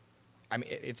 huge. I mean,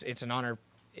 it's an honor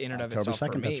in and of October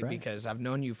itself 2nd, for me that's right. because I've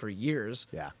known you for years.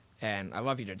 Yeah. And I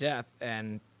love you to death.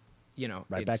 And you know,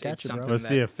 Right it's, back at it's you, bro. something What's that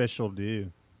the official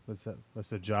do? What's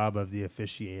the job of the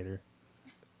officiator?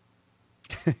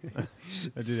 Or do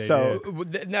they So- do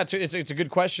it? It's a good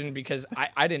question because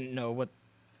I didn't know what.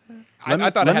 Let me- I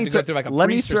thought I let had me to go throw- through like a Let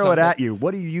me priest or throw it something. at you.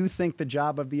 What do you think the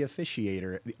job of the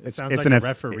officiator? It sounds like a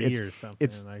referee or something.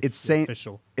 It's like it's the saying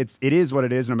official. it is what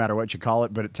it is, no matter what you call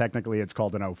it. But technically, it's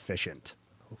called an officiant.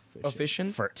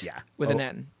 Officiant Yeah, with an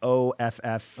N.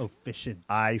 OFF Officiant.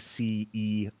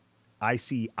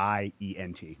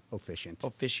 ICEIENT. Officiant.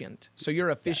 Officiant. So you're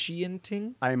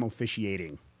officiating? I am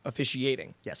officiating.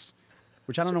 Officiating. Yes.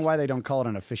 Which I don't know why they don't call it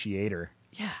an officiator.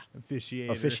 Yeah.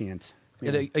 Officiator. Officiant.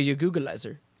 Are you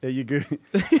Googleizer? You go.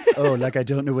 Oh, like I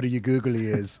don't know what a googly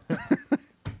is.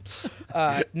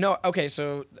 No. Okay.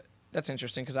 So that's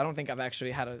interesting because I don't think I've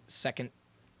actually had a second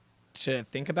to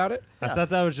think about it. I thought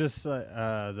that was just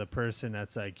the person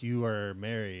that's like, you are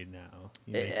married now.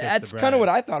 You may kiss the That's bride. kind of what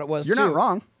I thought it was. You're too. not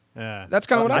wrong. Yeah. That's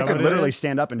kinda what Is I that I thought could it literally is?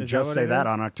 stand up and Is just what say it that is?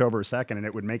 on October 2nd, and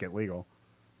it would make it legal.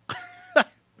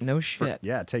 No shit.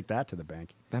 Yeah, take that to the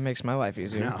bank. That makes my life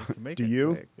easier. No. make Do it you?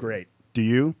 quick, yeah. Great. Do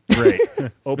you? Great.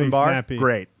 Open be bar? snappy.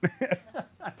 Great.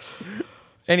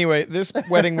 Anyway, this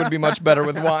wedding would be much better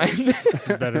with wine. It's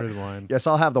better with wine. Yes,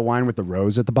 I'll have the wine with the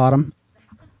rose at the bottom.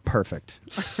 Perfect.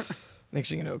 Next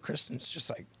thing you know, Kristen's just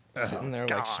like sitting there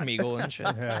like Smeagol and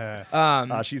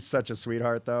shit. She's such a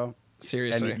sweetheart, though.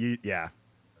 Seriously. And yeah.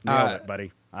 Nailed it,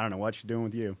 buddy. I don't know what she's doing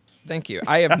with you. Thank you.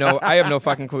 I have no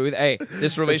fucking clue. Hey,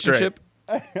 this relationship,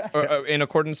 in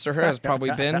accordance to her, has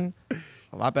probably been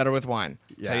a lot better with wine.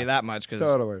 I'll tell Yeah. you that much because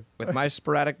Totally. with my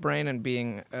sporadic brain and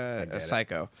being a it.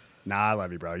 psycho. Nah, I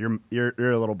love you, bro. You're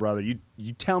a little brother. You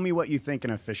tell me what you think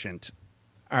an efficient,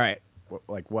 All right.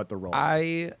 what the role is.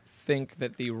 I think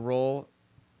that the role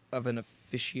of an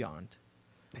officiant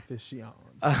Officiant.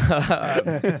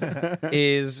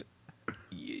 is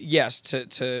yes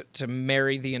to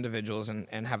marry the individuals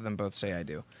and have them both say I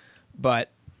do,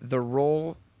 but the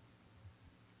role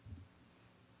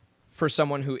for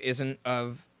someone who isn't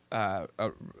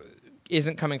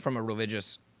isn't coming from a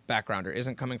religious background or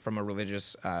isn't coming from a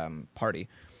religious party,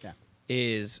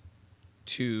 is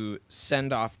to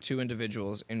send off two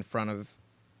individuals in front of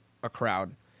a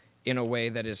crowd in a way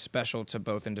that is special to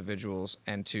both individuals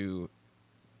and to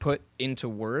put into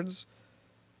words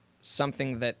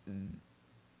something that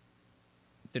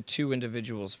the two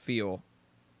individuals feel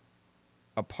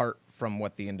apart from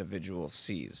what the individual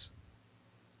sees.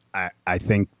 I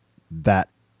think that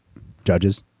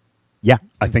judges. Yeah,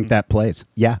 I think that plays.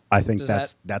 Yeah, I think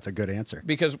that's a good answer.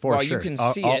 Because for while sure. you can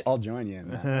see it... I'll join you in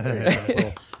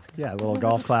that. Yeah, a little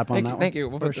golf clap on that one. Thank you.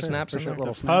 We'll put the sure, snaps in sure. there.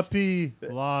 Little snaps. Puppy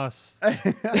lost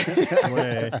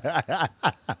way.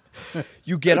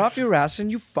 You get off your ass and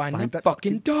you find that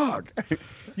fucking dog.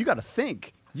 You got to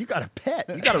think. You got a pet.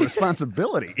 You got a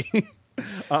responsibility.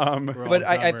 But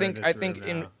I think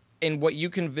in what you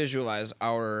can visualize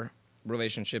our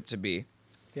relationship to be,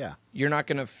 yeah, you're not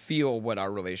going to feel what our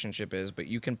relationship is, but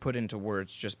you can put into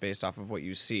words just based off of what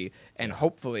you see. And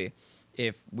hopefully,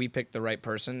 if we pick the right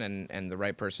person and the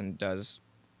right person does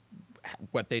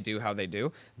what they do, how they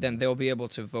do, then they'll be able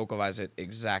to vocalize it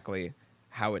exactly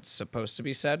how it's supposed to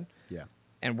be said. Yeah.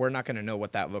 And we're not going to know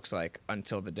what that looks like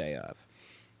until the day of.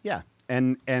 Yeah.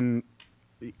 And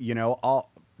you know,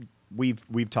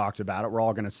 we've talked about it. We're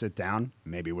all going to sit down,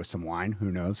 maybe with some wine,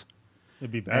 who knows?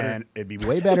 It'd be better. And it'd be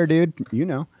way better, dude. You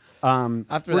know.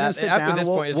 After this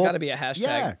point, it's got to be a hashtag.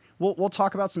 Yeah, we'll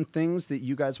talk about some things that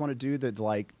you guys want to do that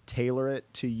like tailor it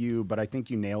to you. But I think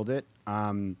you nailed it.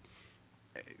 From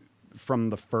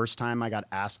the first time I got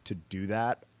asked to do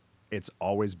that, it's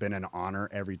always been an honor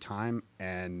every time.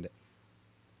 And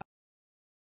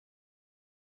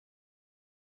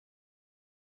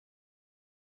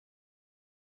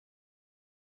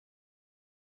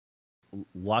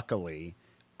luckily,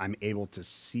 I'm able to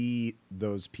see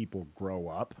those people grow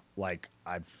up. Like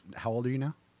how old are you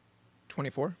now?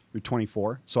 24. You're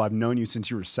 24. So I've known you since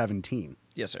you were 17.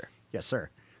 Yes, sir. Yes, sir.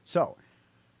 So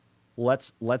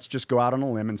let's just go out on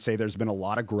a limb and say there's been a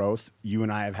lot of growth. You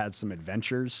and I have had some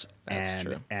adventures. That's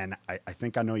true. And I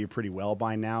think I know you pretty well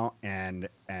by now. And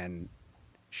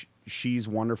she's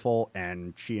wonderful,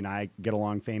 and she and I get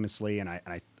along famously, and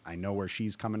I know where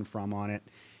she's coming from on it.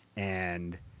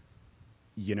 And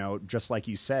you know, just like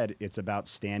you said, it's about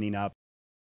standing up.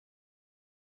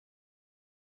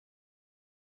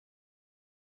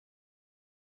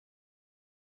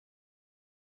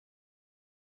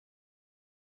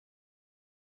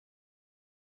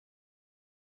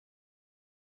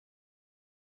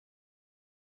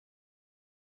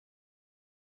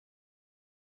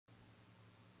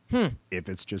 If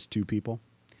it's just two people.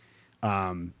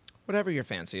 Whatever your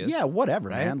fancy is. Yeah, whatever,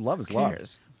 right? Man. Love is love.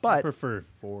 But I prefer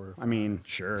 4. I mean,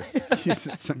 sure.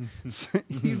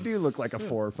 You do look like a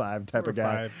 4 or 5 type of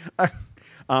guy.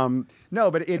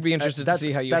 No, but I'd be interested to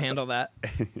see how you handle that.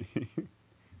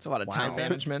 It's a lot of time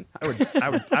management.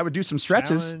 I would do some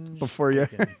stretches before you.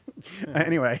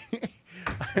 Anyway,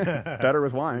 better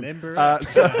with wine.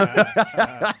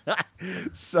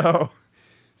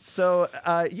 So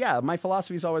yeah, my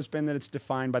philosophy has always been that it's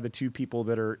defined by the two people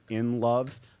that are in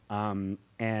love, and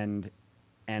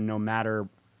no matter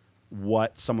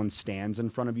what someone stands in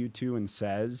front of you to and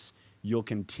says, you'll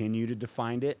continue to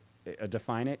define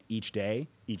it each day,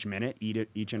 each minute,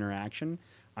 each interaction,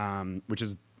 which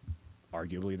is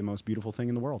arguably the most beautiful thing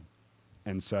in the world.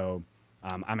 And so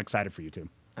I'm excited for you too.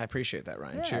 I appreciate that,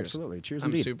 Ryan. Yeah, Cheers. Absolutely. Cheers.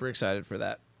 I'm indeed. super excited for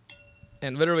that.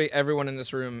 And literally everyone in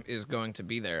this room is going to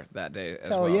be there that day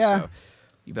as Hell well. yeah. So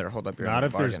you better hold up your Not end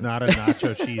if of the there's bargain. not a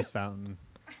nacho cheese fountain.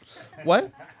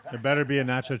 What? There better be a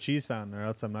nacho cheese fountain, or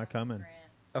else I'm not coming.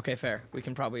 Okay, fair. We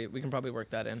can probably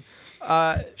work that in.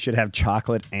 Should have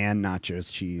chocolate and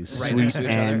nachos cheese, Right next sweet to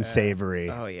each other. and savory.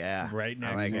 Oh yeah. Right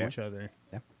next like to it. each other.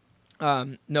 Yeah.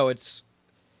 No, it's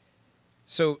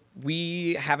so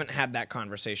we haven't had that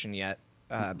conversation yet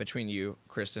between you,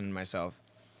 Kristen, and myself,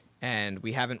 and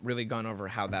we haven't really gone over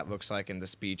how that looks like in the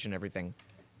speech and everything.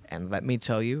 And let me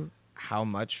tell you how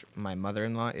much my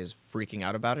mother-in-law is freaking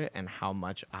out about it and how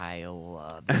much I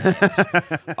love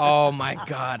it. Oh my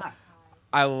God.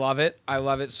 I love it. I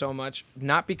love it so much.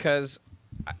 Not because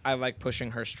I like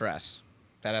pushing her stress.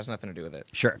 That has nothing to do with it.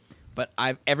 Sure. But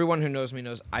everyone who knows me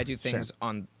knows I do things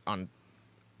on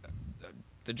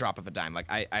the drop of a dime. Like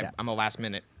I'm a last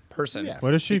minute person. Yeah.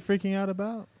 What is she freaking out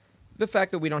about? The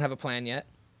fact that we don't have a plan yet.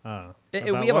 Oh, We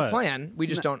about have what? a plan. We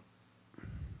just don't.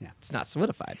 Yeah. It's not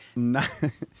solidified.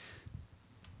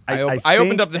 I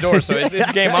opened up the door, so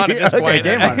it's game on at this okay, point.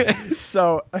 game on.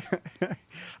 So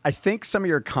I think some of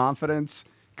your confidence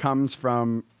comes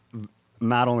from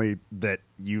not only that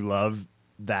you love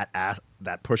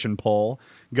that push and pull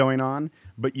going on,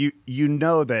 but you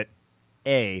know that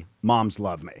moms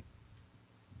love me.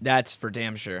 That's for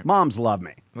damn sure. Moms love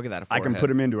me. Look at that I can forehead. put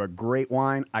them into a great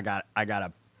wine. I got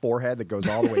a forehead that goes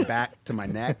all the way back to my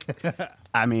neck.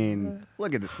 I mean,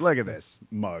 look at this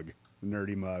mug,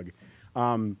 nerdy mug.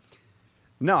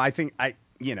 No, I think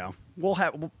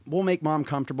we'll make mom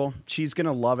comfortable. She's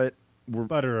gonna love it.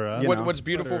 Butter her up. What's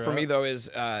beautiful for me though is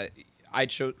I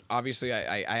chose. Obviously,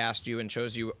 I asked you and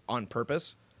chose you on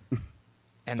purpose.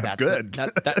 And that's good.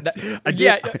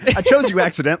 Yeah, I chose you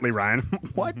accidentally, Ryan.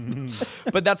 What?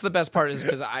 But that's the best part is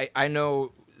because I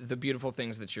know the beautiful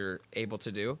things that you're able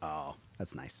to do. Oh,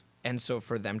 that's nice. And so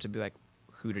for them to be like,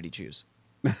 who did he choose?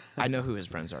 I know who his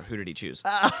friends are. Who did he choose?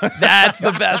 That's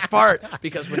the best part.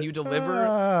 Because when you deliver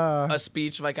a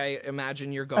speech like I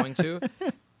imagine you're going to,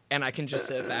 and I can just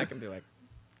sit back and be like,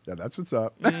 yeah, that's what's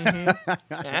up. All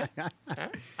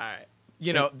right.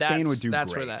 You know, Bane would do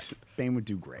that's great. where that. Bane would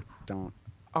do great. Don't.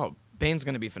 Oh, Bane's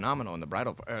going to be phenomenal in the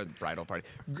bridal party.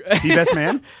 Is he best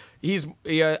man?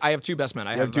 I have two best men.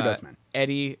 I have two best men.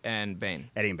 Eddie and Bane.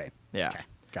 Eddie and Bane. Yeah. Okay.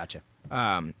 Gotcha.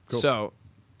 Cool. So,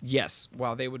 yes,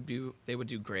 while they would do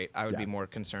great, I would be Yeah. more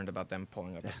concerned about them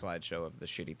pulling up a slideshow of the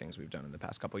shitty things we've done in the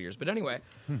past couple of years. But anyway,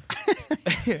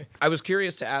 I was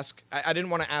curious to ask. I didn't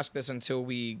want to ask this until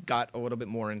we got a little bit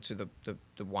more into the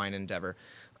wine endeavor.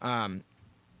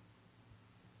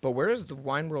 But where is the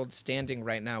wine world standing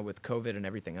right now with COVID and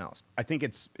everything else? I think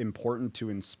it's important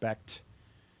to inspect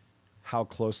how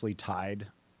closely tied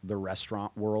the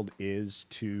restaurant world is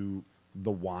to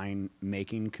the wine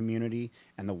making community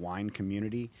and the wine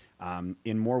community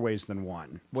in more ways than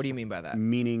one. What do you mean by that?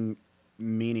 Meaning,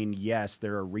 yes,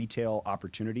 there are retail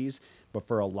opportunities, but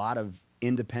for a lot of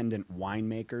independent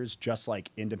winemakers, just like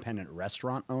independent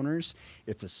restaurant owners,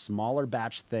 it's a smaller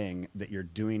batch thing that you're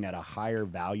doing at a higher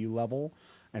value level.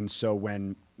 And so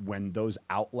when those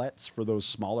outlets for those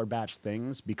smaller batch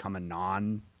things become a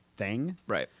non-thing,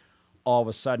 Right. all of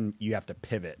a sudden you have to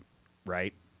pivot,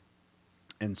 right?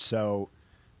 And so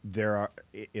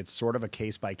it's sort of a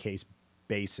case-by-case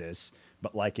basis,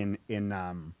 but like in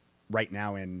right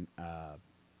now in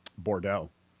Bordeaux,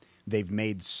 they've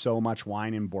made so much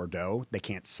wine in Bordeaux, they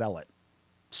can't sell it.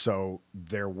 So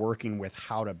they're working with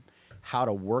how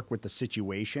to work with the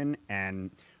situation,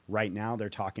 and right now they're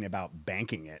talking about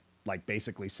banking it, like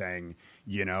basically saying,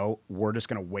 we're just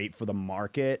going to wait for the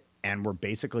market, and we're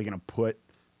basically going to put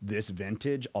this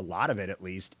vintage, a lot of it at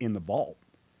least, in the vault.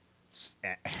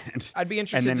 And, I'd be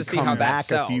interested and then to see come how that back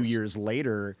sells. a few years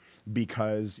later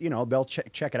because they'll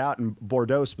check it out. And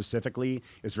Bordeaux specifically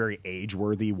is very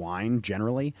age-worthy wine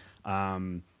generally,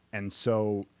 and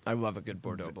so I love a good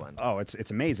Bordeaux blend. oh,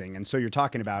 it's amazing. And so you're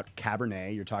talking about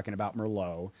Cabernet, you're talking about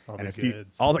Merlot, All and the a few,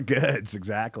 goods. all the goods,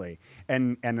 exactly.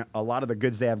 And a lot of the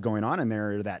goods they have going on in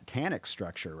there are that tannic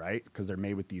structure, right? Because they're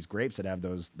made with these grapes that have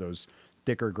those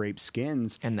thicker grape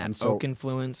skins And that so, oak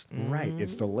influence. right?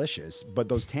 It's delicious, but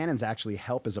those tannins actually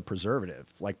help as a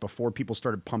preservative. Like before people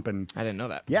started pumping. I didn't know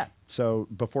that. Yeah. So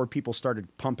before people started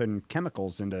pumping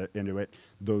chemicals into it,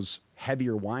 those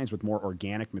heavier wines with more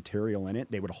organic material in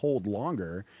it, they would hold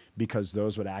longer because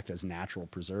those would act as natural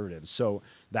preservatives. So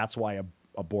that's why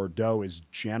a Bordeaux is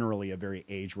generally a very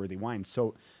age-worthy wine.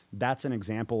 So that's an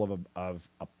example of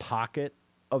a pocket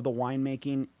of the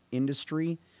winemaking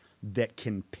industry that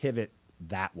can pivot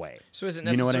that way. So is it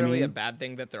You know what I necessarily a mean? bad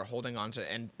thing that they're holding on to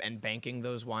and banking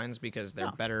those wines because they're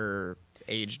No. better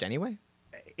aged anyway?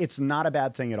 It's not a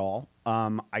bad thing at all.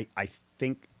 I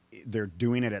think they're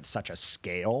doing it at such a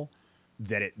scale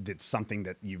that it's something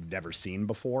that you've never seen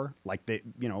before. Like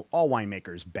all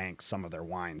winemakers bank some of their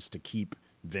wines to keep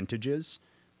vintages,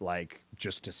 like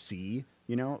just to see,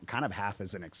 kind of half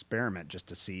as an experiment, just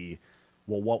to see,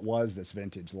 well, what was this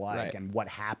vintage like, Right. and what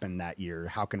happened that year?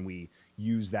 How can we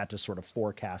use that to sort of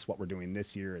forecast what we're doing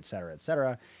this year, et cetera, et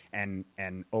cetera? And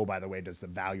oh, by the way, does the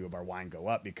value of our wine go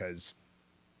up? Because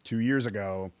 2 years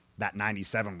ago, that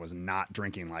 97 was not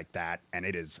drinking like that, and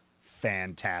it is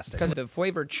fantastic. Because the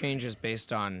flavor changes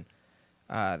based on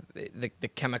the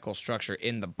chemical structure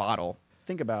in the bottle.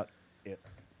 Think about it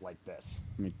like this.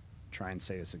 Let me try and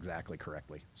say this exactly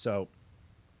correctly. So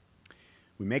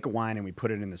we make a wine and we put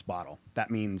it in this bottle.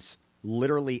 That means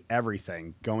literally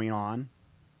everything going on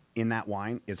in that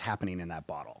wine is happening in that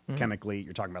bottle. Chemically,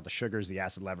 you're talking about the sugars, the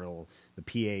acid level, the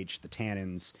pH, the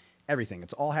tannins, everything.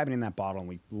 It's all happening in that bottle, and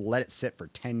we let it sit for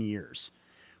 10 years.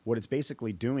 What it's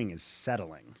basically doing is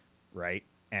settling, right?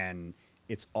 And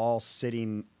it's all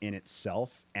sitting in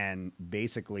itself, and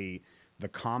basically the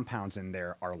compounds in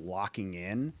there are locking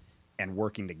in and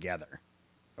working together,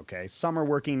 Okay. Some are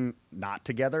working not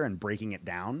together and breaking it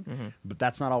down, but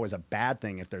that's not always a bad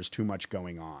thing if there's too much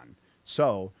going on.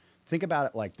 So think about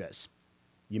it like this.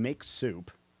 You make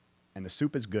soup and the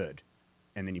soup is good,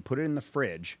 and then you put it in the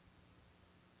fridge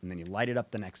and then you light it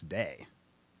up the next day,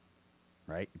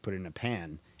 right? You put it in a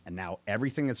pan, and now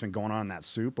everything that's been going on in that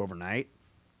soup overnight,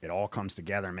 it all comes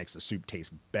together and makes the soup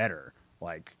taste better.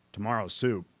 Like tomorrow's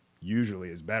soup usually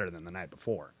is better than the night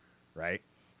before, right?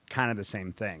 Kind of the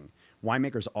same thing.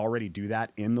 Winemakers already do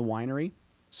that in the winery.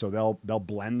 So they'll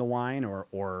blend the wine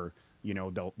or you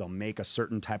know, they'll make a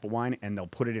certain type of wine and they'll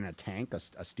put it in a tank,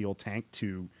 a steel tank,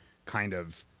 to kind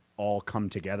of all come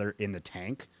together in the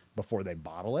tank before they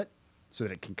bottle it, so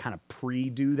that it can kind of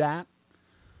pre-do that.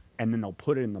 And then they'll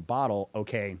put it in the bottle.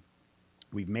 Okay,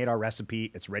 we've made our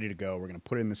recipe. It's ready to go. We're going to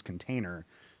put it in this container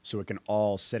so it can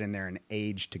all sit in there and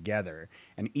age together.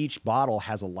 And each bottle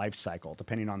has a life cycle,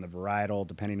 depending on the varietal,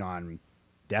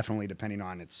 definitely depending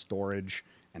on its storage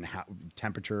and how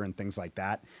temperature and things like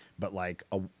that. But like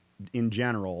in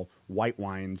general, white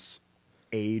wines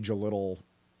age a little.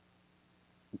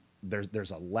 There's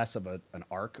a less of an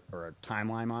arc or a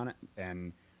timeline on it,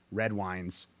 and red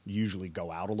wines usually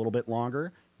go out a little bit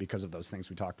longer because of those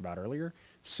things we talked about earlier.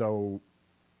 So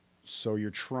you're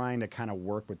trying to kind of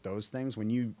work with those things. When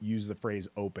you use the phrase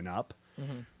open up,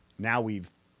 now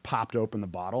we've popped open the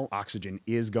bottle. Oxygen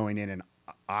is going in and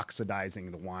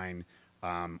oxidizing the wine,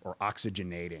 or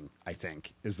oxygenating, I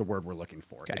think, is the word we're looking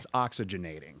for. Okay. It's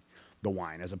oxygenating the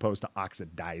wine as opposed to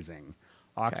oxidizing.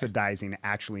 Oxidizing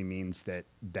actually means that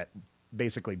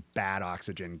basically bad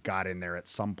oxygen got in there at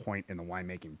some point in the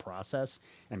winemaking process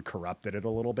and corrupted it a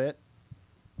little bit,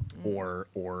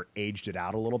 or aged it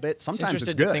out a little bit. Sometimes it's it's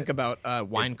interesting good. to think about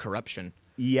wine corruption.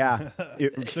 Yeah,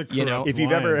 You know, if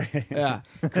you've ever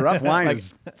corrupt wine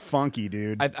is funky,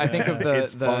 dude. I think of the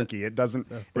it's funky. It doesn't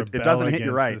rebel hit you against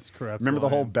right. this corrupt Remember the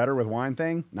whole wine. better with wine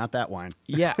thing? Not that wine.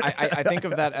 Yeah, I think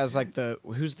of that as like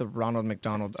who's the Ronald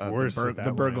McDonald, worse with the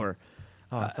that burglar.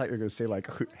 Oh, I thought you were going to say like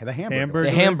the hamburger. Hamburger?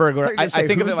 The Hamburger. I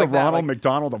think of who's it like the that. Ronald Like,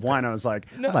 McDonald of wine. I was like,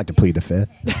 I'd like to plead the fifth.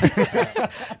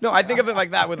 no, I think of it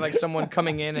like that, with like someone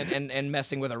coming in and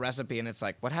messing with a recipe, and it's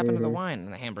like, what happened to the wine?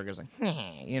 And the hamburger's like,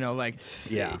 you know, like,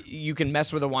 Yeah. you can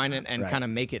mess with the wine and Right. kind of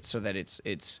make it so that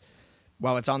it's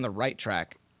while it's on the right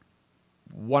track,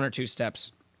 one or two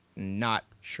steps not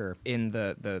Sure. in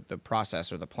the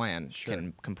process or the plan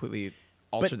can completely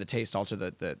alter the taste, alter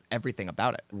the everything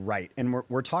about it. Right. And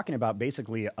we're talking about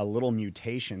basically a little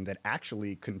mutation that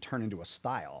actually can turn into a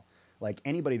style. Like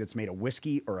anybody that's made a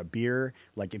whiskey or a beer,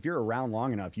 like if you're around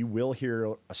long enough, you will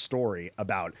hear a story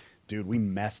about, dude, we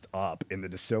messed up in the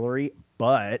distillery,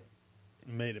 but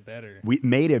Made it better. we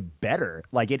made it better.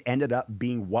 Like it ended up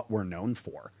being what we're known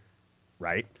for.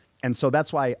 Right. And so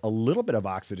that's why a little bit of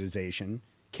oxidization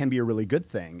can be a really good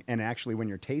thing. And actually, when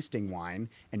you're tasting wine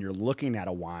and you're looking at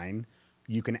a wine,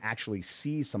 you can actually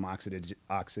see some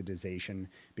oxidization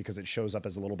because it shows up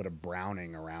as a little bit of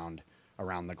browning around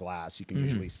the glass. You can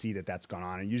usually see that that's gone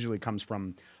on. It usually comes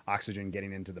from oxygen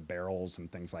getting into the barrels and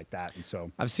things like that. And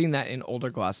so I've seen that in older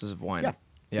glasses of wine.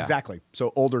 yeah, exactly.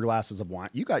 So older glasses of wine.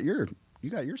 You got your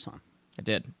song. I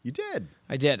did. You did.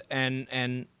 I did,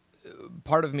 and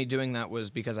part of me doing that was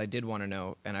because I did want to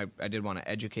know, and I did want to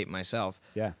educate myself.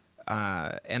 Yeah.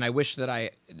 And I wish that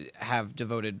I have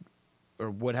devoted or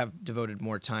would have devoted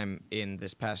more time in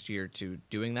this past year to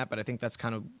doing that. But I think that's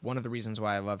kind of one of the reasons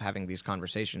why I love having these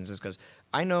conversations, is because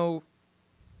I know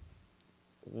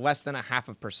less than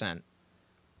 0.5%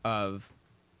 of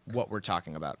what we're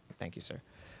talking about. Thank you, sir.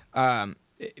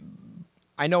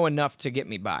 I know enough to get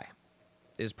me by,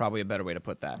 is probably a better way to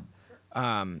put that.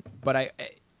 But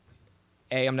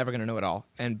I'm never going to know it all.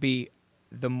 And B,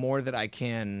 the more that I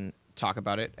can talk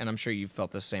about it, and I'm sure you've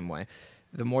felt the same way,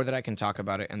 the more that I can talk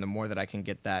about it and the more that I can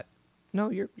get that,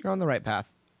 no, you're on the right path,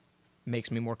 makes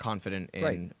me more confident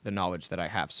in the knowledge that I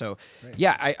have. So,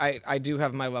 yeah, I do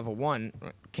have my level 1.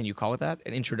 Can you call it that?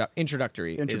 An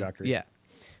introductory. Introductory.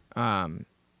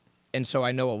 And so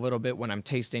I know a little bit when I'm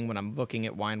tasting, when I'm looking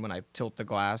at wine, when I tilt the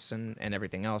glass and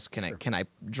everything else. Can I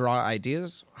draw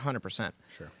ideas? 100%.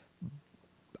 Sure.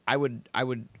 I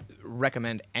would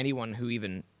recommend anyone who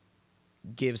even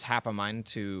gives half a mind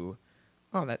to,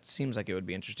 oh, that seems like it would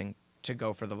be interesting, to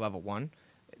go for the level 1,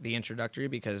 the introductory,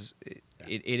 because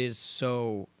it is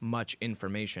so much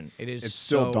information. It's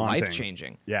still so daunting.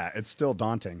 life-changing. Yeah, it's still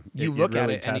daunting. You It look really at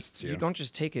it, and tests you don't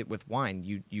just take it with wine.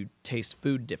 You taste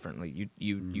food differently.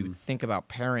 You think about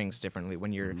pairings differently.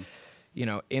 When your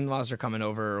in-laws are coming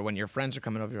over, or when your friends are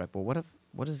coming over, you're like, well,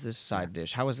 what is this side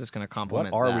dish? How is this going to What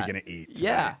complement are that? we going to eat tonight?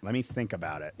 Yeah. Let me think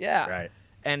about it. Yeah. Right.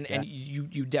 And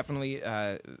you definitely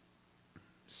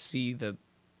see the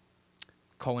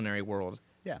culinary world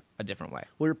Yeah. a different way.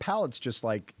 Well, your palate's just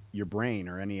like your brain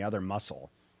or any other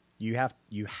muscle. You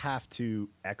have to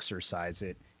exercise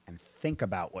it and think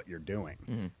about what you're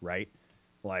doing, right?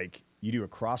 Like you do a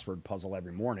crossword puzzle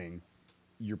every morning,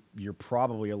 you're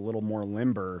probably a little more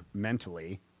limber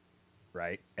mentally,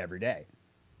 right? Every day.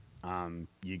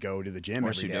 You go to the gym Or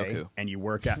every day Sudoku. and you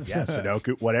work out. Yeah,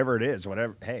 Sudoku, whatever it is,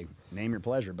 whatever. Hey, name your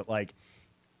pleasure. But like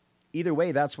either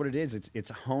way, that's what it is. It's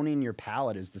honing your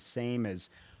palate is the same as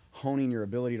honing your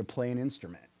ability to play an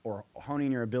instrument or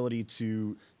honing your ability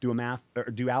to do a math or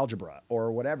do algebra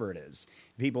or whatever it is.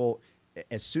 People,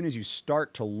 as soon as you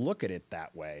start to look at it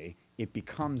that way, it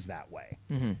becomes that way.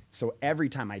 So every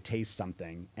time I taste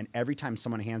something and every time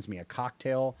someone hands me a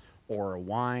cocktail or a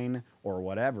wine or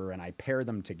whatever, and I pair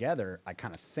them together, I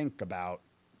kind of think about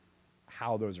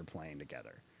how those are playing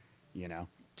together, you know?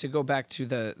 To go back to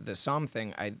the Somm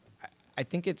thing, I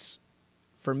think it's,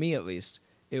 for me at least,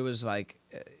 it was like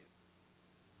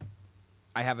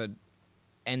I have an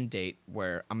end date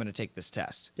where I'm going to take this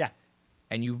test. Yeah.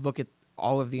 And you look at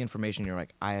all of the information, you're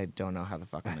like, I don't know how the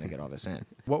fuck I'm going to get all this in.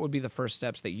 What would be the first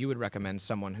steps that you would recommend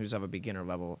someone who's of a beginner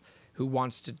level who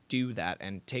wants to do that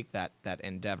and take that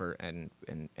endeavor and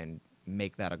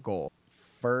make that a goal?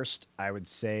 First, I would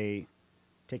say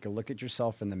take a look at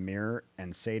yourself in the mirror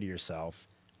and say to yourself,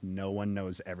 no one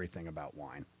knows everything about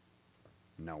wine.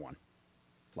 No one.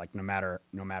 Like no matter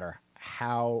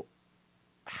how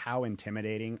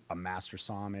intimidating a master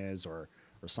somm is or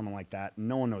someone like that,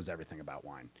 no one knows everything about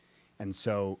wine. And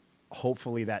so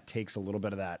hopefully that takes a little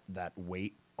bit of that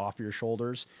weight off your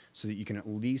shoulders so that you can at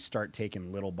least start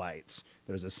taking little bites.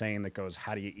 There's a saying that goes,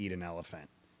 how do you eat an elephant?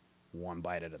 One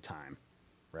bite at a time,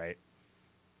 right?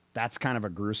 That's kind of a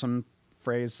gruesome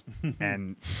phrase.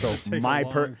 And so my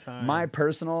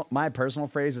personal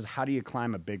phrase is, how do you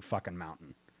climb a big fucking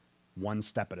mountain? One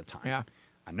step at a time. Yeah.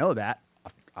 I know that.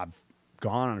 I've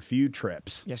gone on a few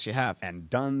trips. Yes, you have. And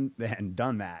done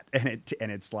that.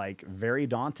 And it's like very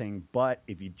daunting, but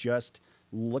if you just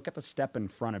look at the step in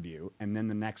front of you and then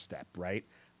the next step, right?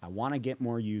 I want to get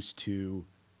more used to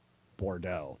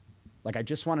Bordeaux. Like I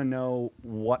just want to know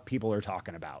what people are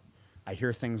talking about. I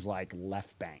hear things like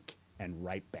left bank and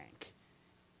right bank.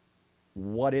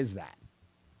 What is that?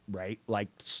 Right? Like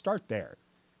start there.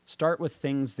 Start with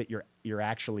things that you're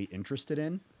actually interested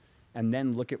in, and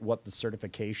then look at what the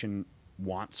certification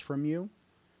wants from you.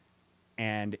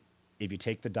 And if you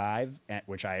take the dive,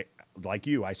 which I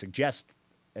suggest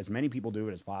as many people do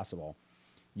it as possible,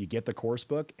 you get the course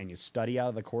book and you study out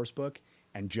of the course book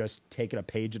and just take it a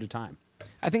page at a time.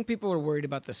 I think people are worried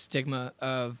about the stigma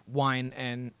of wine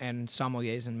and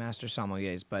sommeliers and master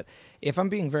sommeliers, but if I'm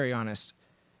being very honest,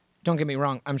 don't get me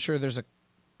wrong, I'm sure there's a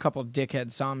couple dickhead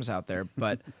somms out there,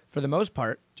 but for the most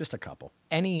part, just a couple.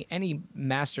 Any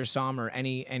master somm or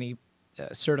any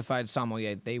certified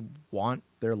sommelier, they want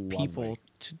people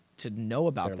to know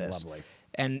about this. Lovely.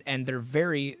 And they're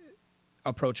very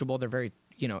approachable. They're very,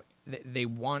 they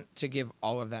want to give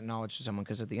all of that knowledge to someone,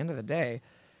 because at the end of the day,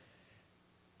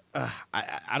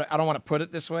 I don't want to put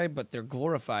it this way, but they're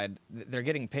glorified. They're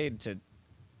getting paid to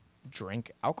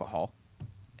drink alcohol,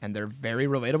 and they're very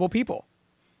relatable people.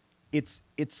 It's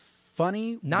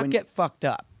funny. Get fucked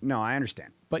up. No, I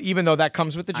understand. But even though that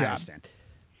comes with the job. I understand.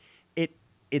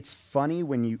 It's funny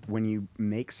when you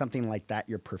make something like that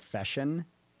your profession.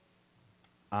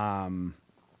 And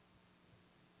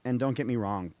don't get me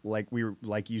wrong,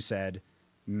 like you said,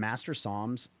 master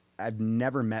somms, I've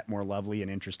never met more lovely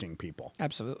and interesting people.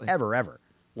 Absolutely. Ever.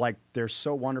 Like they're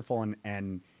so wonderful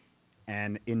and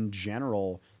in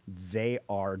general, they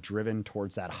are driven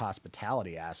towards that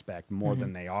hospitality aspect more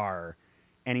than they are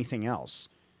anything else,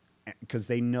 because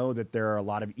they know that there are a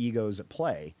lot of egos at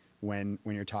play when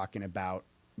you're talking about,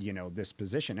 this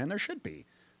position, and there should be.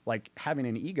 Like having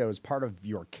an ego is part of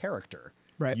your character.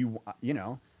 Right.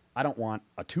 I don't want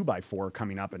a 2x4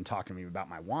 coming up and talking to me about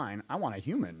my wine. I want a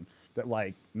human that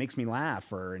like makes me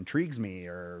laugh or intrigues me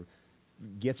or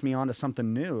gets me onto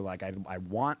something new. Like I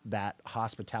want that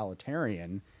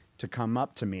hospitalitarian to come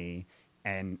up to me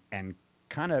and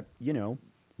kind of,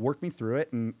 work me through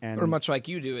it and or much like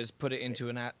you do, is put it into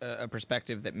a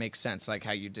perspective that makes sense, like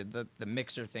how you did the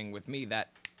mixer thing with me. That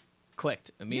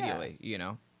clicked immediately.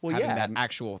 Well, having that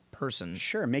actual person.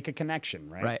 Sure, make a connection,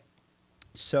 right? Right.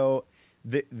 So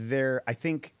I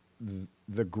think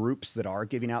the groups that are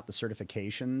giving out the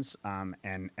certifications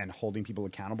and holding people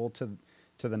accountable to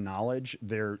the knowledge,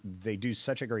 they do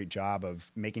such a great job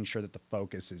of making sure that the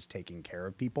focus is taking care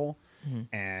of people.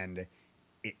 And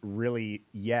it really,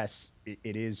 yes,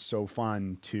 it is so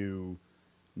fun to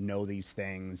know these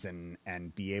things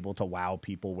and be able to wow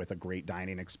people with a great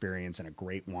dining experience and a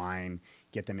great wine,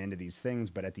 get them into these things.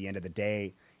 But at the end of the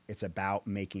day, it's about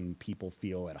making people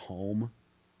feel at home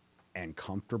and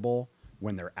comfortable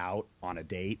when they're out on a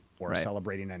date or Right.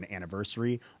 celebrating an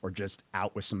anniversary or just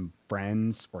out with some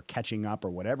friends or catching up or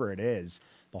whatever it is.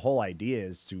 The whole idea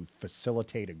is to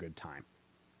facilitate a good time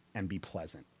and be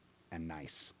pleasant and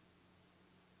nice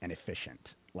and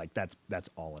efficient. Like that's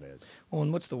all it is. Well,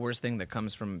 and what's the worst thing that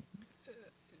comes from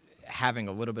having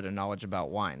a little bit of knowledge about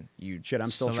wine? You Shit, I'm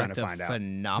still trying to select find a out.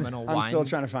 phenomenal I'm wine. still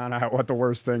trying to find out what the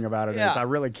worst thing about it is. Yeah. I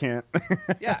really can't.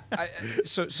 Yeah.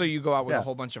 So you go out with Yeah. a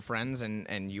whole bunch of friends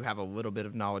and you have a little bit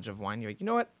of knowledge of wine. You're like, you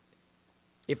know what?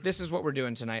 If this is what we're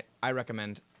doing tonight, I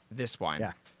recommend this wine.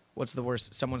 Yeah. What's the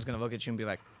worst? Someone's going to look at you and be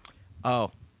like,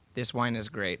 oh, this wine is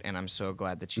great, and I'm so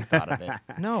glad that you thought of it.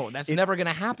 No, that's never going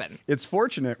to happen. It's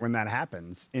fortunate when that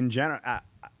happens. In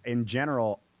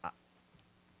general,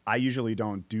 I usually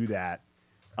don't do that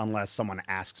unless someone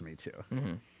asks me to.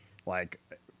 Mm-hmm. Like,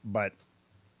 but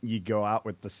you go out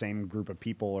with the same group of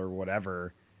people or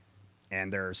whatever,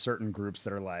 and there are certain groups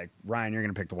that are like, Ryan, you're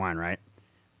going to pick the wine, right?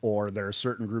 Or there are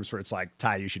certain groups where it's like,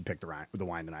 Ty, you should pick the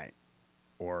wine tonight.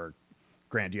 Or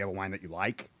Grant, do you have a wine that you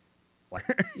like? Like,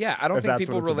 Yeah, I don't if think that's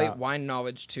people what it's relate about. wine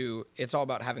knowledge to it's all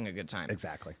about having a good time.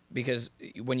 Exactly. Because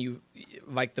when you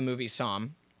like the movie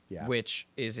Somme, Yeah. which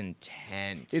is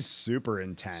intense. It's super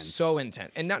intense. so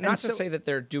intense. And not to so- say that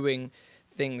they're doing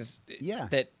things Yeah.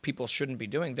 that people shouldn't be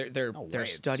doing. They're No way. they're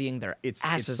studying their It's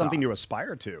asses something off. to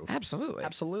aspire to. Absolutely.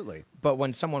 Absolutely. But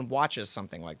when someone watches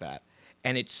something like that,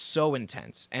 and it's so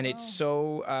intense, and it's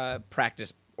so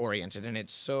practice oriented, and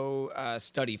it's so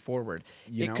study forward,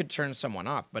 You it know- could turn someone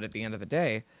off. But at the end of the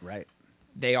day, Right.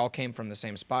 they all came from the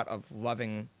same spot of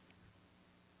loving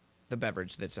the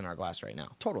beverage that's in our glass right now.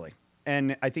 Totally.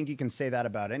 And I think you can say that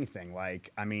about anything.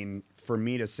 Like, I mean, for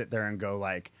me to sit there and go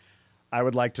like, I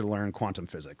would like to learn quantum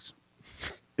physics.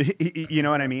 You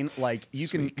know what I mean? Like you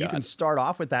Sweet can God. start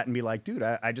off with that and be like, dude,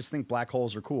 I just think black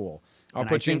holes are cool. I'll And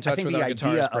put you in I touch think with the our idea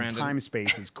guitarist, of Brandon. time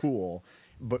space is cool.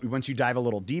 But once you dive a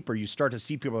little deeper, you start to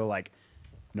see people are like,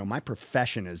 no, my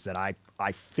profession is that I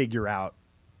figure out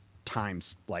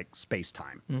times like space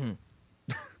time.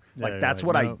 Like Yeah, that's like,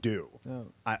 what I nope. do. No.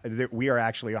 We are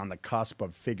actually on the cusp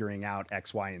of figuring out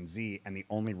X, Y, and Z, and the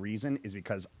only reason is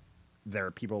because there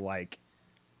are people like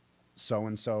so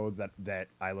and so that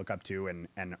I look up to,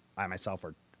 and I myself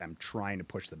am trying to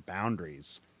push the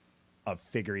boundaries of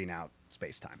figuring out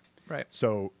space time. Right.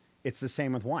 So it's the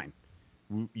same with wine.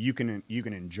 You can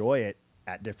enjoy it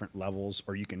at different levels,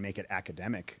 or you can make it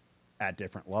academic at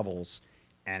different levels,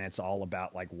 and it's all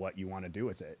about like what you want to do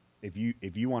with it. If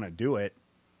you want to do it.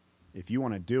 If you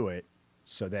want to do it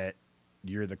so that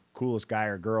you're the coolest guy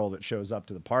or girl that shows up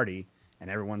to the party and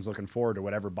everyone's looking forward to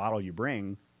whatever bottle you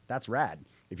bring, that's rad.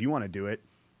 If you want to do it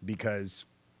because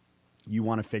you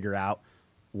want to figure out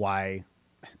why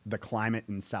the climate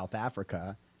in South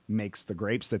Africa makes the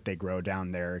grapes that they grow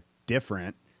down there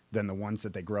different than the ones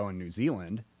that they grow in New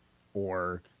Zealand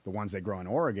or the ones they grow in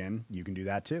Oregon, you can do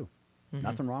that too. Mm-hmm.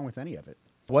 Nothing wrong with any of it.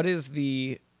 What is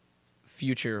the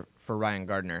future for Ryan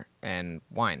Gardner and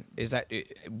wine? Is that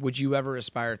would you ever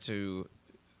aspire to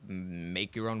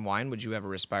make your own wine? Would you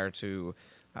ever aspire to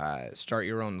start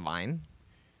your own line?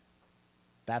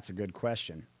 That's a good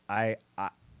question. I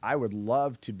would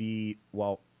love to be,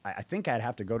 well, I think I'd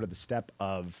have to go to the step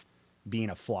of being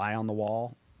a fly on the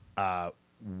wall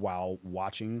while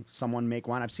watching someone make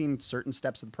wine. I've seen certain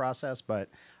steps of the process, but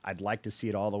I'd like to see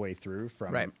it all the way through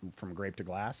from grape to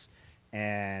glass.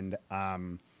 And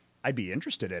I'd be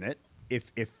interested in it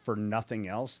if for nothing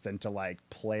else than to like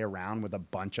play around with a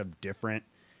bunch of different,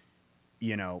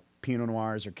 Pinot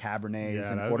Noirs or Cabernets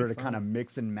Yeah, in that would order be to kind of fun.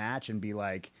 mix and match and be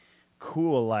like,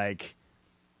 cool, like,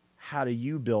 how do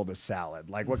you build a salad?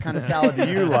 Like, what kind of salad do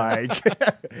you like?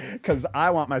 Because I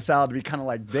want my salad to be kind of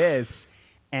like this.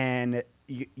 And,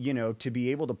 to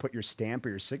be able to put your stamp or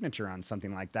your signature on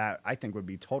something like that, I think would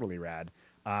be totally rad.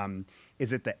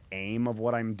 Is it the aim of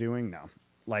what I'm doing? No.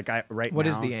 Like, What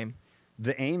is the aim?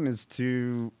 The aim is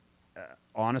to,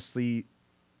 honestly...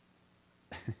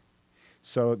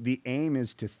 So the aim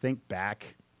is to think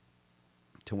back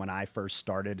to when I first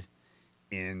started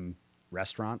in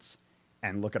restaurants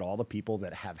and look at all the people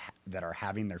that are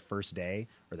having their first day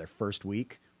or their first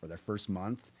week or their first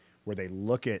month, where they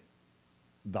look at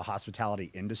the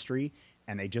hospitality industry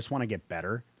and they just want to get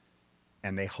better,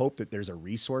 and they hope that there's a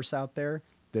resource out there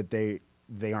that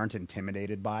they aren't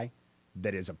intimidated by,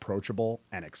 that is approachable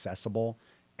and accessible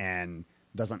and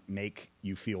doesn't make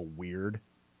you feel weird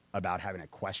about having a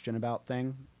question about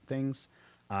things.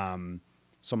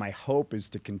 So my hope is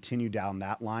to continue down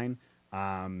that line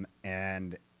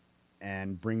and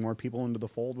bring more people into the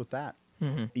fold with that.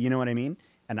 Mm-hmm. You know what I mean?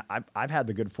 And I've had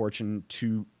the good fortune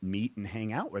to meet and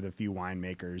hang out with a few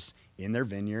winemakers in their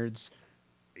vineyards,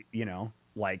 you know,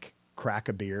 like crack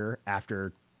a beer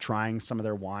after trying some of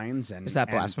their wines. And Is that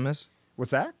blasphemous?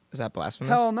 What's that? Is that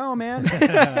blasphemous? Hell no, man.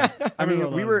 I mean,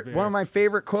 one of my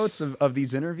favorite quotes of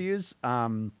these interviews,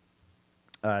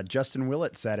 Justin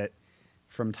Willett said it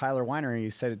from Tyler Winery. He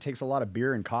said, it takes a lot of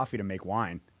beer and coffee to make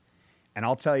wine. And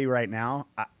I'll tell you right now,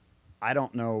 I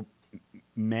don't know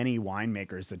many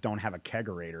winemakers that don't have a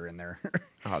kegerator in their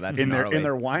in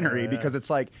their winery, because it's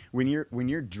like when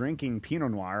you're drinking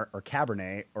Pinot Noir or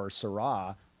Cabernet or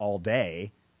Syrah all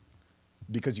day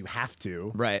because you have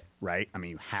to, right? I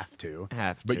mean, you have to,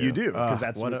 but you do, because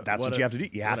that's what you have to do.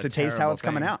 You have to taste how it's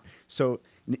coming out. So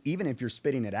even if you're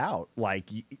spitting it out, like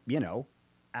you know,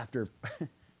 after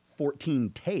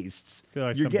 14 tastes,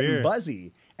 you're getting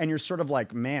buzzy, and you're sort of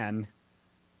like, man,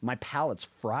 my palate's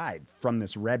fried from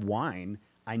this red wine.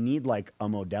 I need like a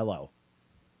Modelo.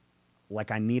 Like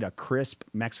I need a crisp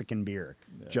Mexican beer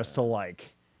just to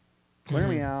like clear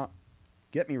me out,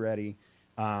 get me ready.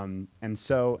 And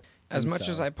so as much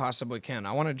as I possibly can,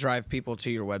 I want to drive people to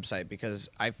your website, because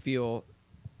I feel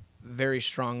very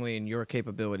strongly in your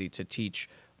capability to teach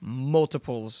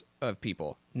multiples of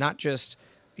people, not just,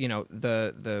 you know,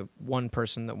 the one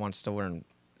person that wants to learn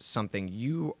something.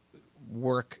 You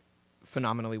work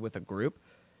phenomenally with a group,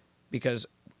 because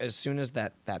as soon as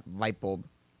that light bulb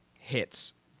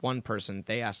hits one person,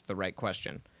 they ask the right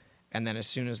question, and then as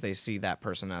soon as they see that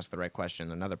person ask the right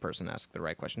question, another person asks the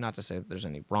right question. Not to say that there's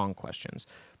any wrong questions,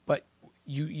 but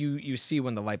you see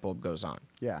when the light bulb goes on.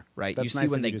 Yeah, right. You see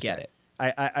when they get it.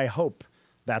 I hope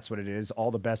that's what it is.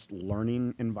 All the best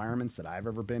learning environments that I've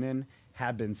ever been in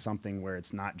have been something where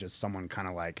it's not just someone kind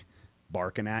of like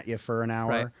barking at you for an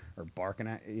hour or barking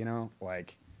at, you know,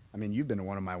 like, I mean, you've been to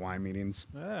one of my wine meetings.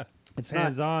 Yeah, it's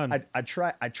hands-on. I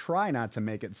try not to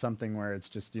make it something where it's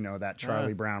just, you know, that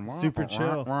Charlie Brown. Super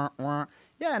chill.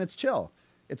 Yeah, and it's chill.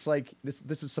 It's like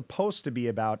this is supposed to be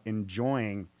about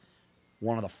enjoying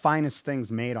one of the finest things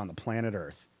made on the planet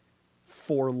Earth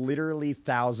for literally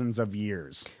thousands of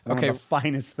years. One of the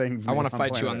finest things made. I want to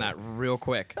fight you on that real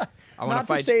quick. I want to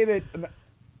fight. Say that.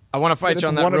 I want to fight you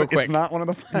on that real quick. It's not one of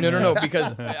the finest. No,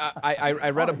 because I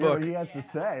read a book. What he has to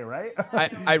say, right?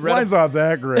 I read Wine's not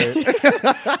that great.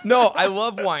 No, I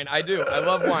love wine. I do. I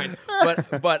love wine.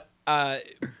 But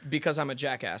because I'm a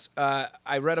jackass,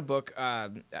 I read a book. I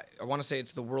want to say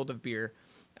it's The World of Beer,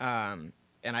 and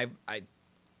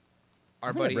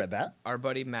our buddy read that. Our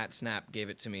buddy Matt Snap gave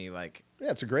it to me like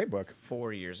it's a great book.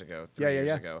 4 years ago, 3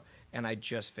 years ago, and I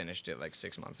just finished it like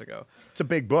 6 months ago. It's a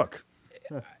big book.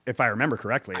 If I remember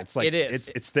correctly, it's like it is.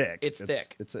 It's thick. It's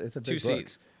thick. It's a big 2 book.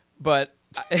 C's. But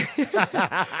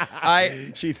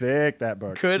she thick, that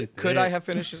book. Could I have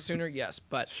finished it sooner? Yes,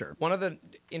 but sure. One of the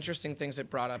interesting things it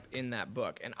brought up in that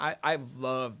book, and I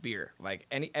love beer, like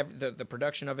the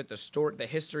production of it, the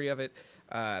history of it,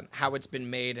 how it's been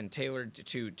made and tailored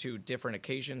to different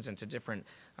occasions and to different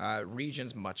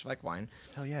regions, much like wine.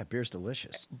 Hell yeah, beer's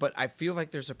delicious. But I feel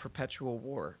like there's a perpetual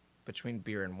war between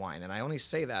beer and wine, and I only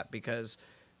say that because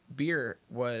beer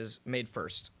was made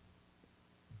first,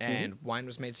 and wine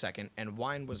was made second, and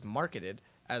wine was marketed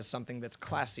as something that's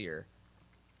classier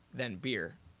than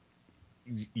beer.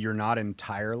 You're not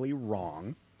entirely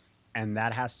wrong, and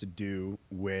that has to do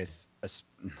with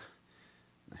I'm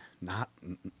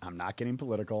not getting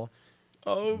political.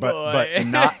 Oh boy. But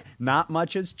not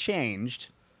much has changed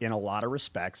in a lot of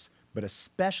respects, but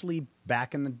especially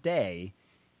back in the day,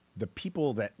 the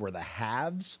people that were the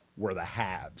haves were the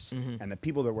haves, and the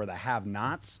people that were the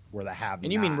have-nots were the have-nots.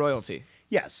 And you mean royalty?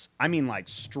 Yes, I mean like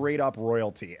straight up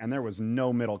royalty, and there was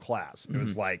no middle class. It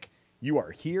was like you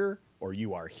are here or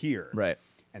you are here, right?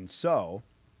 And so,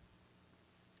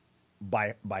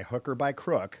 by hook or by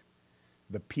crook,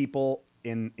 the people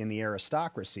in the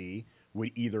aristocracy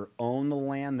would either own the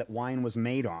land that wine was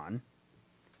made on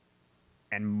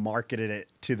and marketed it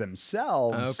to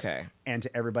themselves and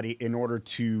to everybody in order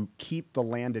to keep the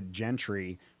landed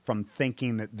gentry from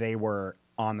thinking that they were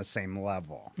on the same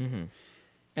level.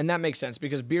 And that makes sense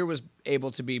because beer was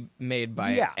able to be made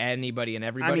by anybody and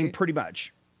everybody. I mean, pretty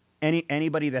much.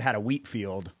 Anybody that had a wheat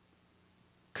field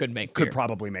could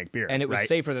probably make beer. And it was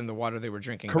safer than the water they were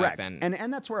drinking back then.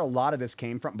 And that's where a lot of this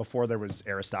came from before there was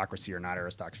aristocracy or not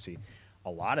aristocracy.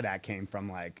 A lot of that came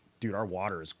from like, dude, our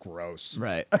water is gross.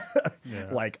 Right.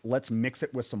 Like, let's mix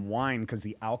it with some wine because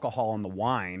the alcohol in the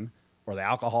wine or the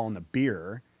alcohol in the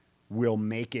beer will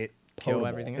make it potable. Kill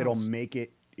everything else.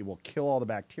 It will kill all the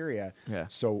bacteria. Yeah.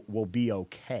 So we'll be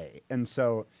okay. And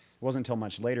so wasn't until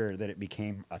much later that it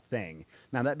became a thing.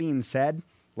 Now, that being said,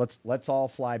 let's all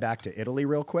fly back to Italy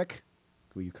real quick.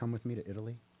 Will you come with me to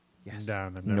Italy? Yes.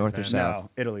 Down North or south? No,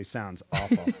 Italy sounds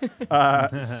awful.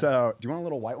 So, do you want a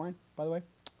little white wine, by the way?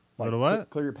 Little what?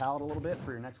 Clear your palate a little bit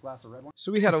for your next glass of red wine.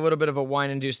 So we had a little bit of a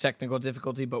wine-induced technical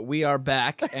difficulty, but we are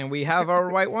back, and we have our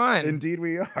white wine. Indeed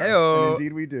we are. Heyo. And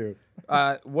indeed we do.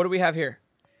 What do we have here?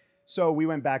 So we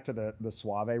went back to the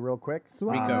Suave real quick.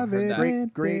 Rico, heard that.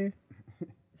 Great.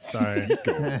 Sorry.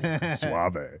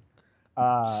 Suave.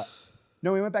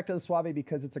 No, we went back to the Suave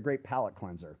because it's a great palate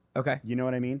cleanser. Okay. You know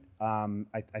what I mean?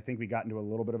 I think we got into a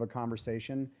little bit of a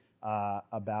conversation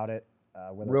about it.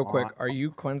 Real quick, are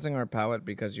you cleansing our palate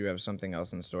because you have something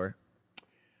else in store?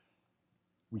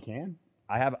 We can.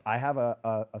 I have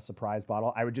a surprise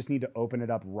bottle. I would just need to open it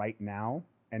up right now,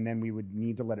 and then we would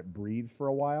need to let it breathe for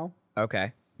a while.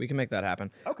 Okay. We can make that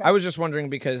happen. Okay. I was just wondering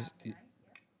because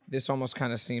this almost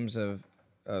kind of seems of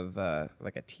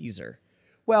like a teaser.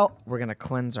 Well, We're going to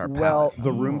cleanse our palate. well,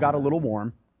 the room got a little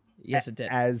warm. Yes, it did.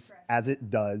 As it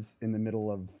does in the middle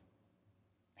of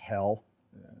hell.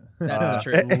 That's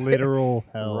the truth. Literal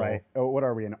hell. Right. Oh, what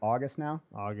are we in August now?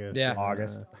 August. Yeah.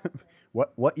 August.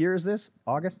 What year is this?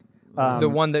 August? The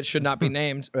one that should not be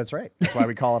named. That's right. That's why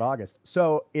we call it August.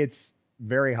 So it's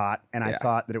very hot, and I Yeah.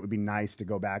 thought that it would be nice to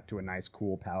go back to a nice,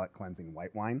 cool, palate cleansing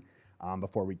white wine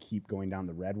before we keep going down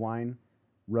the red wine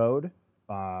road.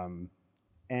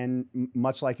 And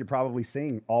much like you're probably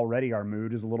seeing already, our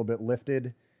mood is a little bit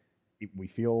lifted. We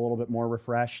feel a little bit more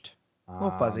refreshed. A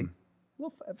little fuzzy.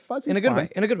 Fuzzy In a good way.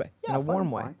 In a good way. Yeah, in a warm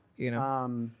fuzzy's way. fine. You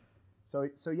know?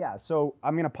 So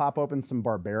I'm gonna pop open some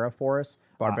Barbera for us.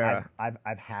 Barbera.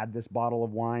 I've had this bottle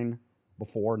of wine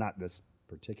before, not this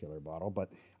particular bottle, but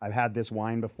I've had this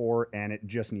wine before, and it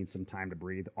just needs some time to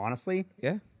breathe. Honestly,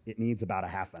 Yeah. it needs about a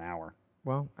half an hour.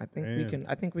 Well, I think we Damn. can.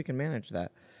 I think we can manage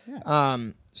that.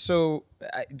 Yeah.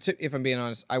 If I'm being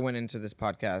honest, I went into this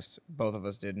podcast. Both of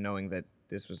us did, knowing that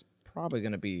this was probably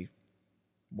going to be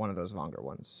one of those longer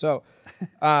ones. So,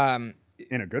 In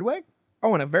a good way.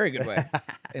 in a very good way.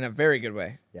 In a very good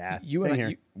way. Yeah, You same and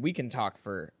here. we can talk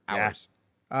for Yeah. hours.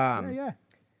 Yeah.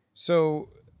 So,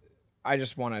 I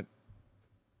just want to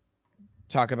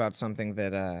talk about something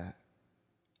that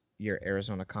your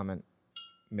Arizona comment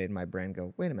made my brain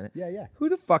go, wait a minute. Yeah. Who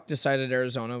the fuck decided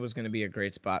Arizona was going to be a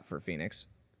great spot for Phoenix?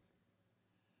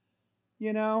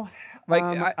 You know, Like,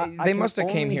 I they can must have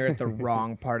came only- here at the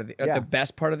wrong part of Yeah. at the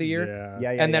best part of the year.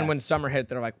 Yeah. Yeah. And then when summer hit,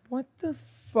 they're like, what the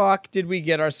fuck did we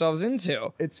get ourselves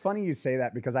into? It's funny you say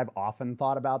that because I've often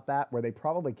thought about that, where they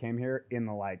probably came here in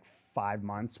the 5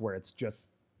 months where it's just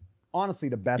honestly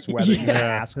the best weather you can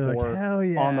ask They're like, for "Hell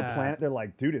on the yeah." planet. They're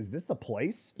like, dude, is this the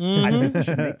place? Mm-hmm. I think we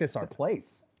should make this our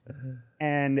place.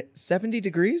 And 70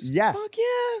 degrees? Yeah. Fuck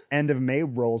yeah. end of May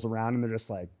rolls around and they're just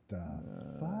like, the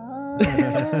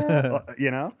fuck?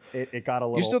 You know, it got a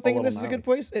little. You still thinking little this is a gnarly. good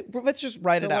place? Let's just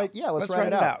write They're it out. like, yeah, let's write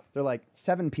it out. They're like,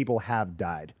 7 people have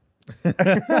died.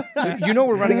 You know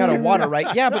we're running out of water,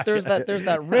 right? Yeah, but there's that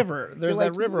river. There's You're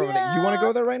that like, river over there. You want to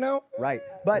go there right now? Right,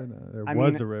 but There I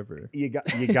was mean, a river. you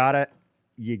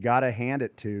gotta hand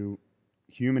it to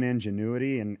human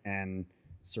ingenuity and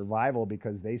survival,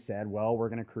 because they said, well, we're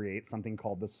going to create something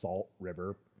called the Salt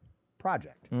River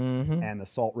Project. Mm-hmm. And the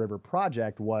Salt River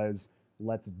Project was,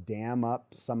 let's dam up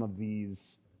some of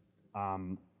these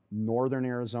northern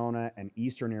Arizona and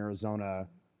eastern Arizona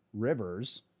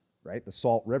rivers, right? The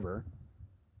Salt River,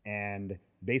 and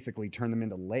basically turn them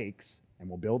into lakes, and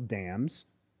we'll build dams,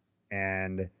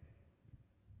 and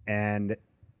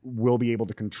we'll be able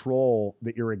to control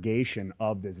the irrigation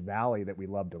of this valley that we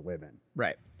love to live in.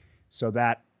 Right. So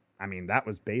that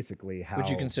was basically how. Would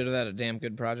you consider that a damn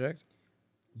good project?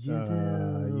 You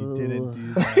didn't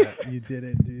do that. You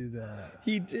didn't do that.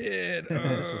 He did.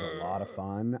 This was a lot of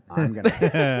fun. I'm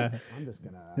just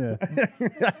gonna.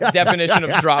 Definition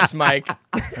of drops, Mike.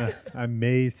 I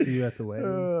may see you at the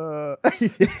wedding.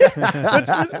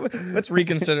 Let's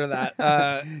reconsider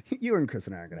that. You and Chris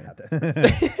and I are gonna have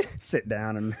to sit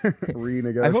down and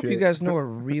renegotiate. I hope you guys know a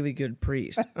really good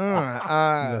priest.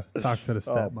 Talk to the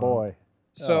Oh stepmom. boy.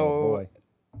 So, Oh, boy.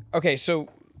 okay, so,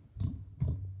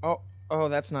 oh,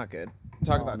 that's not good.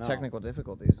 Talk Oh, about no. technical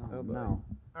difficulties. Oh, boy. no.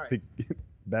 All right.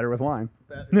 Better with wine.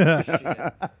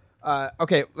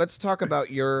 Okay, let's talk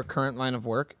about your current line of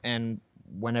work and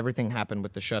when everything happened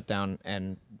with the shutdown.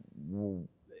 And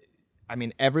I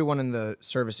mean, everyone in the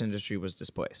service industry was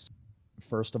displaced.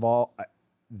 First of all,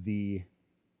 the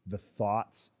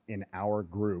thoughts in our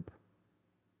group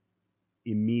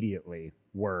immediately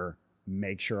were,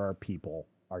 make sure our people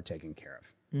are taken care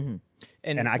of. Mm-hmm.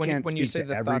 And I can't when you speak say to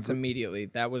the every thoughts group. immediately,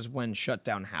 that was when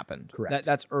shutdown happened. Correct.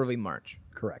 That's early March.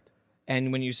 Correct.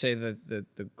 And when you say the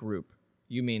group,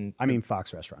 you mean I mean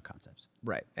Fox Restaurant Concepts.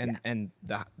 right, and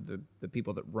the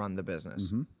people that run the business.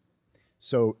 Mm-hmm.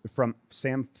 So from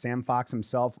Sam Fox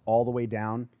himself all the way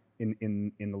down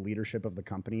in the leadership of the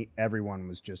company, everyone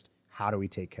was just, how do we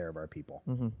take care of our people?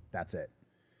 Mm-hmm. That's it.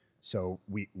 So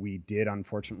we did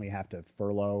unfortunately have to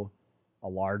furlough a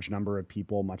large number of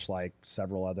people, much like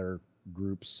several other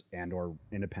groups and or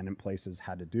independent places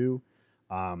had to do.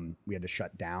 We had to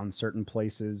shut down certain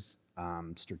places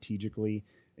strategically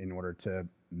in order to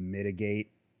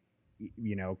mitigate,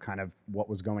 kind of what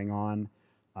was going on.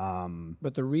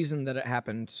 But the reason that it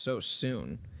happened so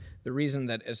soon, the reason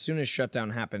that as soon as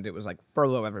shutdown happened, it was like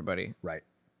furlough everybody. Right.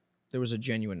 There was a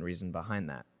genuine reason behind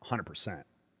that. 100%.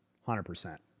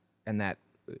 100%. And that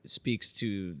speaks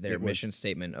to their mission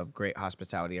statement of great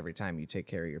hospitality every time you take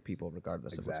care of your people,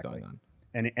 regardless of what's going on.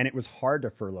 And it was hard to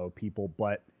furlough people,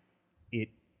 but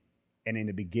and in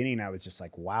the beginning I was just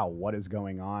like, wow, what is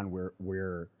going on?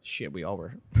 We're Shit, we all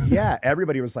were. yeah,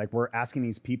 everybody was like, we're asking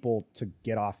these people to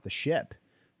get off the ship.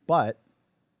 But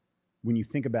when you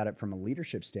think about it from a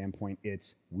leadership standpoint,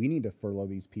 it's, we need to furlough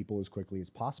these people as quickly as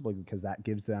possible because that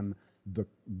gives them the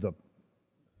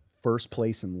first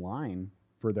place in line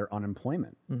for their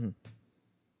unemployment. Mm-hmm.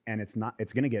 And it's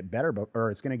going to get better, or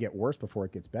it's going to get worse before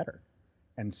it gets better.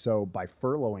 And so by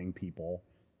furloughing people,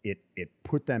 it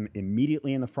put them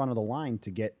immediately in the front of the line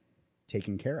to get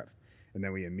taken care of. And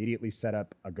then we immediately set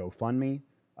up a GoFundMe,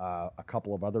 a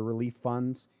couple of other relief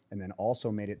funds, and then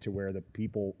also made it to where the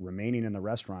people remaining in the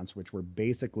restaurants, which were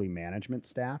basically management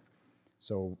staff,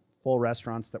 so full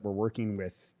restaurants that were working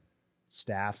with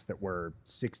staffs that were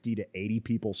 60 to 80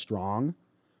 people strong,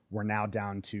 were now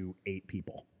down to 8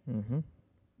 people. Mm-hmm.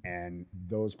 And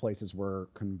those places were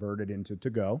converted into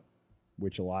to-go,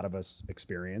 which a lot of us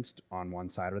experienced on one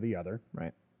side or the other.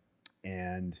 Right.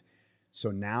 And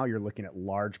so now you're looking at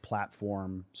large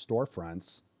platform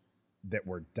storefronts that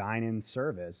were dine-in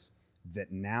service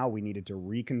that now we needed to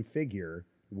reconfigure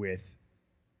with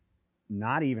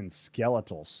not even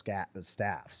skeletal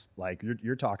staffs. Like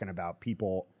you're talking about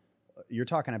people, you're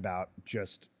talking about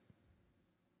just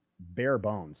bare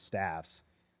bones staffs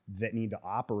that need to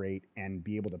operate and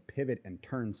be able to pivot and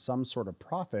turn some sort of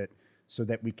profit so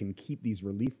that we can keep these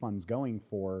relief funds going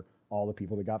for all the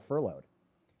people that got furloughed.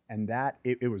 And that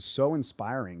it was so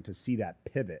inspiring to see that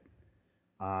pivot.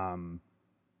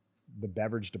 The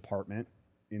beverage department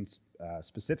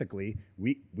specifically,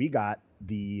 we got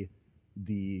the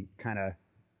kind of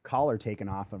collar taken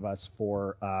off of us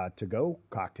for to-go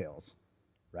cocktails,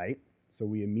 right? So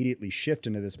we immediately shift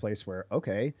into this place where,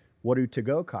 okay, what do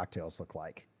to-go cocktails look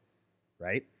like,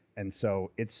 right? And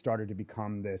so it started to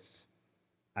become this,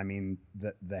 I mean,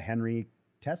 the Henry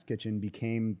Test Kitchen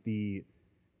became the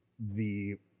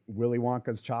Willy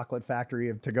Wonka's chocolate factory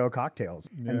of to-go cocktails.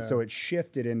 Yeah. And so it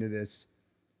shifted into this,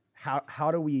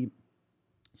 how do we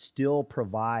still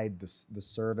provide the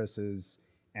services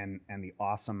and the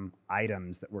awesome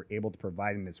items that we're able to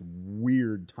provide in this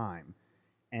weird time?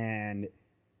 And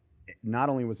not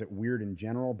only was it weird in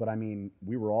general, but I mean,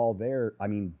 we were all there. I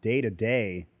mean, day to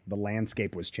day, the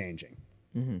landscape was changing.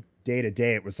 Mm-hmm. Day to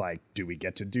day, it was like, do we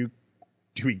get to do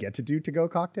to-go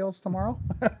cocktails tomorrow?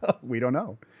 We don't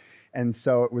know. And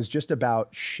so it was just about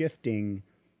shifting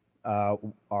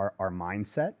our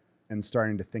mindset and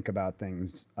starting to think about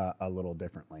things a little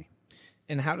differently.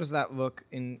 And how does that look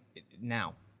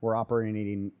now? We're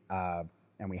operating,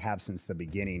 and we have since the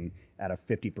beginning, at a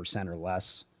 50% or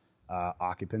less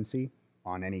occupancy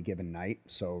on any given night.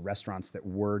 So restaurants that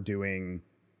were doing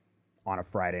on a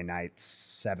Friday night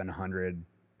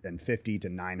 750 to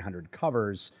 900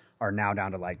 covers are now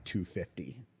down to like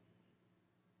 250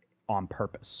 on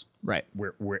purpose. Right.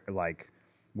 We're like,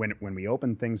 when we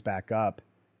open things back up,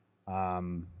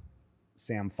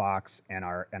 Sam Fox and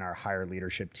our higher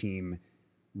leadership team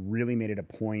really made it a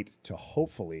point to,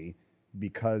 hopefully,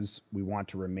 because we want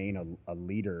to remain a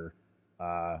leader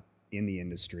in the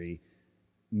industry,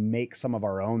 make some of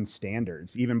our own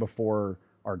standards. Even before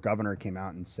our governor came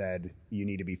out and said you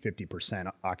need to be 50%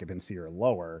 occupancy or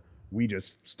lower, we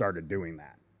just started doing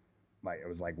that. Like, it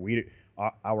was like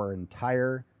our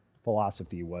entire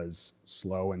philosophy was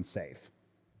slow and safe.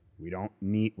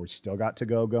 We're still got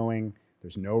to-go going.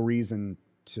 There's no reason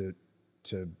to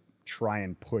try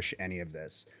and push any of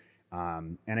this.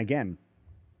 And again,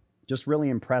 just really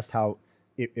impressed how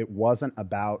it wasn't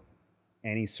about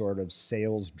any sort of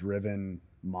sales-driven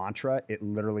mantra. It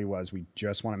literally was, we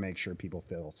just want to make sure people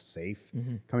feel safe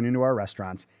coming into our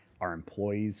restaurants, our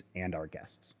employees and our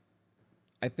guests.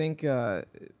 I think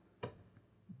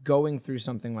going through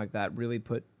something like that really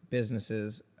put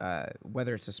businesses,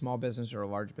 whether it's a small business or a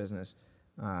large business,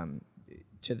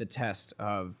 to the test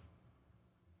of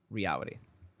reality.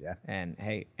 Yeah. And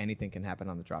hey, anything can happen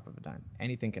on the drop of a dime.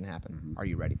 Anything can happen. Are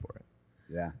you ready for it?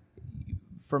 Yeah.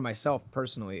 For myself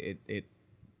personally, it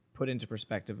put into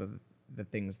perspective of the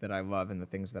things that I love and the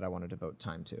things that I want to devote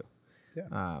time to.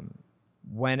 Yeah.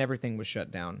 When everything was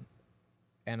shut down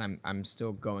and I'm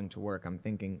still going to work, I'm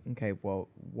thinking, okay, well,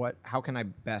 how can I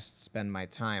best spend my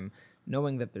time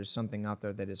knowing that there's something out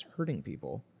there that is hurting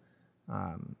people?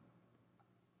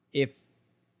 If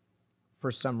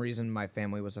for some reason my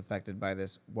family was affected by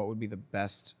this, what would be the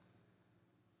best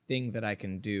thing that I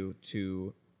can do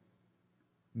to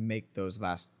make those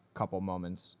last couple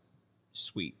moments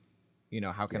sweet? You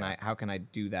know, how can I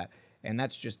do that? And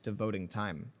that's just devoting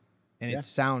time. And it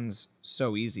sounds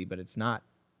so easy, but it's not.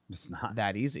 It's not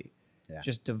that easy. Yeah.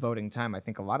 Just devoting time. I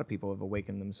think a lot of people have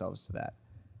awakened themselves to that.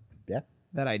 Yeah.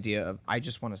 That idea of, I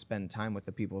just want to spend time with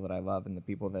the people that I love and the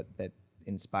people that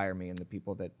inspire me and the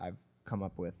people that I've come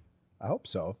up with. I hope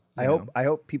so. You know? I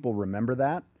hope people remember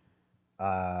that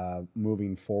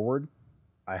moving forward.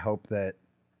 I hope that,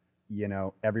 you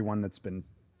know, everyone that's been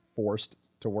forced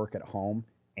to work at home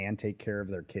and take care of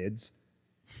their kids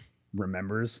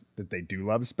remembers that they do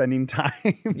love spending time.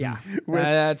 Yeah, with,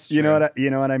 that's true. You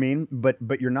know what I mean?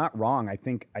 But you're not wrong. I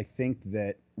think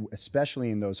that especially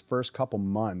in those first couple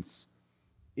months,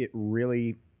 it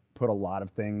really put a lot of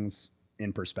things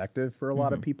in perspective for a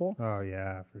lot of people. Oh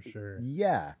yeah, for sure.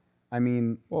 Yeah. I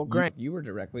mean, well, Grant, you were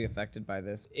directly affected by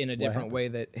this in a different way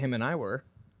that him and I were.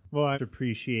 Well, I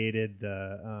appreciated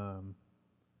the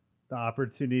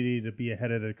opportunity to be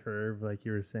ahead of the curve. Like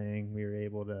you were saying, we were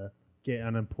able to get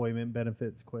unemployment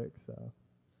benefits quick. So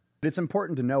it's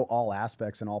important to know all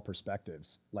aspects and all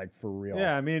perspectives, like for real.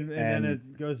 Yeah, I mean, and then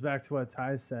it goes back to what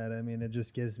Ty said. I mean, it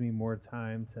just gives me more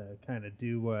time to kind of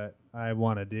do what I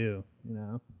want to do, you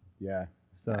know? Yeah.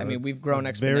 So I mean, we've grown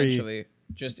exponentially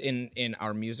just in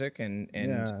our music and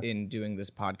in doing this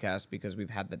podcast because we've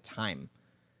had the time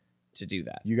to do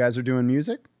that. You guys are doing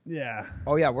music? Yeah.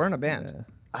 Oh yeah, we're in a band. Yeah.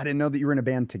 I didn't know that you were in a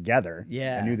band together.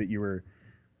 Yeah. I knew that you were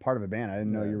part of a band. I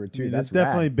didn't know you were too. I mean, That's it's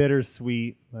definitely rad.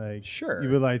 bittersweet. Like, Sure. you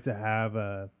would like to have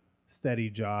a steady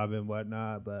job and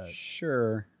whatnot, but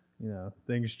Sure. you know,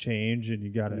 things change and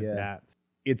you got to adapt.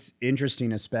 It's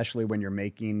interesting, especially when you're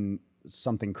making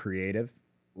something creative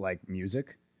like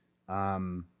music,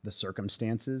 the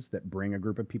circumstances that bring a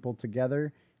group of people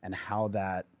together and how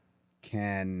that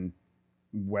can,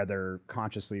 whether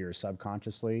consciously or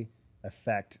subconsciously,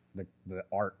 affect the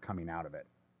art coming out of it.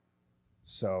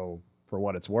 So for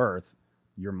what it's worth,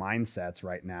 your mindsets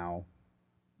right now,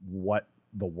 what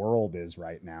the world is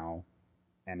right now,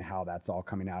 and how that's all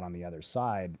coming out on the other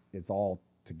side, it's all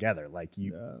together. Like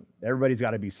everybody's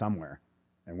got to be somewhere,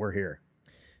 and we're here.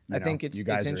 I think it's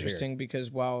interesting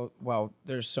because while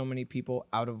there's so many people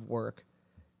out of work,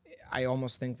 I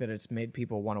almost think that it's made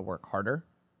people want to work harder.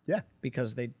 Yeah.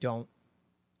 Because they don't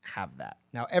have that.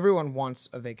 Now, everyone wants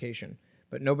a vacation,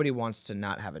 but nobody wants to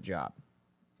not have a job.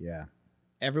 Yeah.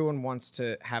 Everyone wants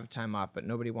to have time off, but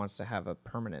nobody wants to have a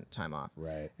permanent time off.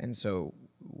 Right. And so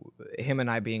him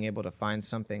and I being able to find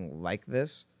something like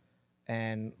this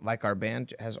and like our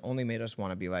band has only made us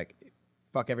want to be like,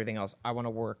 fuck everything else. I want to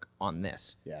work on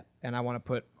this. Yeah. And I want to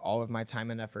put all of my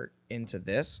time and effort into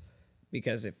this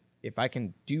because if I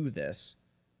can do this,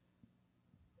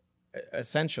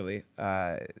 essentially,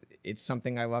 it's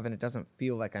something I love and it doesn't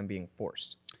feel like I'm being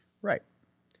forced. Right.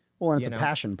 Well, and it's You a know?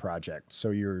 passion project,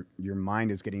 so your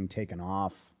mind is getting taken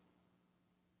off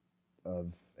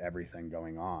of everything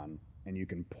going on, and you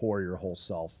can pour your whole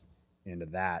self into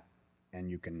that, and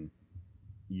you can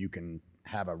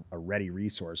have a ready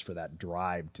resource for that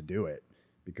drive to do it,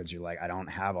 because you're like, I don't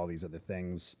have all these other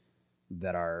things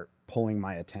that are pulling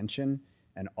my attention,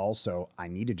 and also I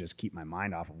need to just keep my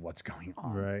mind off of what's going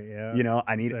on. Right. Yeah. You know,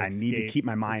 I need to escape, keep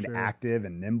my for mind sure. active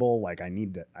and nimble. Like I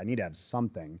need to have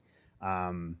something.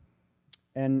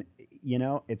 And you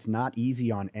know, it's not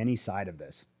easy on any side of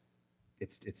this.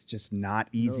 It's just not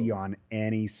easy on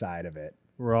any side of it.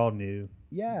 We're all new.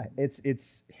 Yeah,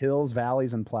 it's hills,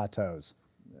 valleys, and plateaus.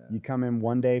 Yeah. You come in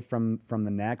one day from the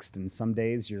next, and some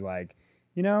days you're like,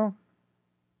 you know,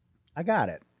 I got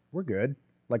it. We're good.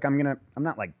 Like I'm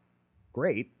not like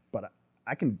great, but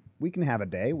we can have a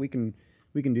day. We can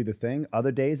do the thing.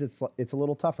 Other days it's a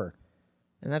little tougher.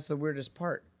 And that's the weirdest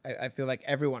part. I feel like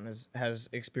everyone has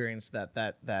experienced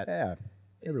that. Yeah,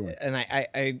 everyone. And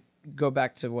I go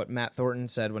back to what Matt Thornton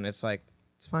said when it's like,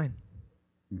 it's fine.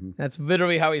 Mm-hmm. That's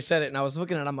literally how he said it. And I was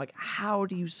looking at it, I'm like, how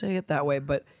do you say it that way?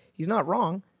 But he's not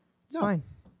wrong. It's fine.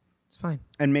 It's fine.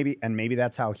 And maybe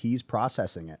that's how he's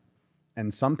processing it.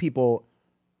 And some people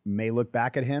may look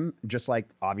back at him, just like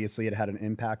obviously it had an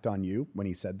impact on you when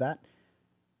he said that.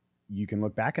 you can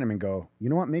look back at them and go, you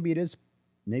know what, maybe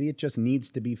it just needs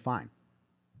to be fine.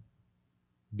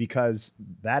 Because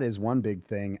that is one big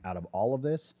thing out of all of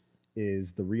this,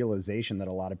 is the realization that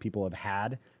a lot of people have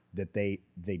had that they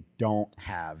don't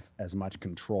have as much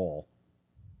control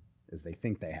as they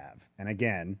think they have. And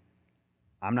again,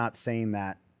 I'm not saying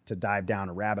that to dive down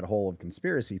a rabbit hole of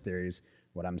conspiracy theories.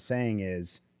 What I'm saying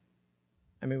is,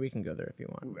 I mean, we can go there if you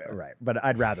want. right, but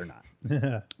I'd rather not,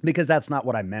 because that's not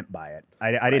what I meant by it.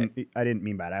 I didn't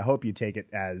mean by it. I hope you take it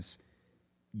as,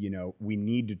 we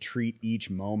need to treat each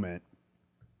moment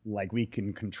like we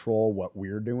can control what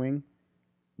we're doing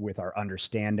with our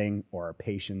understanding or our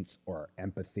patience or our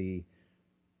empathy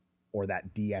or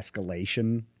that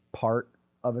de-escalation part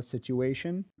of a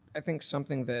situation. I think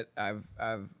something that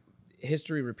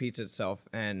history repeats itself,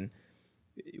 and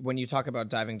when you talk about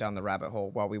diving down the rabbit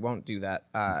hole, well, we won't do that.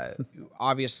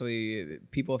 Obviously,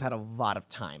 people have had a lot of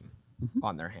time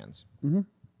on their hands. Mm-hmm.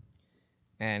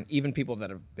 And even people that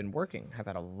have been working have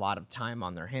had a lot of time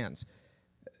on their hands.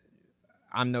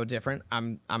 I'm no different.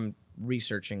 I'm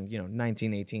researching,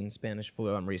 1918 Spanish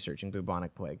flu. I'm researching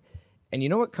bubonic plague. And you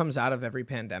know what comes out of every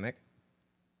pandemic?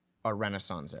 A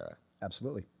Renaissance era.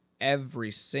 Absolutely.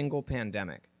 Every single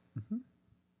pandemic. Mm-hmm.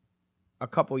 A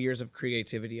couple years of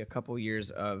creativity, a couple years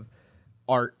of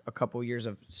art, a couple years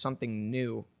of something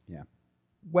new. Yeah.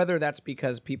 Whether that's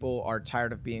because people are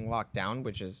tired of being locked down,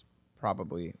 which is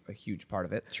probably a huge part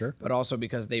of it. Sure. But also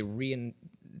because they reinvent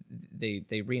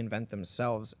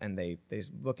themselves, and they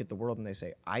look at the world and they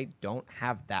say, I don't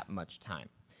have that much time.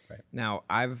 Right. Now,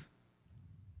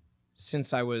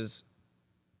 since I was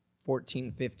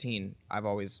 14, 15, I've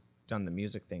always done the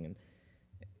music thing. And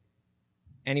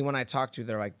anyone I talk to,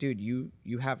 they're like, dude, you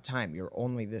have time. You're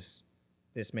only this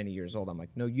many years old. I'm like,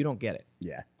 no, you don't get it.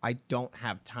 Yeah. I don't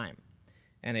have time.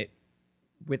 And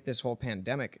with this whole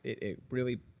pandemic, it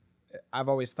really, I've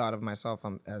always thought of myself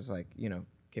as like,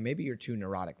 okay, maybe you're too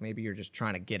neurotic. Maybe you're just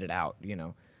trying to get it out,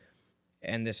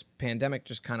 And this pandemic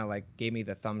just kind of like gave me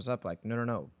the thumbs up, like,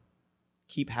 no.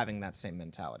 Keep having that same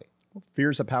mentality. Well,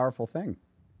 fear's a powerful thing.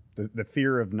 The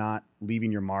fear of not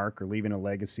leaving your mark or leaving a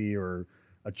legacy or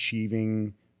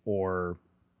achieving or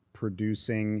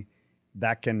producing,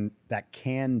 that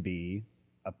can be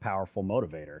a powerful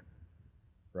motivator,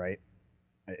 right?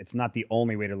 It's not the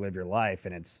only way to live your life,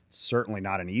 and it's certainly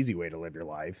not an easy way to live your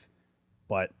life,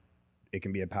 but it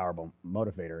can be a powerful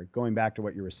motivator. Going back to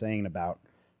what you were saying about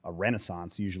a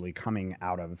renaissance usually coming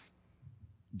out of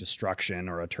destruction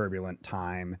or a turbulent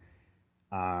time,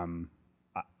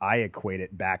 I equate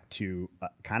it back to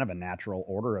kind of a natural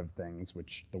order of things,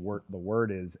 which the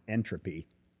word is entropy,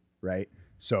 right?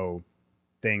 So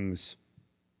things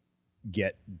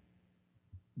get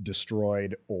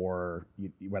destroyed, or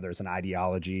whether it's an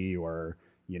ideology or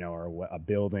or a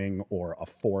building or a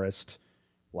forest.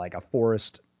 Like a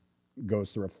forest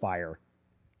goes through a fire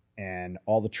and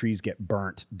all the trees get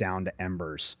burnt down to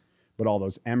embers, but all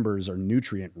those embers are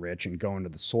nutrient rich and go into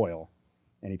the soil.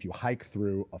 And if you hike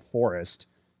through a forest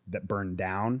that burned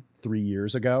down 3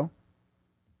 years ago,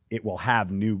 it will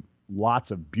have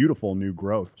lots of beautiful new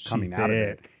growth coming out of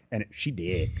it. And she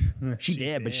did. She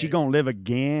did, but she gonna live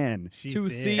again. Two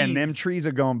C's. And them trees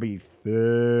are gonna be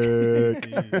thick.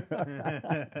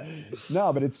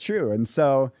 No, but it's true. And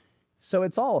so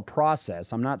it's all a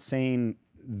process. I'm not saying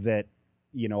that,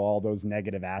 all those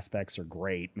negative aspects are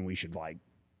great and we should like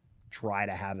try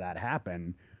to have that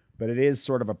happen, but it is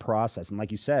sort of a process. And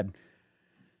like you said,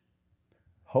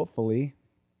 hopefully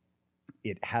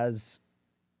it has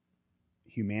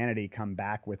humanity come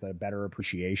back with a better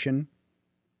appreciation,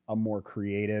 a more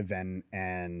creative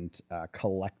and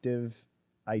collective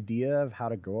idea of how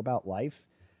to go about life.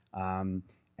 And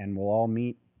we'll all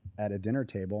meet at a dinner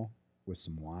table with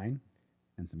some wine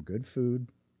and some good food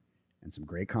and some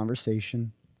great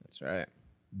conversation. That's right.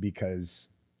 Because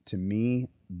to me,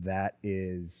 that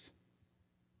is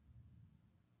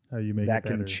how you make that it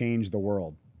better. can change the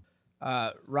world.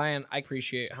 Ryan, I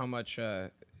appreciate how much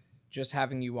just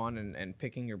having you on and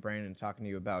picking your brain and talking to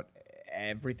you about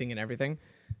everything and everything,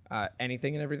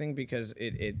 anything and everything, because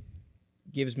it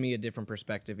gives me a different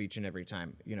perspective each and every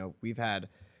time. We've had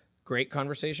great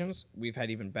conversations, we've had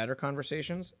even better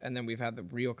conversations, and then we've had the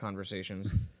real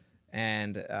conversations.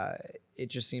 And it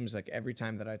just seems like every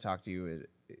time that I talk to you,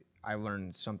 I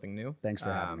learn something new. Thanks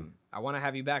for having me. I want to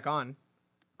have you back on.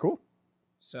 Cool.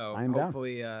 So I'm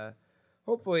hopefully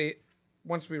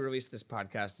once we release this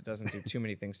podcast, it doesn't do too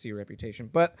many things to your reputation.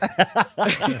 But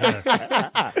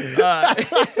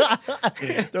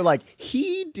they're like,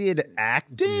 he did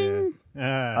acting.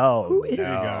 Yeah. Oh, who is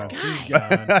no. this He's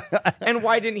guy? gone. And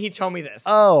why didn't he tell me this?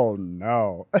 Oh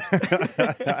no. No,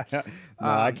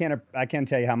 I can't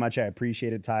tell you how much I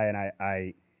appreciate it, Ty, and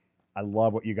I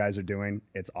love what you guys are doing.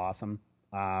 It's awesome.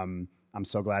 I'm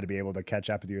so glad to be able to catch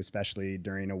up with you, especially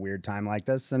during a weird time like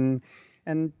this, and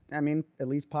I mean, at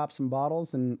least pop some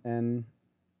bottles and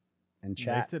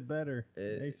chat. Makes it better.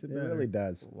 Makes it It better. really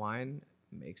does. Wine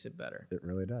makes it better. It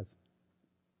really does.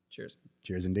 Cheers.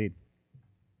 Cheers, indeed.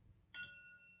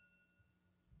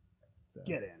 So-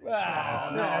 Get in. Ah,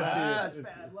 no, that's it's-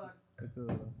 bad luck. It's a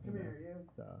little. Come here, you.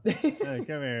 So, hey, come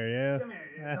here, you. Come here,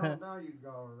 you. No, you go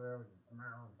over there with your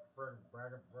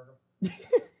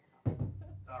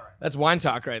All right. That's wine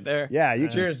talk right there. Yeah, you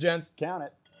Cheers, gents. count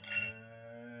it.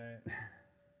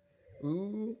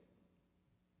 Ooh.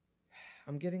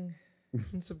 I'm getting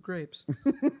hints of grapes.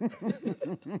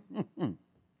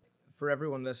 For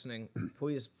everyone listening,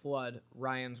 please flood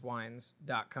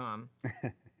ryanswines.com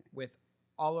with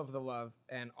all of the love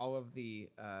and all of the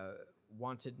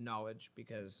wanted knowledge,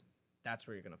 because that's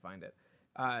where you're going to find it.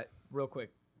 Real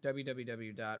quick,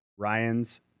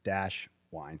 Ryan's-wines.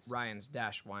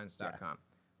 www.ryans-wines.com.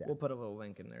 Yeah. We'll put a little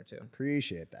link in there too.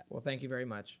 Appreciate that. Well, thank you very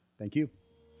much. Thank you.